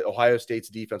 that the Ohio State's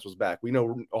defense was back. We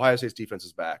know Ohio State's defense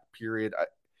is back, period.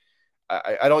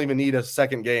 I don't even need a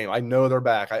second game. I know they're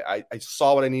back. I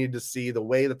saw what I needed to see, the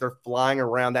way that they're flying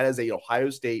around. That is a Ohio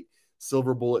State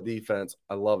Silver Bullet defense.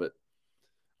 I love it.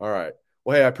 All right.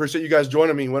 Well, hey, I appreciate you guys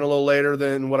joining me. Went a little later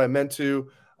than what I meant to.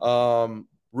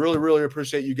 Really, really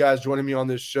appreciate you guys joining me on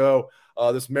this show,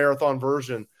 this marathon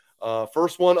version.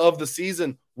 First one of the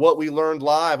season, What We Learned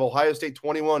Live, Ohio State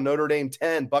 21, Notre Dame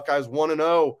 10, Buckeyes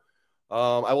 1-0.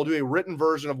 I will do a written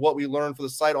version of What We Learned for the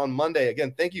site on Monday.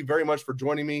 Again, thank you very much for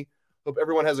joining me. Hope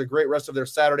everyone has a great rest of their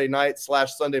Saturday night /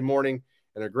 Sunday morning,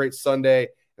 and a great Sunday,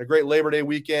 and a great Labor Day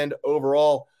weekend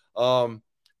overall.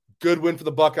 Good win for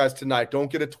the Buckeyes tonight.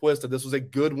 Don't get it twisted. This was a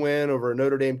good win over a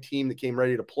Notre Dame team that came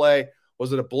ready to play.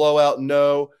 Was it a blowout?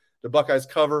 No. The Buckeyes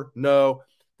cover? No.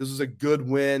 This was a good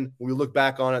win. When we look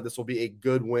back on it, this will be a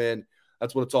good win.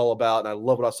 That's what it's all about, and I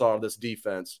love what I saw of this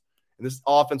defense. And this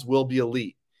offense will be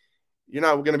elite. You're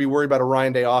not going to be worried about a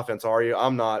Ryan Day offense, are you?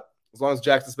 I'm not. As long as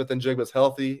Jackson Smith-Njigba is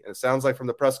healthy, and it sounds like from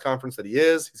the press conference that he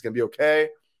is, he's going to be okay.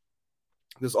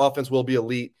 This offense will be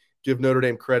elite. Give Notre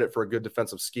Dame credit for a good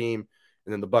defensive scheme.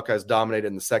 And then the Buckeyes dominated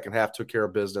in the second half, took care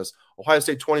of business. Ohio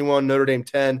State 21, Notre Dame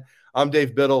 10. I'm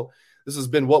Dave Biddle. This has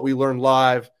been What We Learned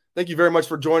Live. Thank you very much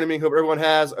for joining me. Hope everyone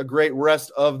has a great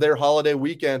rest of their holiday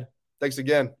weekend. Thanks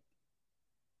again.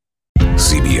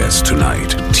 CBS Tonight.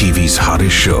 TV's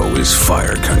hottest show is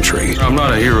Fire Country. I'm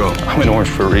not a hero. I'm in orange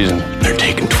for a reason. They're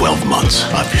taking 12 months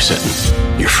off your sentence.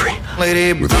 You're free.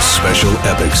 Lady, with a special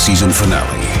epic season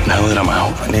finale. Now that I'm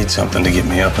out, I need something to get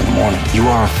me up in the morning. You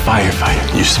are a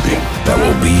firefighter. Used to be. That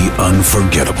will be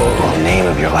unforgettable. In the name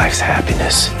of your life's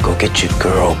happiness, go get your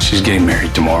girl. She's getting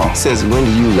married tomorrow. Since when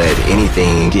do you let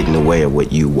anything get in the way of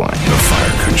what you want? The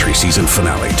Fire Country season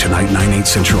finale tonight, 9/8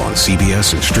 Central on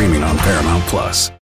CBS and streaming on Paramount+.